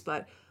voice,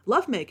 but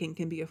lovemaking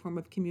can be a form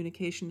of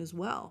communication as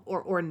well,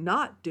 or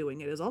not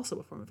doing it is also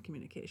a form of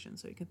communication.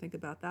 So you can think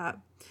about that.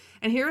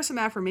 And here are some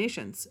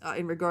affirmations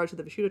in regard to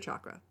the vissudha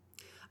chakra.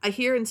 I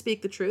hear and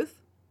speak the truth.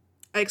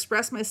 I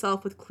express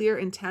myself with clear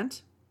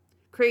intent.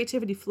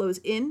 Creativity flows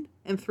in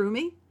and through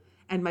me,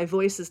 and my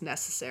voice is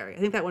necessary. I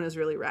think that one is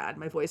really rad.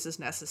 My voice is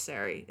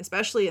necessary,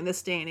 especially in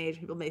this day and age.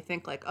 People may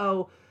think like,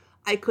 oh,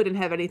 I couldn't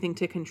have anything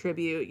to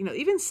contribute. You know,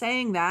 even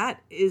saying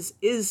that is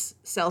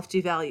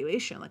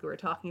self-devaluation, like we were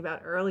talking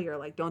about earlier.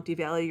 Like, don't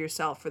devalue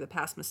yourself for the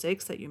past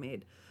mistakes that you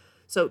made.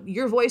 So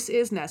your voice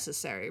is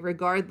necessary,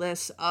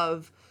 regardless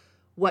of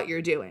what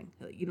you're doing.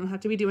 You don't have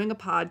to be doing a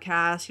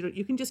podcast.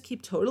 You can just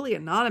keep totally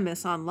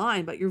anonymous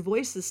online, but your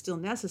voice is still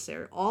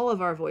necessary. All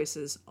of our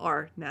voices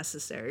are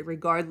necessary,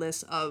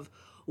 regardless of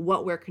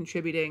what we're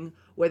contributing,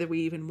 whether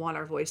we even want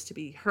our voice to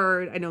be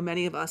heard. I know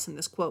many of us in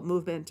this quote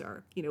movement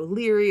are, you know,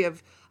 leery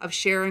of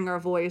sharing our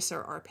voice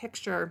or our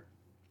picture.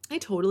 I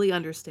totally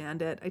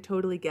understand it. I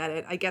totally get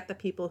it. I get the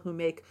people who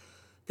make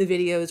the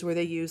videos where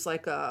they use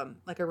like a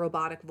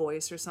robotic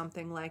voice or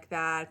something like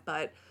that,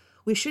 but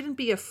we shouldn't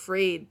be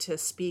afraid to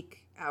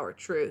speak our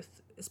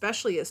truth,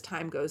 especially as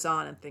time goes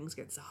on and things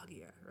get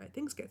zoggier, right?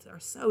 Things are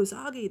so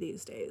zoggy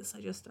these days.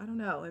 I don't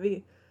know.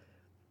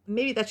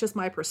 Maybe that's just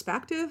my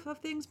perspective of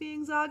things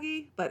being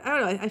zoggy, but I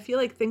don't know. I feel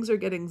like things are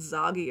getting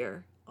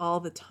zoggier all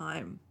the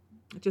time.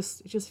 It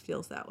just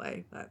feels that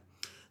way. But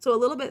so a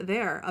little bit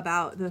there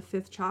about the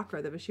fifth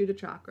chakra, the vissudha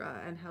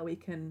chakra, and how we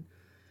can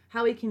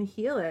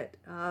heal it.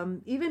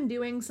 Even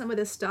doing some of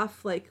this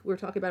stuff like we're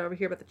talking about over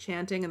here about the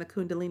chanting and the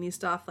kundalini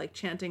stuff, like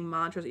chanting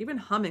mantras, even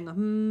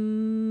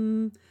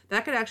humming,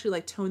 that could actually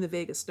like tone the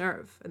vagus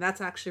nerve. And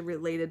that's actually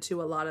related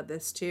to a lot of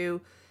this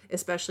too,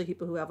 especially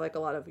people who have like a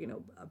lot of, you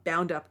know,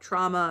 bound up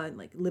trauma and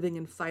like living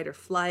in fight or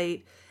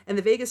flight. And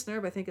the vagus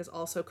nerve, I think, is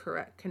also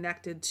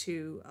connected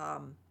to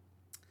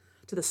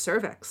the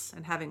cervix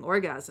and having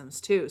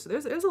orgasms too. So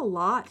there's a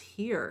lot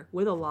here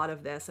with a lot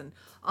of this. And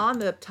on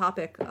the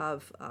topic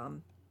of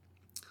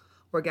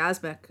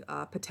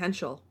orgasmic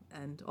potential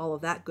and all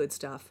of that good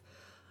stuff,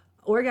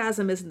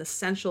 orgasm is an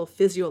essential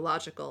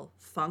physiological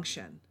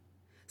function.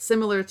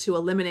 Similar to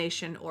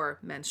elimination or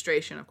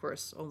menstruation. Of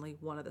course, only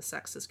one of the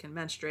sexes can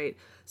menstruate.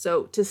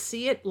 So to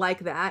see it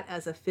like that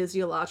as a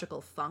physiological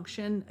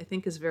function, I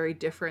think is very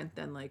different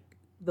than like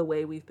the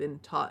way we've been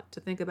taught to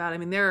think about it. I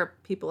mean, there are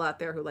people out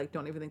there who like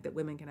don't even think that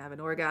women can have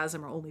an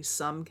orgasm or only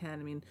some can.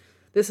 I mean,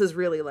 this is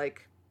really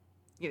like,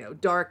 you know,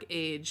 dark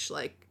age,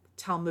 like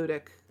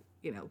Talmudic,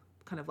 you know,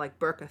 kind of like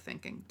Burqa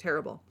thinking.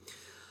 Terrible.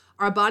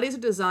 Our bodies are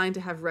designed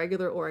to have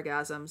regular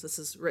orgasms. This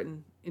is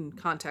written in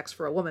context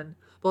for a woman,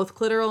 both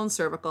clitoral and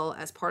cervical,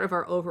 as part of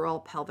our overall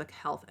pelvic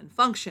health and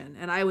function.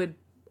 And I would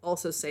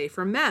also say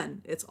for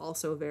men, it's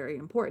also very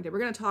important. And we're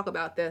going to talk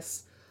about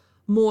this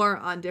more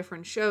on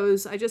different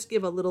shows. I just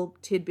give a little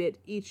tidbit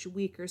each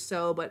week or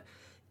so, but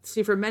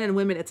see, for men and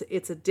women,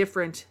 it's a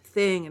different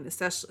thing. And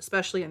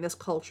especially in this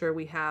culture,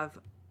 we have,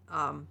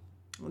 well,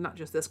 not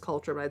just this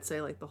culture, but I'd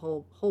say like the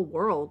whole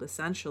world,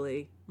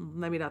 essentially.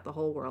 Maybe not the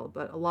whole world,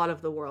 but a lot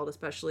of the world,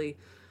 especially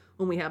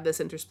when we have this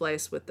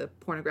intersplice with the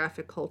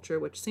pornographic culture,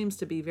 which seems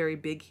to be very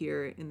big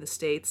here in the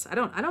States. I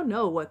don't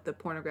know what the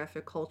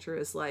pornographic culture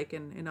is like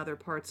in other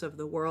parts of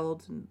the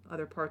world and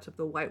other parts of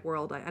the white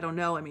world. I don't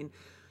know. I mean,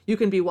 you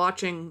can be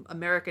watching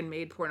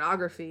American-made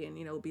pornography and,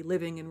 you know, be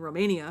living in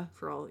Romania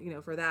for all, you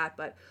know, for that.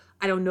 But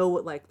I don't know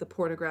what like the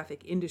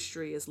pornographic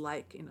industry is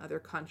like in other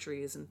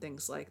countries and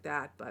things like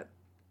that. But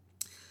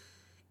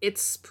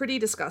it's pretty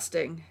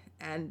disgusting,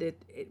 and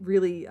it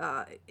really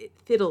it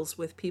fiddles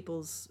with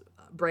people's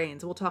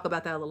brains. We'll talk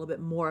about that a little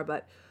bit more,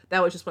 but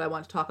that was just what I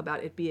wanted to talk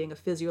about, it being a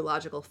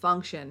physiological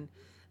function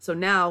So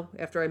now,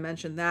 after I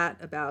mentioned that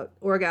about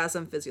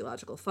orgasm,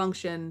 physiological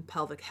function,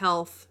 pelvic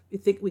health,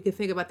 we can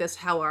think about this,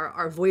 how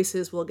our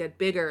voices will get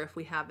bigger if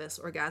we have this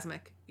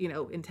orgasmic,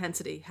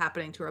 intensity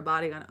happening to our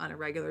body on a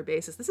regular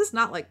basis. This is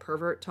not like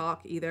pervert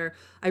talk either.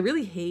 I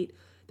really hate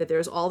that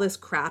there's all this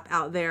crap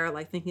out there,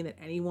 like thinking that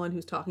anyone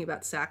who's talking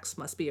about sex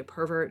must be a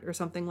pervert or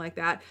something like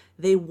that.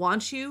 They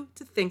want you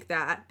to think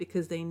that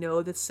because they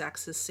know that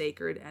sex is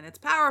sacred and it's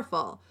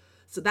powerful.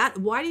 So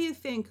why do you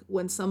think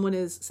when someone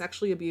is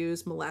sexually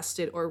abused,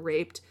 molested, or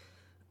raped,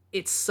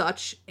 it's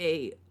such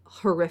a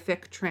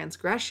horrific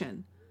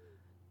transgression?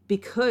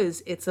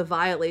 Because it's a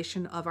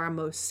violation of our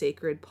most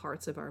sacred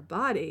parts of our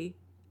body,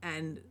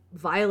 and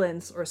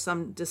violence or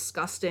some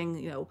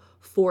disgusting,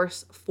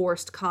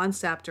 forced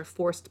concept or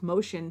forced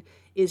motion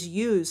is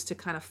used to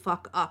kind of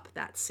fuck up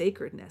that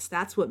sacredness.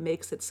 That's what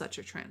makes it such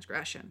a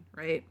transgression,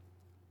 right?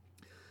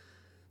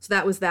 So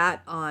that was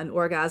that on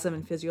orgasm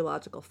and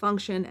physiological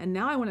function. And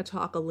now I want to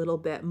talk a little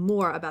bit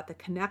more about the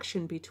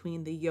connection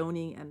between the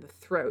yoni and the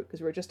throat, because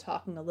we were just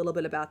talking a little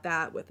bit about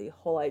that with the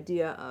whole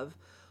idea of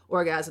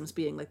orgasms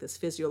being like this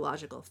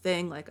physiological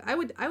thing. Like I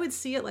would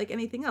see it like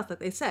anything else. Like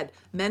they said,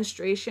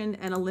 menstruation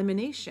and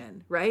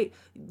elimination, right?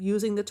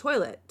 Using the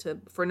toilet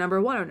for number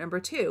one or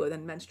number two. And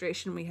then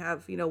menstruation we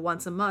have,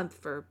 once a month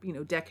for,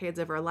 decades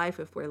of our life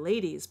if we're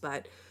ladies.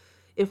 But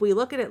if we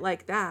look at it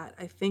like that,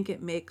 I think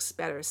it makes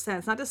better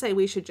sense. Not to say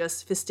we should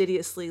just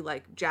fastidiously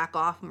like jack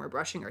off when we're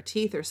brushing our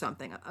teeth or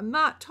something. I'm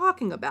not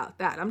talking about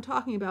that. I'm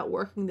talking about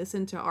working this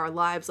into our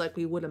lives like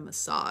we would a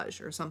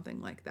massage or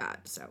something like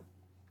that. So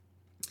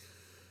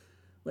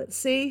let's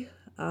see.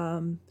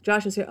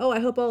 Josh is here. Oh, I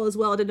hope all is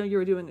well. I didn't know you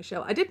were doing a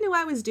show. I didn't know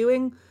I was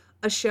doing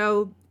a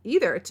show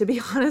either, to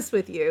be honest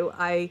with you.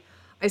 I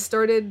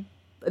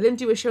didn't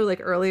do a show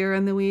like earlier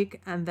in the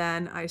week, and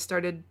then I was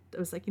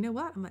like, you know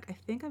what? I'm like, I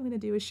think I'm going to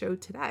do a show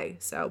today.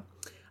 So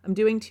I'm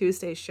doing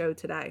Tuesday's show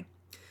today.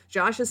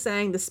 Josh is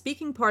saying the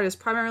speaking part is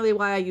primarily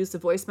why I use the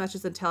voice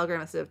messages and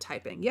Telegram instead of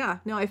typing. Yeah,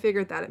 no, I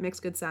figured that. It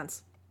makes good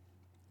sense.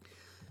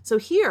 So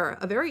here,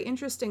 a very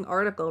interesting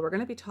article. We're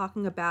going to be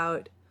talking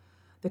about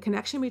the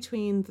connection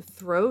between the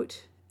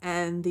throat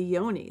and the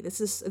yoni. This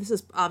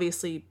is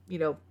obviously,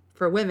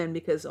 for women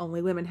because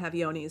only women have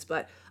yonis,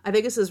 but I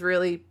think this is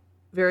really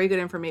very good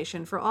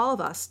information for all of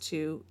us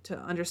to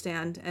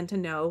understand and to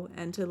know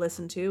and to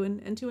listen to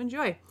and to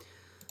enjoy.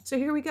 So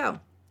here we go.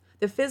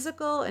 The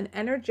physical and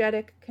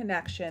energetic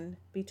connection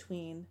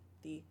between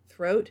the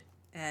throat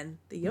and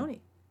the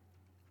yoni.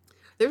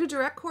 There's a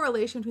direct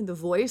correlation between the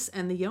voice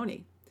and the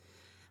yoni.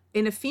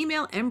 In a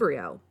female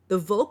embryo, the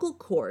vocal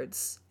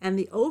cords and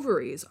the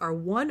ovaries are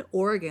one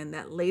organ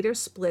that later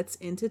splits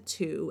into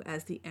two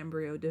as the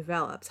embryo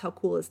develops. How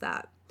cool is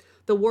that?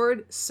 The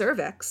word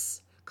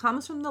cervix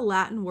comes from the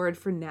Latin word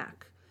for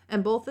neck,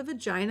 and both the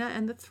vagina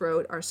and the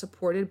throat are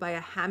supported by a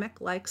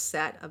hammock-like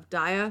set of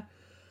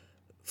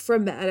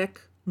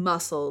diaphragmatic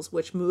muscles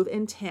which move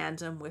in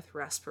tandem with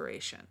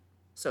respiration.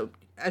 So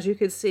as you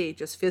can see,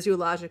 just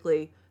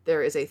physiologically,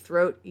 there is a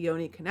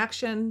throat-yoni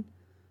connection.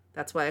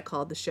 That's why I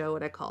called the show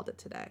what I called it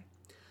today.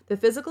 The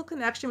physical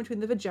connection between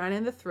the vagina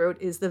and the throat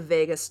is the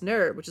vagus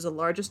nerve, which is the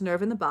largest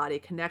nerve in the body,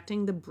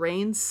 connecting the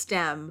brain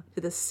stem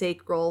to the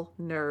sacral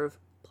nerve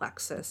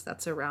plexus.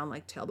 That's around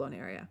like tailbone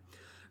area.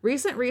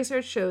 Recent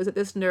research shows that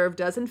this nerve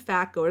does in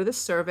fact go to the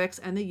cervix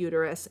and the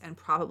uterus and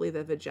probably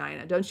the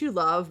vagina. Don't you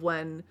love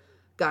when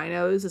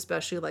gynos,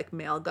 especially like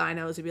male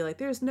gynos, would be like,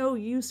 there's no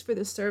use for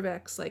the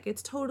cervix. Like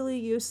it's totally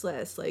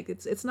useless. Like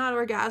it's not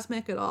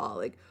orgasmic at all.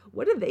 Like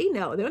what do they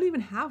know? They don't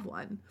even have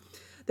one.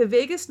 The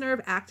vagus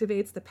nerve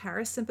activates the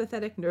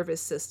parasympathetic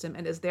nervous system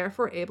and is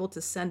therefore able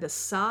to send a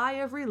sigh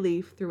of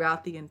relief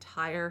throughout the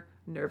entire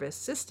nervous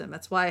system.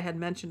 That's why I had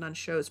mentioned on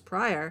shows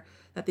prior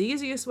that the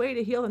easiest way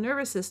to heal the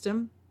nervous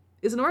system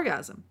is an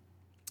orgasm.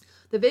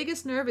 The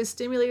vagus nerve is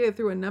stimulated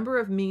through a number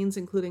of means,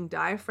 including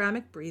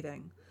diaphragmatic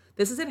breathing.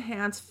 This is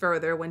enhanced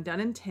further when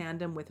done in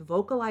tandem with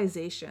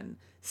vocalization,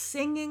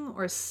 singing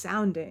or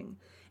sounding.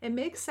 It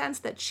makes sense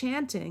that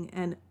chanting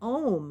and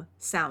om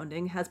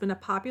sounding has been a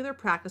popular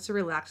practice of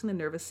relaxing the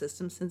nervous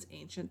system since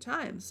ancient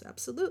times.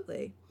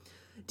 Absolutely.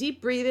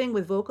 Deep breathing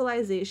with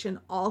vocalization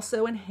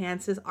also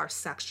enhances our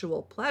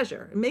sexual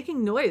pleasure.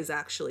 Making noise,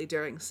 actually,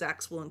 during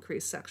sex will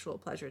increase sexual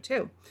pleasure,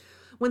 too.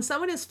 When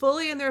someone is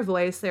fully in their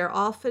voice, they are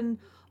often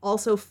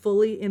also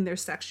fully in their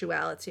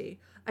sexuality.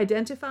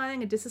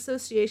 Identifying a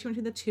disassociation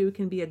between the two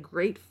can be a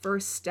great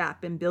first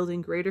step in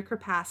building greater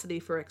capacity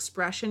for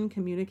expression,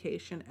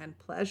 communication, and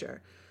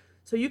pleasure.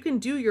 So you can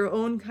do your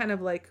own kind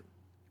of like,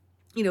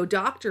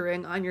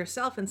 doctoring on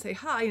yourself and say,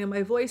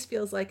 my voice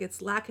feels like it's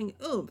lacking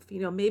oomph.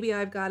 Maybe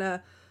I've got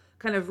to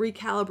kind of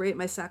recalibrate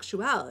my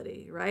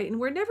sexuality, right? And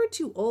we're never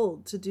too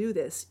old to do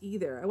this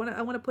either. I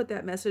want to put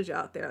that message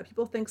out there.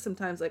 People think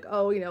sometimes like,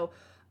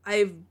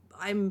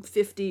 I'm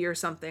 50 or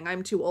something.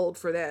 I'm too old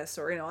for this,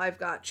 or I've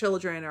got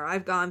children, or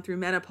I've gone through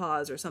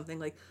menopause or something.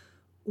 Like,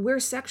 we're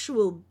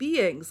sexual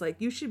beings. Like,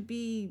 you should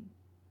be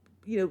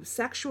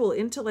sexual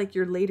into like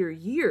your later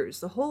years.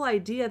 The whole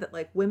idea that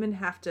like women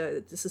have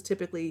to, this is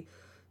typically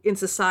in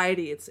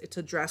society, it's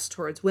addressed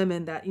towards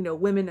women that,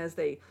 women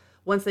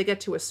once they get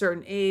to a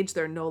certain age,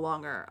 they're no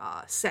longer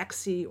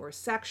sexy or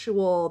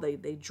sexual.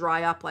 They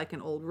dry up like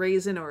an old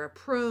raisin or a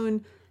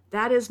prune.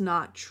 That is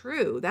not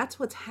true. That's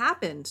what's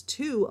happened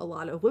to a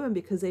lot of women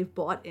because they've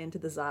bought into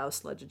the Zio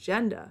sludge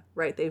agenda,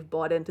 right? They've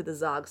bought into the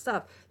Zog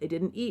stuff. They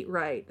didn't eat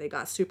right. They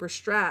got super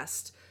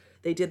stressed.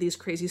 They did these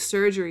crazy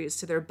surgeries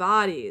to their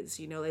bodies.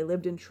 They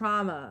lived in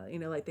trauma,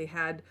 like they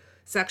had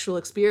sexual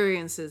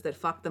experiences that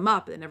fucked them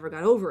up. They never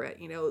got over it.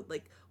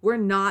 Like we're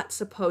not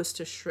supposed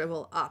to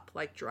shrivel up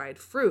like dried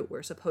fruit.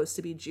 We're supposed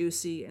to be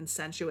juicy and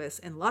sensuous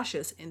and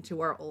luscious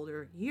into our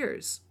older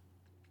years.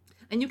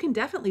 And you can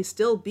definitely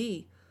still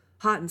be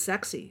hot and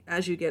sexy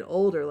as you get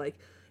older. Like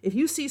if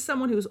you see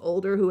someone who's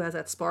older, who has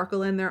that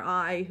sparkle in their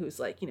eye, who's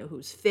like,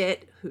 who's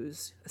fit,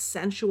 who's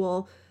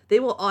sensual, they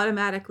will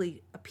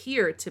automatically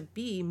appear to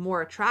be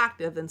more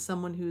attractive than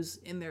someone who's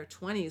in their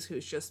 20s,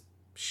 who's just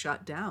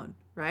shut down,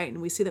 right?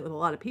 And we see that with a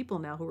lot of people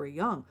now who are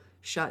young,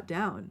 shut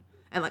down.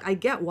 And like, I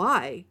get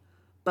why,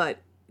 but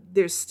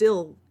there's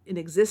still an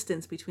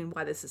existence between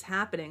why this is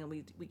happening. And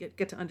we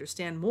get to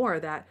understand more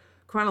that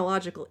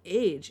chronological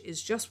age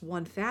is just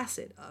one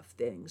facet of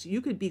things. You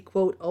could be,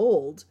 quote,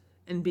 old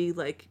and be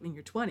like in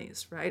your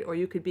 20s, right? Or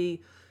you could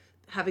be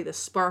having the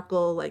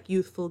sparkle, like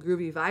youthful,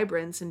 groovy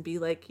vibrance and be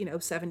like,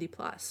 70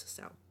 plus.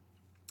 So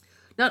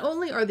not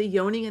only are the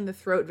yoni and the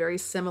throat very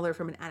similar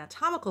from an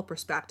anatomical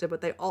perspective,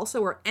 but they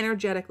also are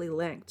energetically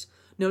linked.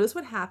 Notice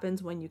what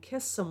happens when you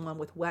kiss someone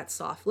with wet,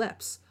 soft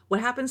lips. What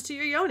happens to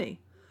your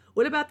yoni?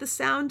 What about the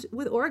sound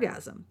with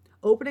orgasm?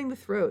 Opening the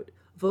throat,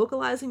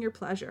 vocalizing your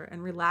pleasure,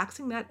 and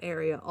relaxing that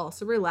area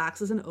also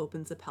relaxes and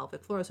opens the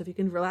pelvic floor. So if you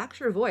can relax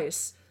your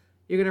voice,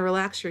 you're going to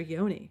relax your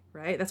yoni,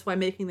 right? That's why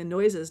making the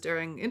noises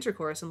during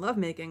intercourse and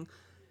lovemaking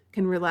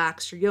can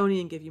relax your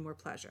yoni and give you more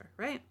pleasure,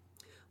 right?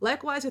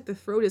 Likewise, if the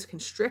throat is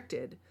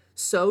constricted,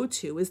 so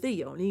too is the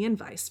yoni and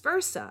vice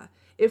versa.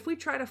 If we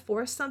try to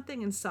force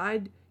something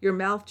inside your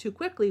mouth too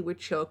quickly, we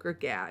choke or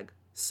gag.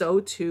 So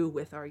too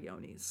with our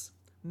yonis.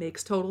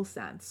 Makes total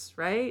sense,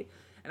 right?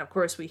 And of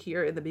course, we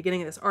hear in the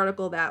beginning of this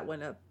article that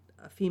when a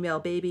female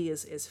baby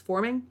is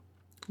forming,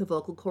 the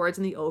vocal cords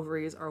and the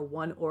ovaries are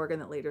one organ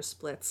that later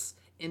splits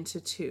into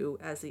two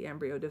as the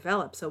embryo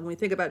develops. So when we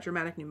think about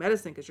Germanic New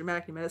Medicine, because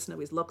Germanic New Medicine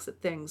always looks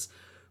at things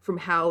from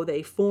how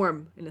they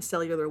form in a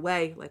cellular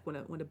way, like when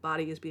a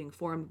body is being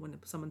formed, when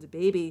someone's a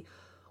baby,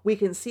 we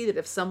can see that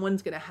if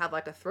someone's going to have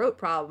like a throat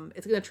problem,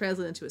 it's going to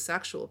translate into a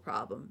sexual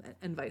problem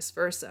and vice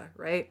versa,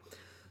 right?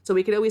 So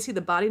we can always see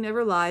the body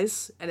never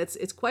lies, and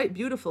it's quite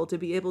beautiful to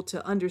be able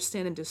to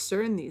understand and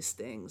discern these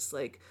things.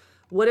 Like,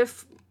 what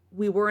if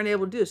we weren't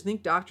able to do this? You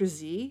think Dr.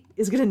 Z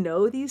is going to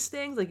know these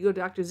things? Like, you go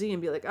to Dr. Z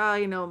and be like,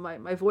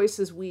 my voice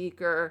is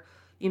weak, or,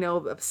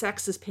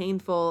 sex is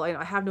painful,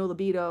 I have no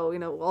libido,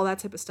 all that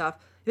type of stuff.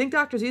 You think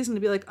Dr. Z is going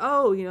to be like,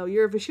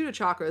 your vissudha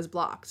chakra is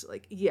blocked.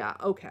 Like, yeah,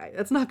 okay,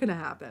 that's not going to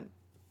happen.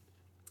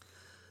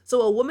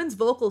 So a woman's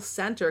vocal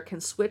center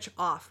can switch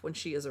off when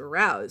she is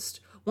aroused.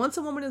 Once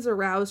a woman is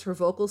aroused, her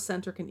vocal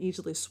center can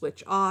easily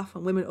switch off.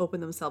 When women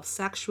open themselves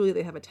sexually,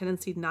 they have a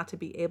tendency not to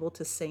be able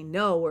to say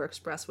no or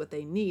express what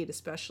they need,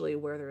 especially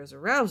where there is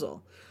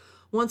arousal.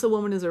 Once a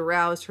woman is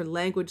aroused, her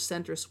language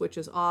center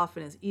switches off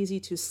and it's easy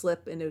to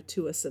slip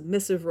into a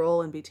submissive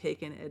role and be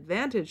taken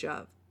advantage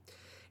of.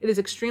 It is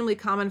extremely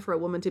common for a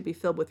woman to be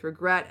filled with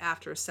regret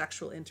after a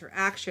sexual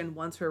interaction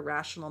once her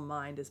rational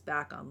mind is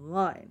back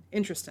online.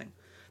 Interesting.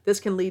 This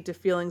can lead to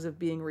feelings of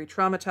being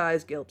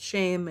re-traumatized, guilt,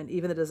 shame, and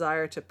even the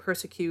desire to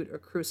persecute or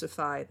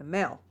crucify the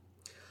male.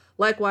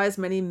 Likewise,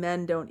 many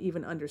men don't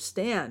even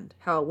understand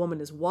how a woman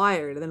is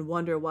wired and then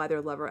wonder why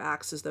their lover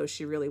acts as though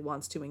she really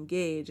wants to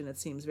engage and it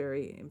seems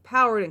very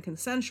empowered and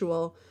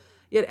consensual,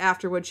 yet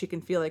afterwards she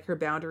can feel like her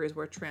boundaries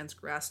were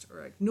transgressed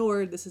or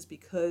ignored. This is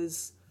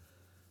because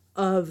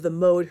of the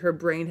mode her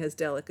brain has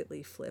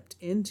delicately flipped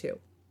into.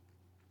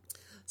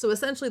 So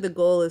essentially the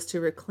goal is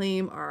to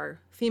reclaim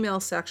our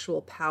female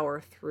sexual power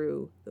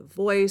through the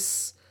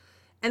voice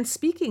and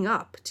speaking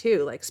up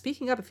too. Like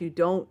speaking up if you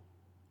don't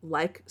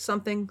like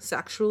something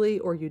sexually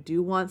or you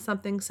do want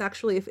something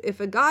sexually.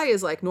 If a guy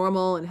is like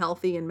normal and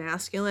healthy and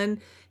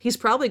masculine, he's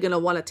probably going to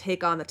want to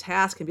take on the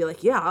task and be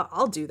like, yeah,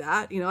 I'll do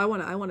that. I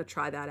want to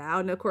try that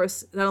out. And of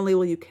course, not only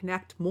will you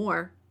connect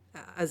more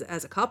as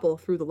a couple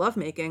through the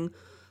lovemaking,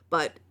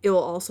 but it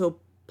will also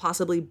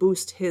possibly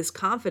boost his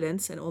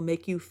confidence and it will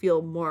make you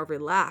feel more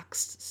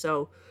relaxed.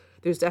 So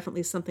there's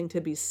definitely something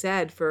to be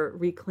said for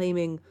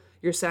reclaiming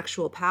your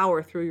sexual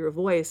power through your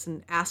voice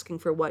and asking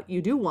for what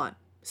you do want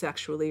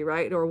sexually,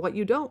 right? Or what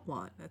you don't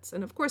want.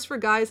 And of course for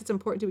guys, it's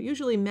important to,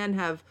 usually men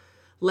have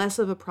less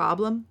of a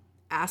problem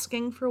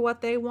asking for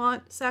what they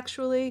want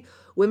sexually.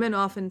 Women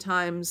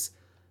oftentimes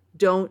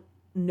don't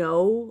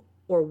know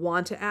or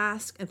want to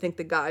ask and think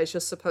the guy is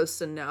just supposed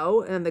to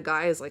know. And the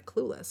guy is like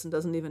clueless and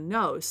doesn't even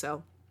know.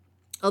 So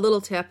a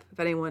little tip, if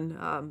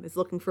anyone is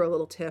looking for a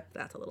little tip,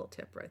 that's a little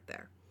tip right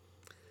there.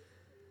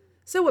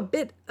 So a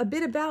bit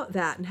about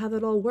that and how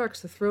that all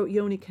works, the throat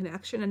yoni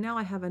connection. And now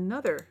I have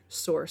another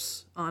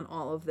source on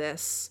all of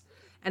this.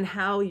 and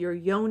how your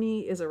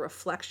yoni is a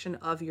reflection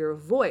of your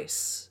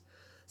voice.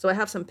 So I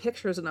have some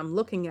pictures that I'm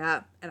looking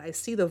at, and I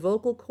see the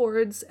vocal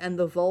cords and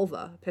the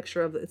vulva.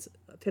 It's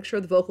a picture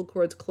of the vocal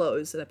cords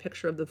closed and a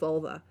picture of the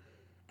vulva.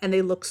 And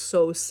they look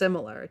so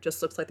similar. It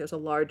just looks like there's a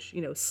large,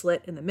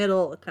 slit in the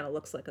middle. It kind of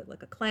looks like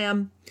a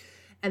clam.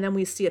 And then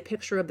we see a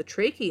picture of the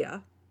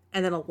trachea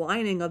and then a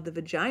lining of the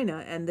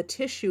vagina, and the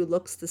tissue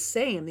looks the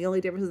same. The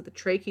only difference is the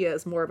trachea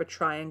is more of a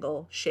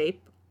triangle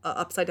shape,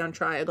 upside down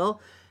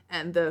triangle,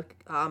 and the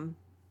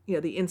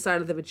the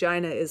inside of the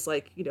vagina is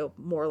like,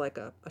 more like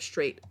a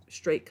straight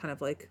kind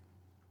of like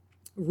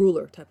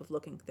ruler type of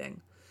looking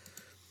thing.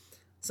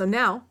 So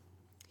now,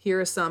 here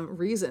are some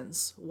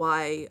reasons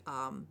why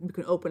you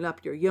can open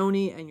up your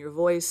yoni and your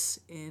voice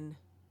in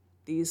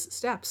these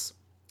steps.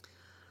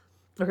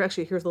 Or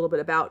actually, here's a little bit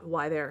about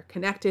why they're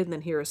connected, and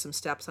then here are some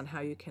steps on how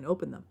you can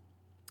open them.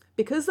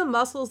 Because the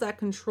muscles that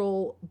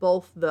control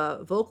both the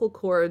vocal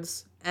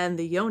cords and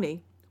the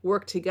yoni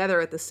work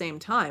together at the same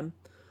time,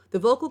 the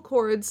vocal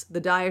cords, the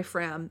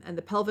diaphragm, and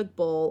the pelvic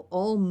bowl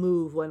all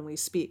move when we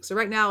speak. So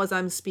right now, as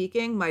I'm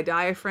speaking, my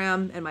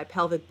diaphragm and my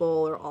pelvic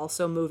bowl are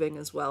also moving,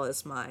 as well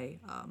as my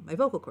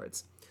vocal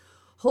cords.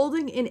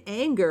 Holding in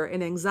anger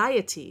and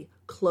anxiety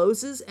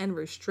closes and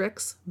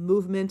restricts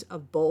movement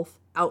of both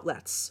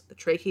outlets, the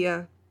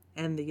trachea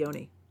and the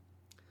yoni.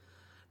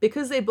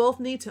 Because they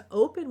both need to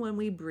open when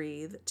we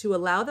breathe to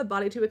allow the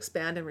body to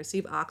expand and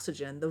receive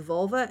oxygen, the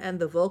vulva and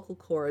the vocal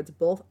cords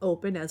both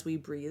open as we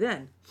breathe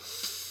in.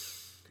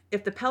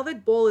 If the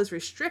pelvic bowl is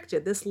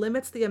restricted, this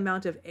limits the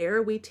amount of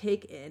air we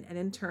take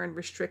in turn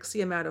restricts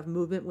the amount of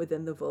movement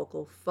within the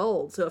vocal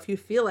fold. So if you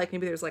feel like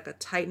maybe there's like a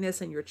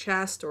tightness in your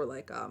chest, or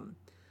like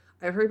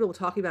I've heard people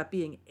talking about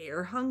being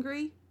air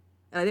hungry,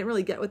 and I didn't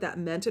really get what that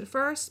meant at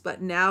first,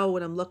 but now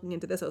when I'm looking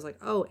into this, I was like,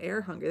 oh,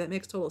 air hungry, that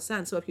makes total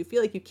sense. So if you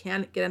feel like you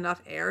can't get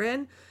enough air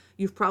in,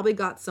 you've probably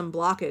got some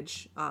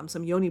blockage,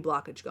 some yoni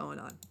blockage going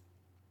on.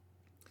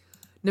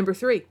 Number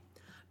 3,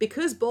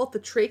 because both the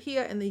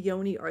trachea and the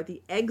yoni are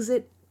the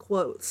exit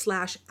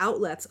 /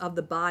 outlets of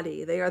the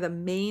body, they are the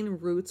main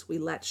routes we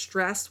let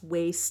stress,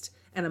 waste,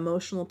 and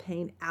emotional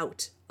pain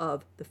out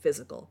of the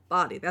physical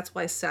body. That's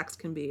why sex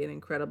can be an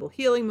incredible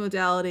healing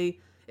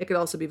modality. It could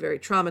also be very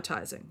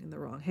traumatizing in the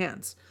wrong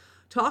hands.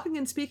 Talking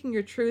and speaking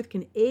your truth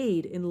can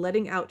aid in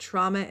letting out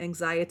trauma,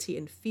 anxiety,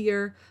 and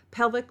fear.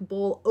 Pelvic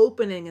bowl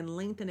opening and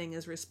lengthening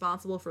is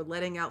responsible for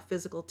letting out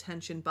physical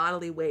tension,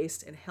 bodily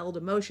waste, and held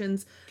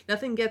emotions.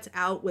 Nothing gets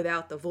out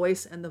without the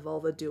voice and the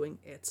vulva doing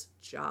its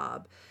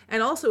job.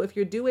 And also, if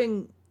you're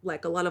doing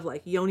like a lot of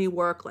like yoni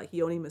work, like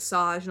yoni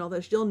massage and all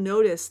this, you'll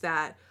notice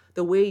that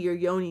the way your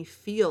yoni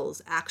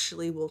feels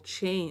actually will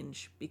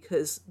change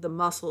because the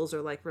muscles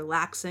are like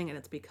relaxing and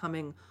it's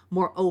becoming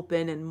more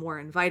open and more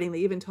inviting. They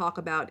even talk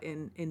about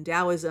in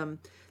Taoism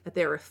that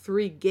there are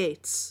 3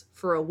 gates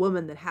for a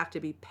woman that have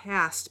to be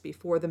passed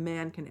before the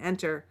man can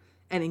enter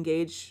and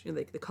engage,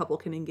 like the couple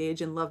can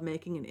engage in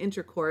lovemaking and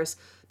intercourse,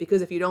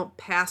 because if you don't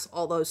pass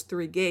all those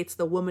 3 gates,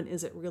 the woman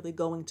isn't really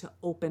going to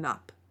open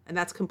up. And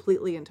that's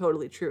completely and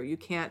totally true. You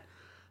can't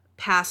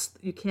bypass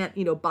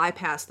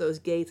those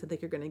gates and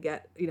think you're going to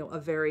get, a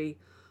very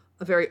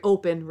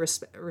open,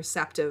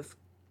 receptive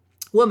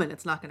woman.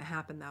 It's not going to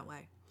happen that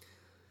way.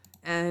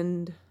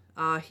 And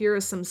here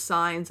are some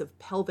signs of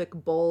pelvic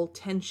bowl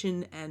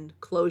tension and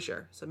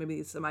closure. So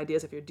maybe some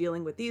ideas if you're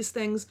dealing with these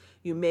things,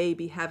 you may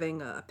be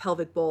having a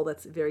pelvic bowl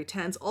that's very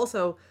tense.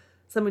 Also,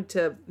 something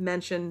to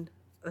mention,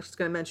 I'm just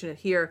going to mention it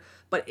here,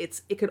 but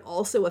it could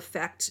also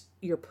affect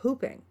your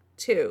pooping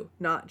too,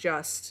 not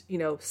just,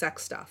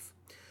 sex stuff.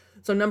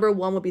 So number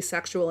 1 would be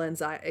sexual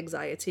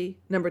anxiety.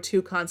 Number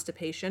 2,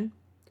 constipation.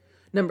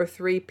 Number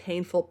 3,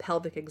 painful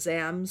pelvic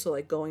exams. So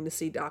like going to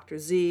see Dr.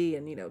 Z,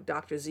 and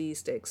Dr. Z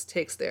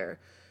takes their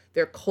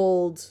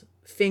cold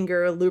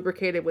finger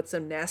lubricated with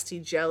some nasty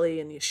jelly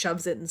and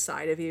shoves it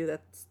inside of you.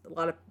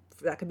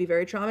 That could be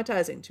very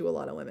traumatizing to a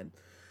lot of women.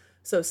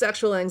 So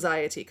sexual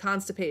anxiety,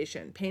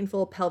 constipation,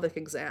 painful pelvic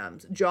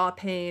exams, jaw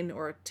pain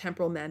or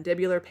temporal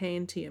mandibular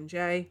pain,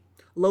 TMJ,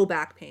 low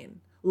back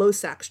pain, low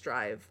sex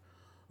drive,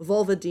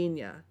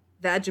 vulvodynia,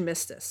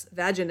 vaginismus.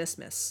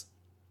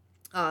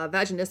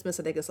 Vaginismus,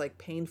 I think, is like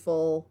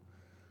painful,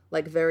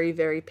 like very,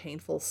 very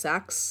painful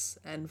sex.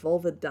 And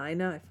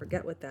vulvodynia, I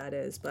forget what that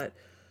is, but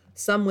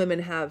some women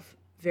have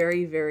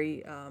very,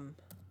 very,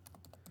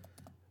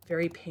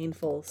 very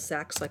painful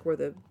sex, like where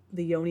the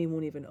yoni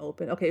won't even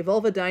open. Okay,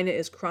 vulvodynia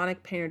is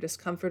chronic pain or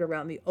discomfort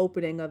around the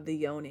opening of the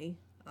yoni.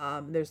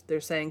 They're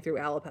saying through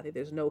allopathy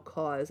there's no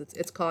cause.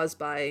 It's caused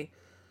by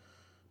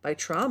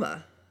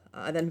trauma.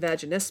 Then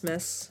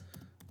vaginismus.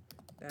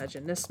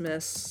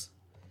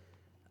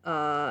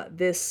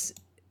 This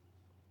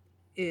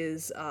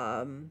is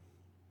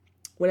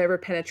whenever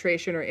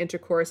penetration or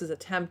intercourse is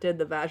attempted,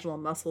 the vaginal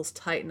muscles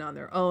tighten on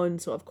their own.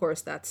 So of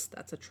course that's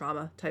a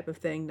trauma type of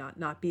thing,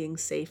 not being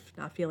safe,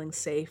 not feeling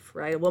safe,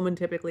 right? A woman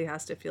typically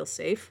has to feel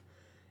safe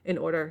in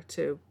order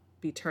to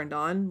be turned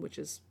on, which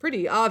is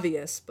pretty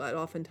obvious, but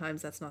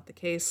oftentimes that's not the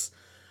case.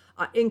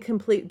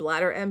 Incomplete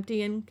bladder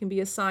emptying can be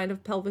a sign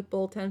of pelvic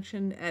bowl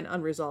tension and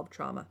unresolved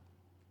trauma.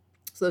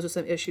 So those are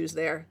some issues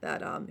there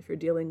that if you're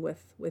dealing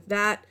with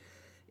that,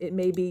 it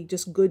may be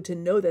just good to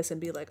know this and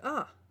be like,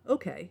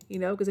 okay,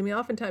 because I mean,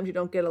 oftentimes you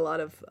don't get a lot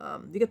of,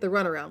 you get the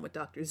runaround with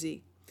Dr.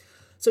 Z.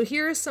 So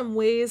here are some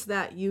ways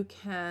that you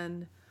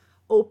can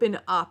open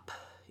up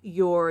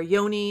your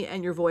yoni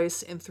and your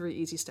voice in 3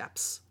 easy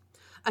steps.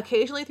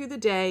 Occasionally through the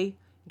day,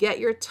 get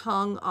your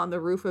tongue on the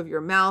roof of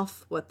your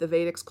mouth, what the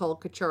Vedics call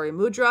Kachari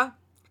Mudra.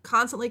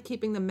 Constantly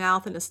keeping the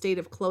mouth in a state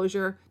of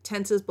closure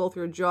tenses both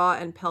your jaw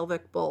and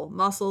pelvic bowl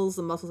muscles,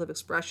 the muscles of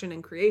expression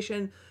and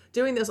creation.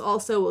 Doing this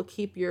also will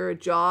keep your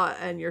jaw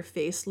and your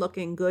face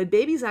looking good.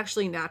 Babies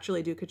actually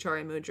naturally do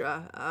Kachari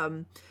Mudra.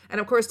 And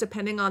of course,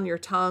 depending on your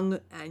tongue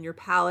and your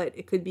palate,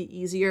 it could be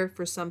easier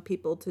for some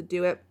people to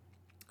do it.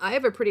 I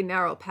have a pretty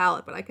narrow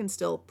palate, but I can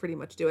still pretty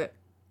much do it.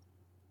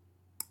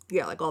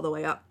 Yeah, like all the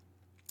way up.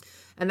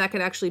 And that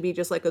can actually be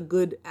just like a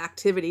good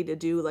activity to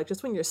do, like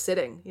just when you're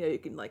sitting. You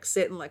can like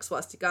sit in like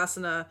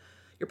swastikasana.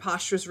 Your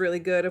posture is really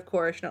good, of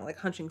course. You're not like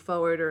hunching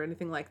forward or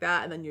anything like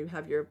that. And then you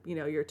have your,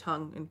 your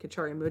tongue in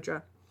Kachari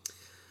Mudra.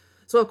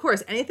 So of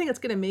course, anything that's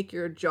going to make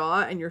your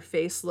jaw and your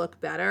face look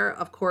better,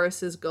 of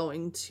course, is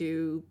going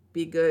to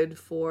be good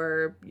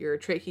for your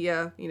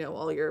trachea,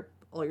 all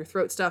your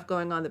throat stuff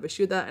going on, the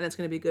vissudha, and it's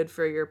going to be good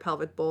for your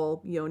pelvic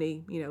bowl,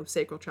 yoni,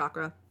 sacral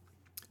chakra.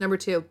 Number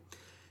 2,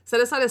 set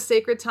aside a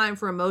sacred time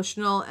for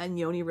emotional and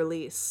yoni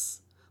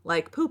release,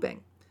 like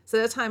pooping.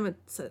 Set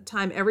a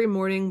time every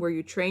morning where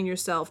you train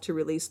yourself to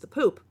release the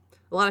poop.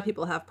 A lot of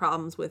people have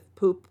problems with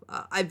poop.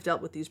 I've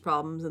dealt with these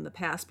problems in the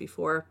past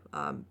before.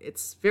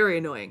 It's very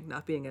annoying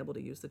not being able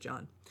to use the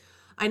John.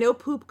 I know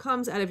poop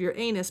comes out of your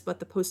anus, but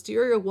the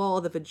posterior wall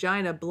of the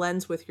vagina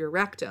blends with your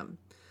rectum.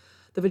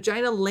 The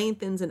vagina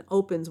lengthens and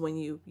opens when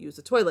you use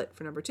the toilet,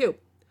 for number 2.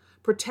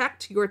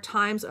 Protect your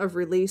times of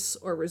release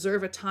or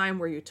reserve a time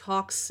where you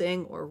talk,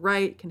 sing, or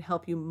write can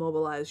help you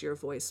mobilize your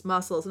voice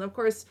muscles. And of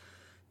course,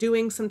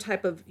 doing some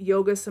type of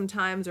yoga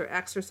sometimes or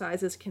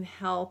exercises can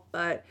help,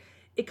 but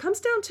it comes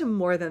down to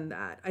more than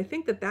that. I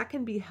think that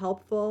can be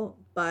helpful,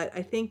 but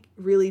I think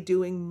really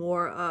doing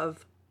more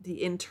of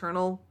the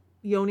internal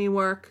yoni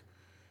work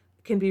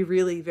can be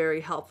really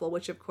very helpful,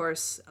 which of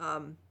course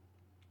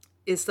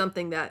is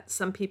something that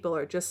some people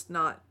are just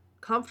not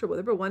comfortable with.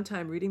 I remember one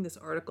time reading this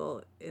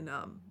article in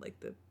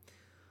like the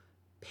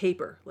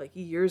paper like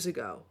years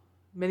ago,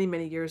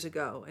 many years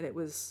ago, and it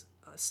was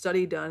a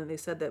study done, and they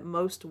said that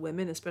most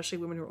women, especially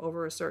women who are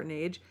over a certain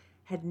age,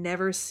 had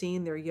never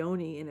seen their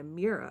yoni in a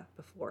mirror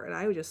before. And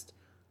I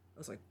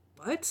was like,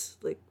 what?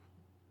 Like,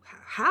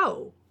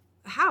 how?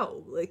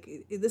 Like,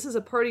 this is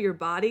a part of your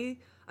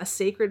body, a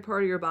sacred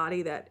part of your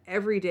body that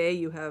every day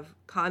you have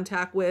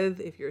contact with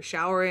if you're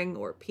showering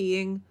or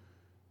peeing,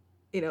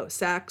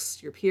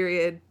 sex, your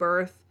period,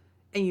 birth,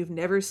 and you've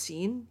never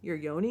seen your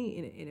yoni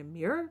in a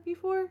mirror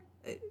before?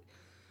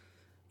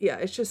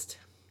 It's just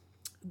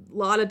a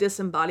lot of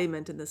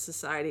disembodiment in this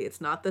society.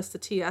 It's not just the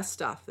TS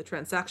stuff, the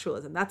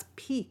transsexualism. That's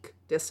peak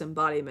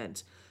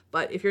disembodiment.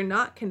 But if you're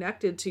not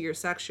connected to your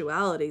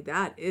sexuality,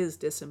 that is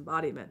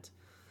disembodiment.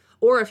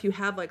 Or if you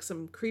have like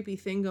some creepy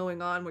thing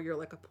going on where you're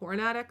like a porn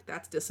addict,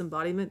 that's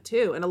disembodiment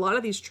too. And a lot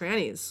of these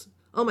trannies,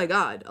 oh my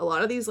God, a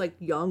lot of these like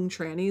young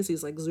trannies,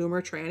 these like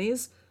Zoomer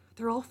trannies,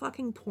 they're all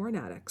fucking porn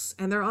addicts.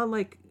 And they're on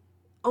like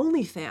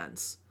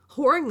OnlyFans,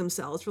 whoring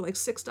themselves for like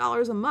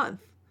 $6 a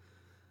month.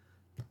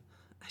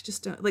 I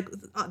just don't, like,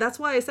 that's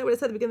why I said what I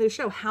said at the beginning of the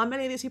show. How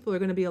many of these people are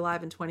going to be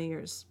alive in 20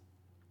 years?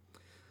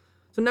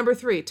 So number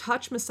 3,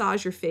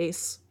 massage your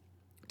face,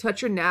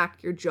 touch your neck,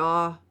 your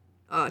jaw,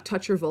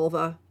 touch your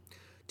vulva.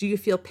 Do you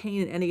feel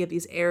pain in any of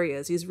these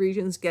areas? These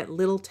regions get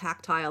little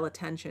tactile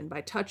attention.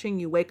 By touching,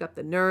 you wake up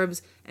the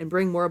nerves and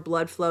bring more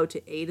blood flow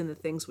to aid in the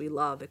things we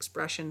love: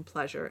 expression,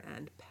 pleasure,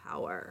 and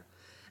power.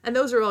 And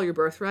those are all your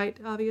birthright,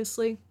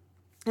 obviously.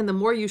 And the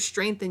more you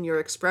strengthen your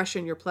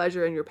expression, your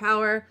pleasure, and your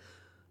power,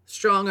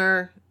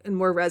 stronger and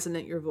more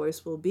resonant your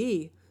voice will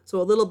be. So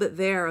a little bit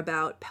there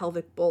about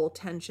pelvic bowl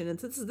tension. And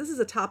this is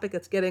a topic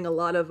that's getting a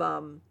lot of,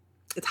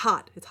 it's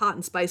hot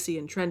and spicy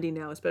and trendy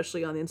now,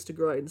 especially on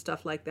Instagram and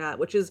stuff like that,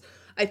 which is,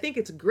 I think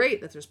it's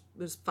great that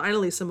there's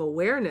finally some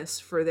awareness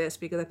for this,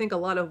 because I think a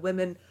lot of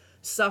women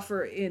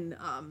suffer in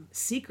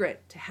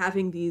secret to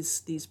having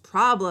these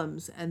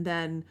problems. And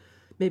then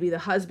maybe the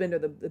husband or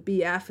the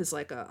BF is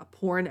like a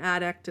porn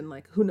addict, and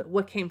like,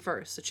 what came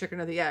first, the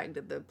chicken or the egg?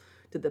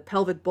 Did the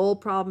pelvic bowl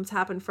problems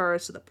happen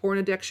first? Did the porn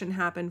addiction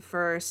happen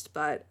first?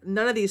 But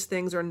none of these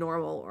things are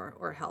normal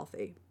or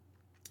healthy.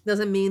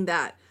 Doesn't mean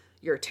that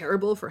you're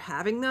terrible for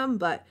having them,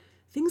 but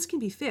things can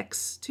be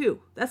fixed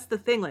too. That's the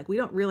thing. Like, we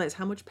don't realize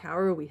how much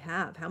power we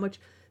have, how much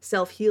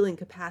self-healing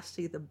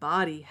capacity the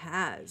body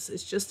has.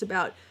 It's just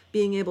about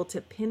being able to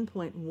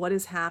pinpoint what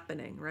is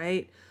happening,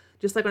 right?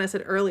 Just like when I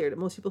said earlier, do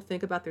most people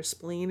think about their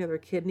spleen or their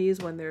kidneys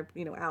when they're,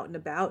 out and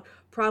about?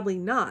 Probably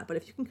not. But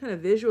if you can kind of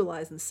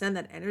visualize and send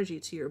that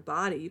energy to your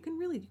body, you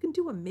can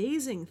do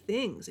amazing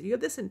things. If you have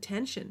this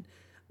intention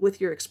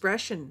with your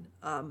expression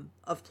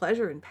of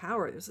pleasure and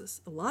power,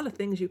 there's a lot of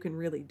things you can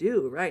really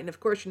do, right? And of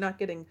course, you're not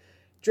getting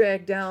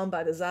dragged down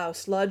by the Zao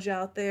sludge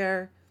out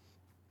there.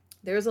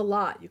 there's a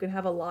lot. You can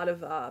have a lot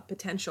of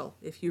potential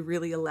if you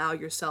really allow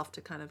yourself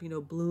to kind of,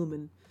 bloom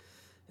and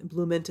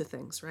bloom into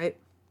things, right?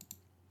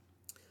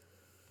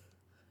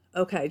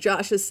 Okay,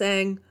 Josh is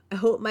saying, I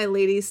hope my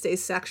lady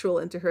stays sexual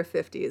into her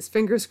 50s.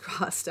 Fingers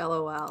crossed,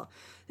 LOL.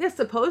 Yeah,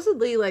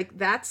 supposedly, like,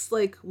 that's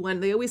like when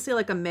they always say,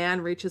 like, a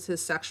man reaches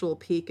his sexual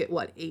peak at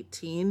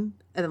 18?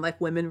 And then, like,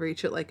 women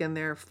reach it, like, in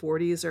their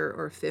 40s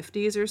or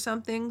 50s or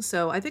something.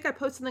 So I think I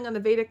posted something on the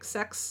Vedic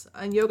Sex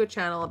and Yoga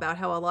channel about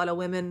how a lot of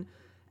women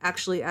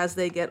actually, as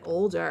they get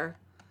older,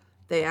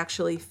 they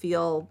actually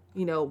feel,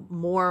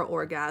 more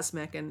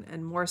orgasmic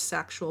and more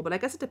sexual. But I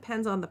guess it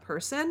depends on the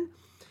person.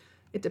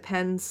 It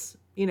depends,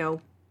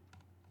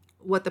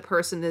 what the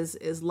person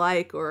is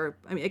like, or,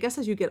 I mean, I guess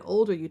as you get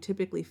older, you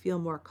typically feel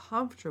more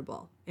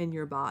comfortable in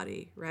your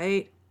body,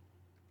 right?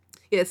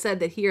 It said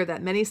that here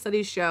that many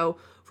studies show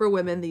for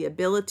women the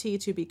ability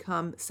to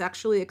become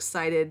sexually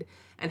excited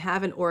and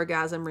have an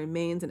orgasm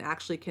remains and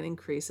actually can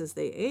increase as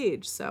they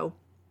age. So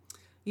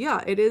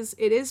yeah, it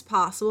is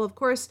possible. Of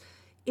course,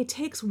 it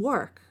takes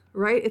work,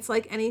 right? It's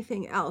like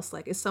anything else.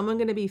 Like, is someone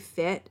going to be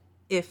fit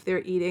if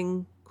they're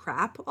eating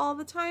crap all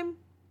the time?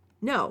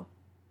 No,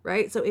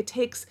 right? So it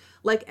takes,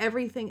 like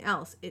everything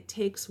else, it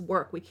takes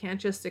work. We can't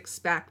just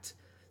expect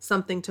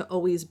something to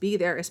always be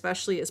there,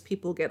 especially as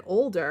people get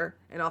older.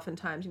 And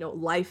oftentimes,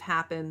 life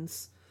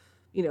happens,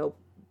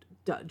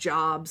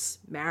 jobs,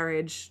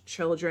 marriage,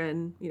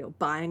 children,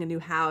 buying a new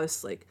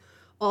house, like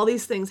all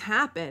these things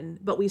happen,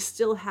 but we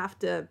still have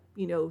to,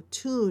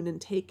 tune and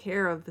take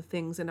care of the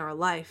things in our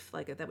life,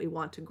 like that we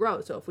want to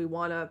grow. So if we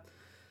want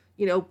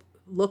to,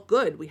 look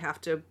good, we have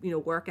to,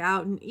 work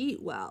out and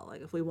eat well.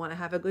 Like if we want to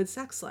have a good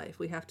sex life,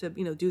 we have to,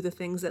 do the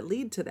things that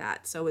lead to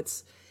that. So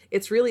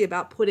it's really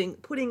about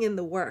putting in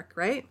the work,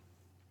 right?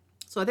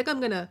 So I think I'm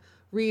going to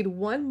read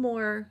one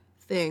more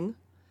thing,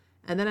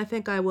 and then I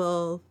think I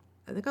will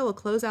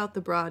close out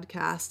the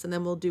broadcast, and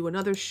then we'll do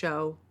another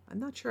show. I'm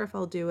not sure if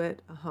I'll do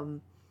it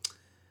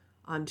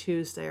on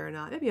Tuesday or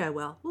not. Maybe I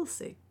will. We'll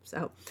see.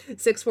 So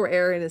 64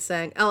 Aryan is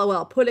saying,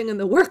 LOL, putting in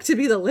the work to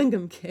be the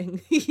lingam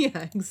king.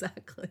 Yeah,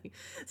 exactly.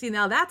 See,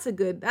 now that's a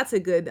good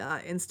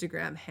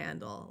Instagram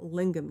handle,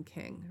 lingam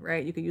king,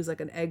 right? You could use like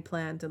an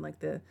eggplant and like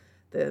the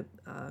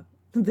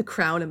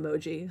crown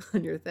emoji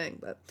on your thing.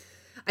 But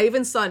I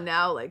even saw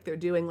now, like, they're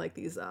doing like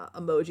these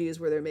emojis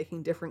where they're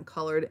making different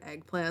colored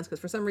eggplants, because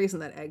for some reason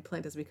that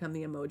eggplant has become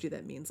the emoji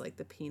that means like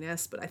the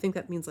penis, but I think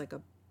that means like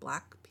a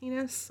black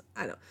penis.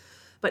 I don't know.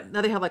 But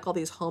now they have like all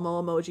these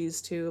homo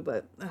emojis too,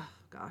 but oh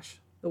gosh,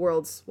 the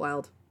world's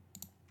wild.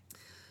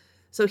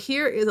 So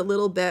here is a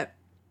little bit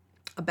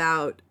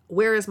about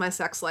where is my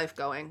sex life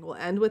going. We'll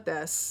end with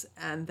this,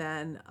 and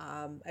then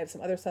I have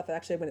some other stuff that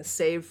actually I'm going to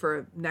save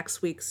for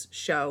next week's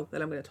show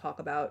that I'm going to talk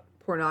about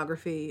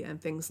pornography and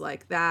things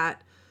like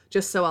that,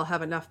 just so I'll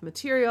have enough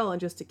material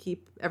and just to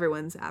keep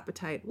everyone's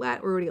appetite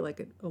wet. We're already like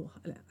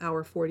an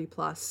hour 40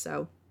 plus,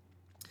 so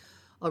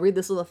I'll read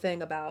this little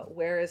thing about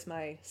where is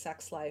my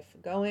sex life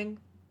going,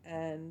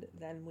 and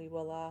then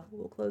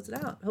we'll close it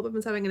out. I hope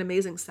everyone's having an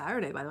amazing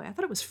Saturday, by the way. I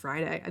thought it was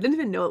Friday. I didn't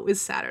even know it was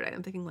Saturday.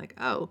 I'm thinking like,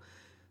 oh,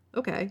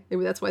 okay,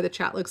 maybe that's why the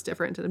chat looks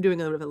different, and I'm doing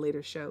a little bit of a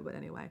later show, but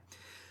anyway.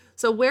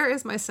 So where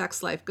is my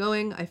sex life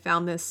going? I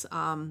found this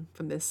from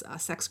this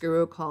sex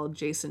guru called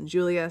Jason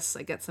Julius.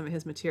 I get some of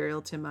his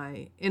material to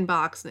my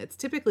inbox, and it's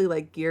typically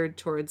like geared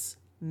towards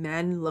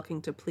men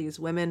looking to please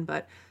women,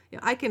 but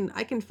I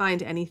can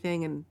find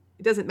anything, and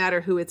it doesn't matter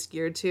who it's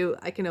geared to.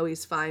 I can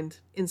always find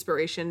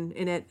inspiration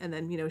in it and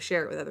then,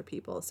 share it with other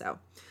people. So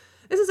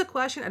this is a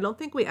question I don't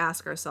think we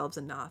ask ourselves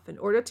enough. In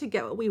order to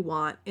get what we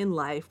want in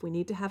life, we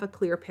need to have a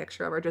clear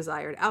picture of our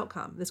desired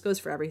outcome. This goes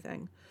for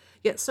everything.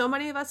 Yet so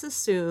many of us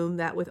assume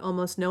that with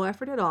almost no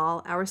effort at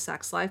all, our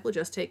sex life will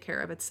just take care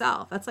of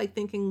itself. That's like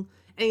thinking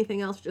anything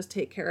else will just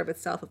take care of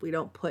itself if we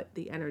don't put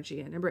the energy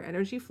in. Remember,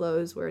 energy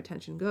flows where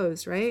attention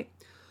goes, right?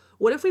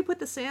 What if we put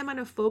the same amount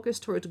of focus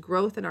towards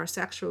growth in our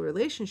sexual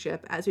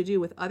relationship as we do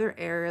with other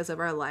areas of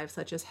our life,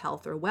 such as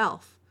health or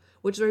wealth,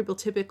 which is where people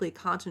typically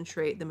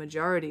concentrate the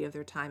majority of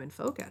their time and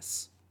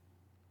focus?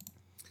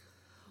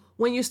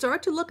 When you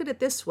start to look at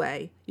it this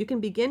way, you can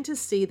begin to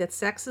see that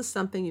sex is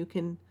something you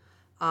can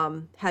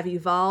have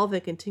evolved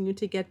and continue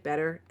to get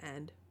better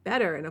and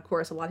better. And of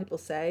course, a lot of people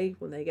say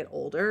when they get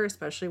older,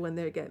 especially when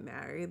they get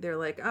married, they're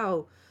like,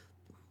 oh,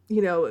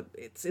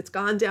 it's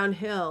gone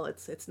downhill,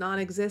 it's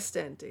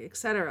non-existent,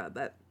 etc.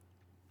 But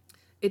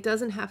it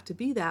doesn't have to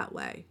be that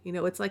way.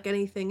 It's like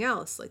anything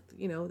else, like,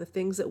 the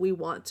things that we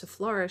want to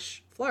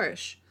flourish.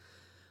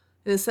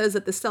 And it says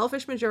that the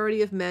selfish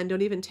majority of men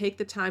don't even take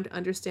the time to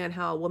understand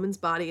how a woman's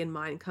body and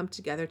mind come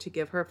together to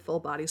give her full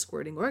body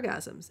squirting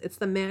orgasms. It's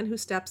the man who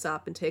steps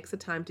up and takes the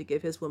time to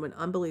give his woman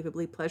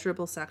unbelievably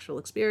pleasurable sexual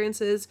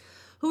experiences,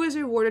 who is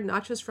rewarded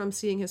not just from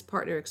seeing his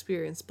partner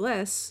experience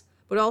bliss,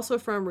 but also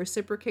from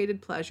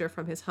reciprocated pleasure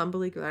from his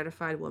humbly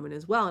gratified woman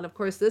as well. And of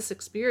course, this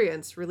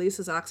experience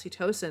releases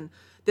oxytocin.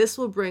 This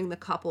will bring the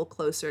couple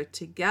closer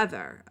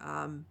together.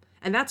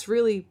 And that's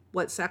really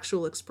what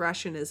sexual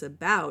expression is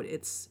about.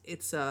 It's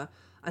a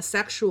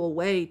sexual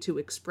way to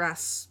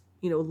express,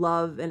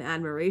 love and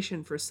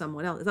admiration for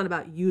someone else. It's not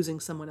about using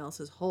someone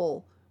else's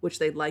hole, which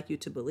they'd like you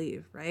to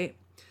believe, right?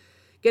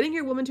 Getting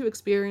your woman to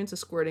experience a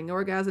squirting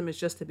orgasm is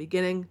just the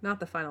beginning, not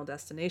the final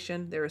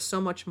destination. There is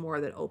so much more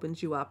that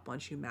opens you up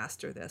once you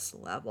master this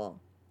level.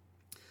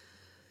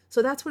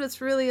 So that's what it's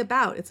really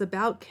about. It's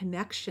about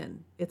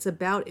connection. It's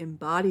about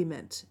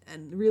embodiment.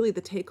 And really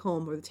the take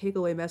home or the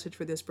takeaway message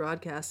for this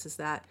broadcast is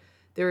that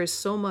there is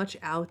so much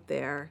out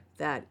there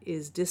that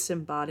is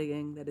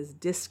disembodying, that is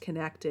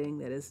disconnecting,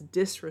 that is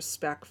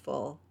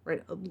disrespectful,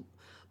 right?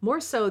 More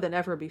so than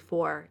ever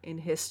before in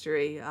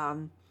history.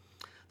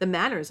 The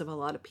manners of a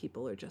lot of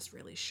people are just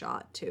really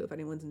shot too. If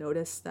anyone's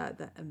noticed that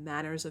the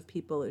manners of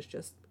people is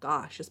just,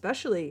 gosh,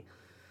 especially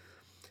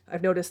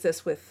I've noticed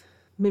this with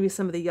maybe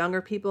some of the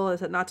younger people,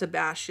 not to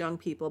bash young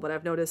people, but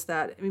I've noticed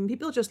that,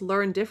 people just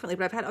learn differently,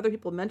 but I've had other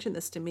people mention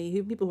this to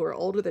me, people who are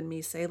older than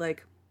me say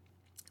like,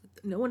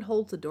 no one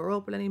holds the door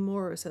open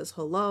anymore or says,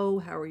 hello,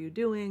 how are you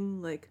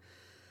doing? Like,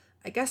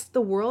 I guess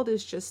the world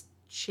is just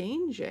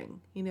changing,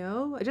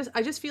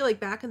 I just feel like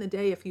back in the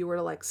day, if you were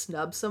to like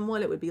snub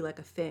someone, it would be like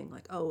a thing,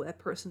 like, oh, that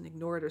person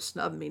ignored or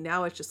snubbed me.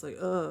 Now it's just like,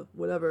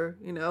 whatever,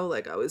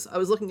 like I was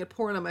looking at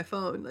porn on my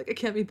phone, like I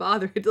can't be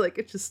bothered. Like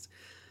it's just,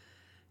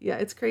 yeah,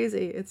 it's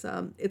crazy. It's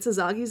a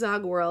zoggy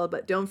zog world,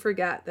 but don't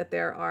forget that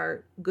there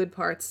are good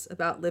parts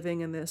about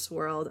living in this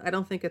world. I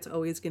don't think it's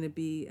always going to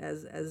be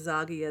as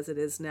zoggy as it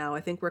is now. I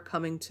think we're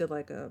coming to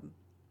like a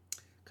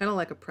kind of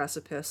like a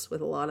precipice with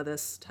a lot of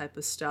this type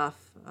of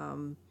stuff.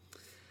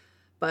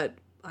 But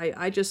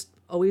I just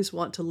always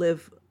want to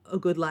live a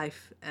good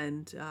life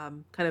and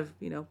kind of,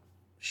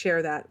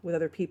 share that with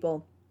other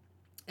people.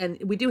 And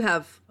we do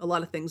have a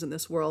lot of things in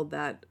this world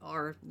that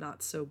are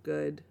not so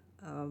good.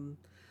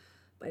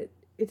 But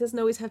it doesn't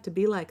always have to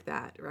be like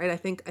that, right? I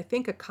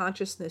think a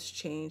consciousness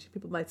change,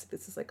 people might say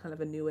this is like kind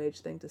of a new age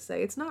thing to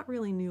say. It's not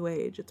really new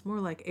age. It's more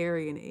like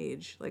Aryan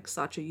age, like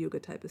Satya Yuga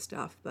type of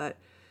stuff. But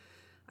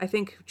I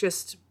think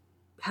just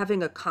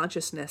having a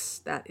consciousness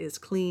that is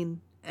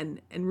clean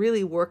and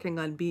really working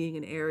on being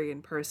an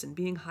Aryan person,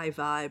 being high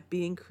vibe,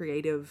 being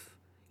creative,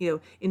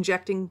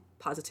 injecting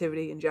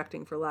positivity,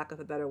 injecting for lack of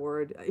a better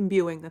word,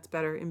 imbuing, that's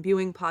better,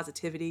 imbuing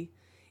positivity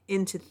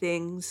into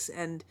things.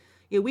 And,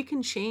 we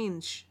can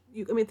change.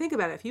 Think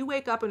about it. If you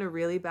wake up in a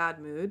really bad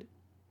mood,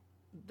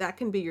 that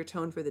can be your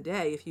tone for the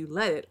day if you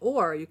let it.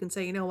 Or you can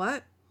say, you know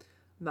what?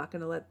 I'm not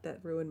going to let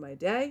that ruin my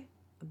day.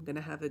 I'm going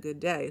to have a good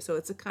day. So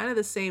it's kind of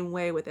the same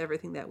way with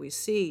everything that we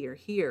see or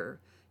hear.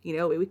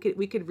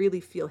 We could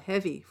really feel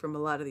heavy from a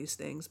lot of these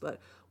things, but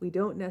we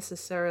don't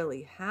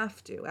necessarily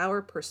have to.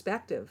 Our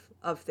perspective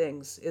of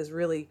things is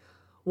really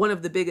one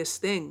of the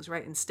biggest things,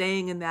 right? And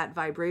staying in that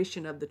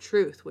vibration of the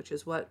truth, which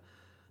is what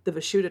the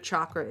vissudha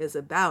chakra is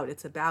about.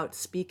 It's about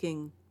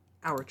speaking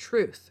our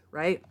truth,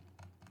 right?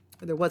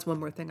 There was one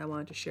more thing I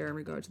wanted to share in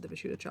regards to the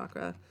vissudha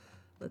chakra.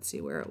 Let's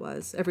see where it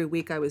was. Every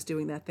week I was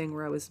doing that thing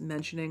where I was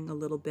mentioning a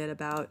little bit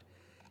about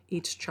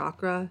each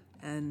chakra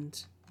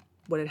and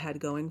what it had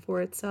going for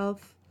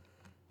itself.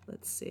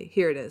 Let's see.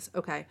 Here it is.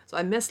 Okay. So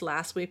I missed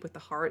last week with the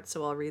heart,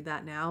 so I'll read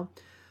that now.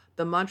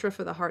 The mantra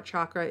for the heart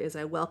chakra is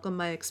I welcome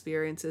my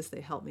experiences.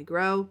 They help me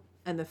grow.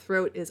 And the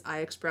throat is I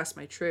express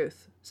my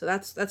truth. So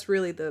that's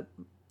really the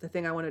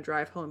thing I want to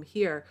drive home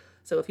here.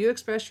 So if you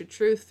express your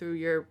truth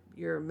through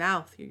your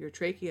mouth, your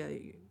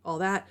trachea, all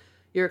that,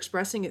 you're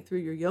expressing it through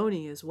your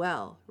yoni as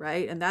well,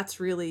 right? And that's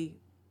really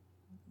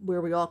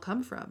where we all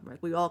come from, right?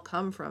 We all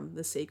come from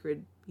the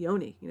sacred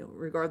yoni,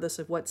 regardless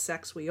of what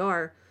sex we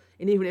are.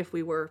 And even if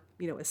we were,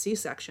 a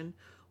C-section,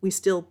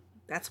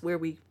 that's where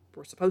we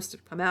were supposed to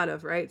come out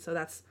of, right? So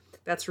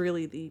that's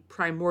really the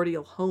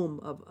primordial home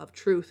of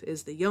truth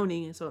is the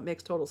yoni. And so it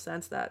makes total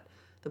sense that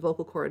the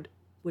vocal cord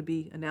would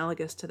be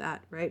analogous to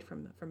that, right?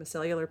 From a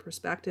cellular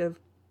perspective.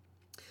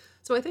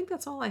 So I think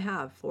that's all I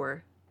have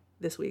for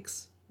this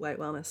week's White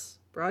Wellness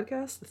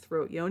broadcast, the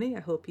Throat Yoni. I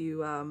hope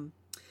you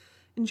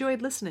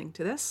enjoyed listening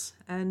to this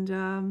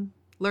and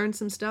learned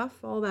some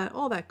stuff, all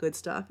that good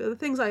stuff. The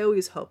things I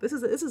always hope. This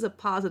is a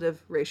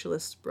positive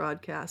racialist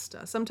broadcast.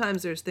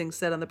 Sometimes there's things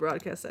said on the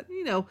broadcast that,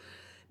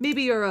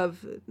 maybe are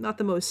of not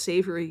the most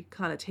savory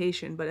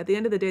connotation, but at the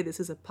end of the day, this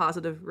is a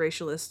positive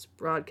racialist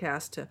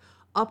broadcast to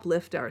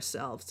uplift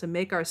ourselves, to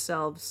make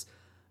ourselves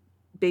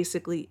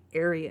basically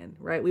Aryan,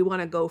 right? We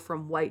want to go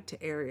from white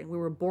to Aryan. We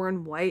were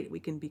born white, we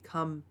can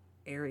become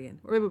Aryan.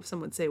 Or maybe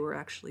some would say we're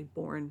actually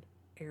born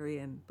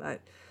Aryan,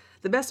 but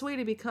the best way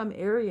to become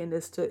Aryan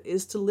is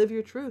to live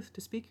your truth,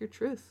 to speak your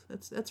truth.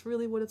 That's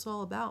really what it's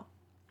all about.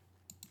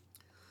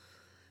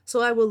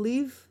 So I will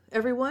leave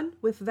everyone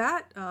with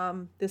that.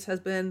 This has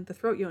been the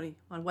Throat Yoni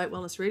on White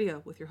Wellness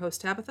Radio with your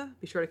host Tabitha.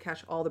 Be sure to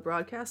catch all the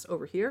broadcasts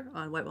over here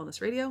on White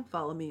Wellness Radio.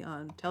 Follow me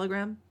on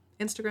Telegram,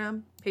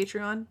 Instagram,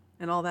 Patreon,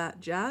 and all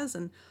that jazz.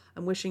 And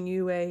I'm wishing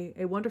you a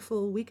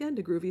wonderful weekend,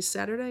 a groovy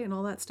Saturday, and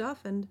all that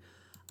stuff. And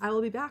I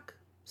will be back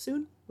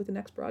soon with the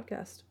next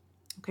broadcast.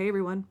 Okay,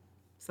 everyone.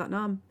 Sat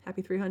Nam.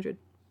 Happy 300.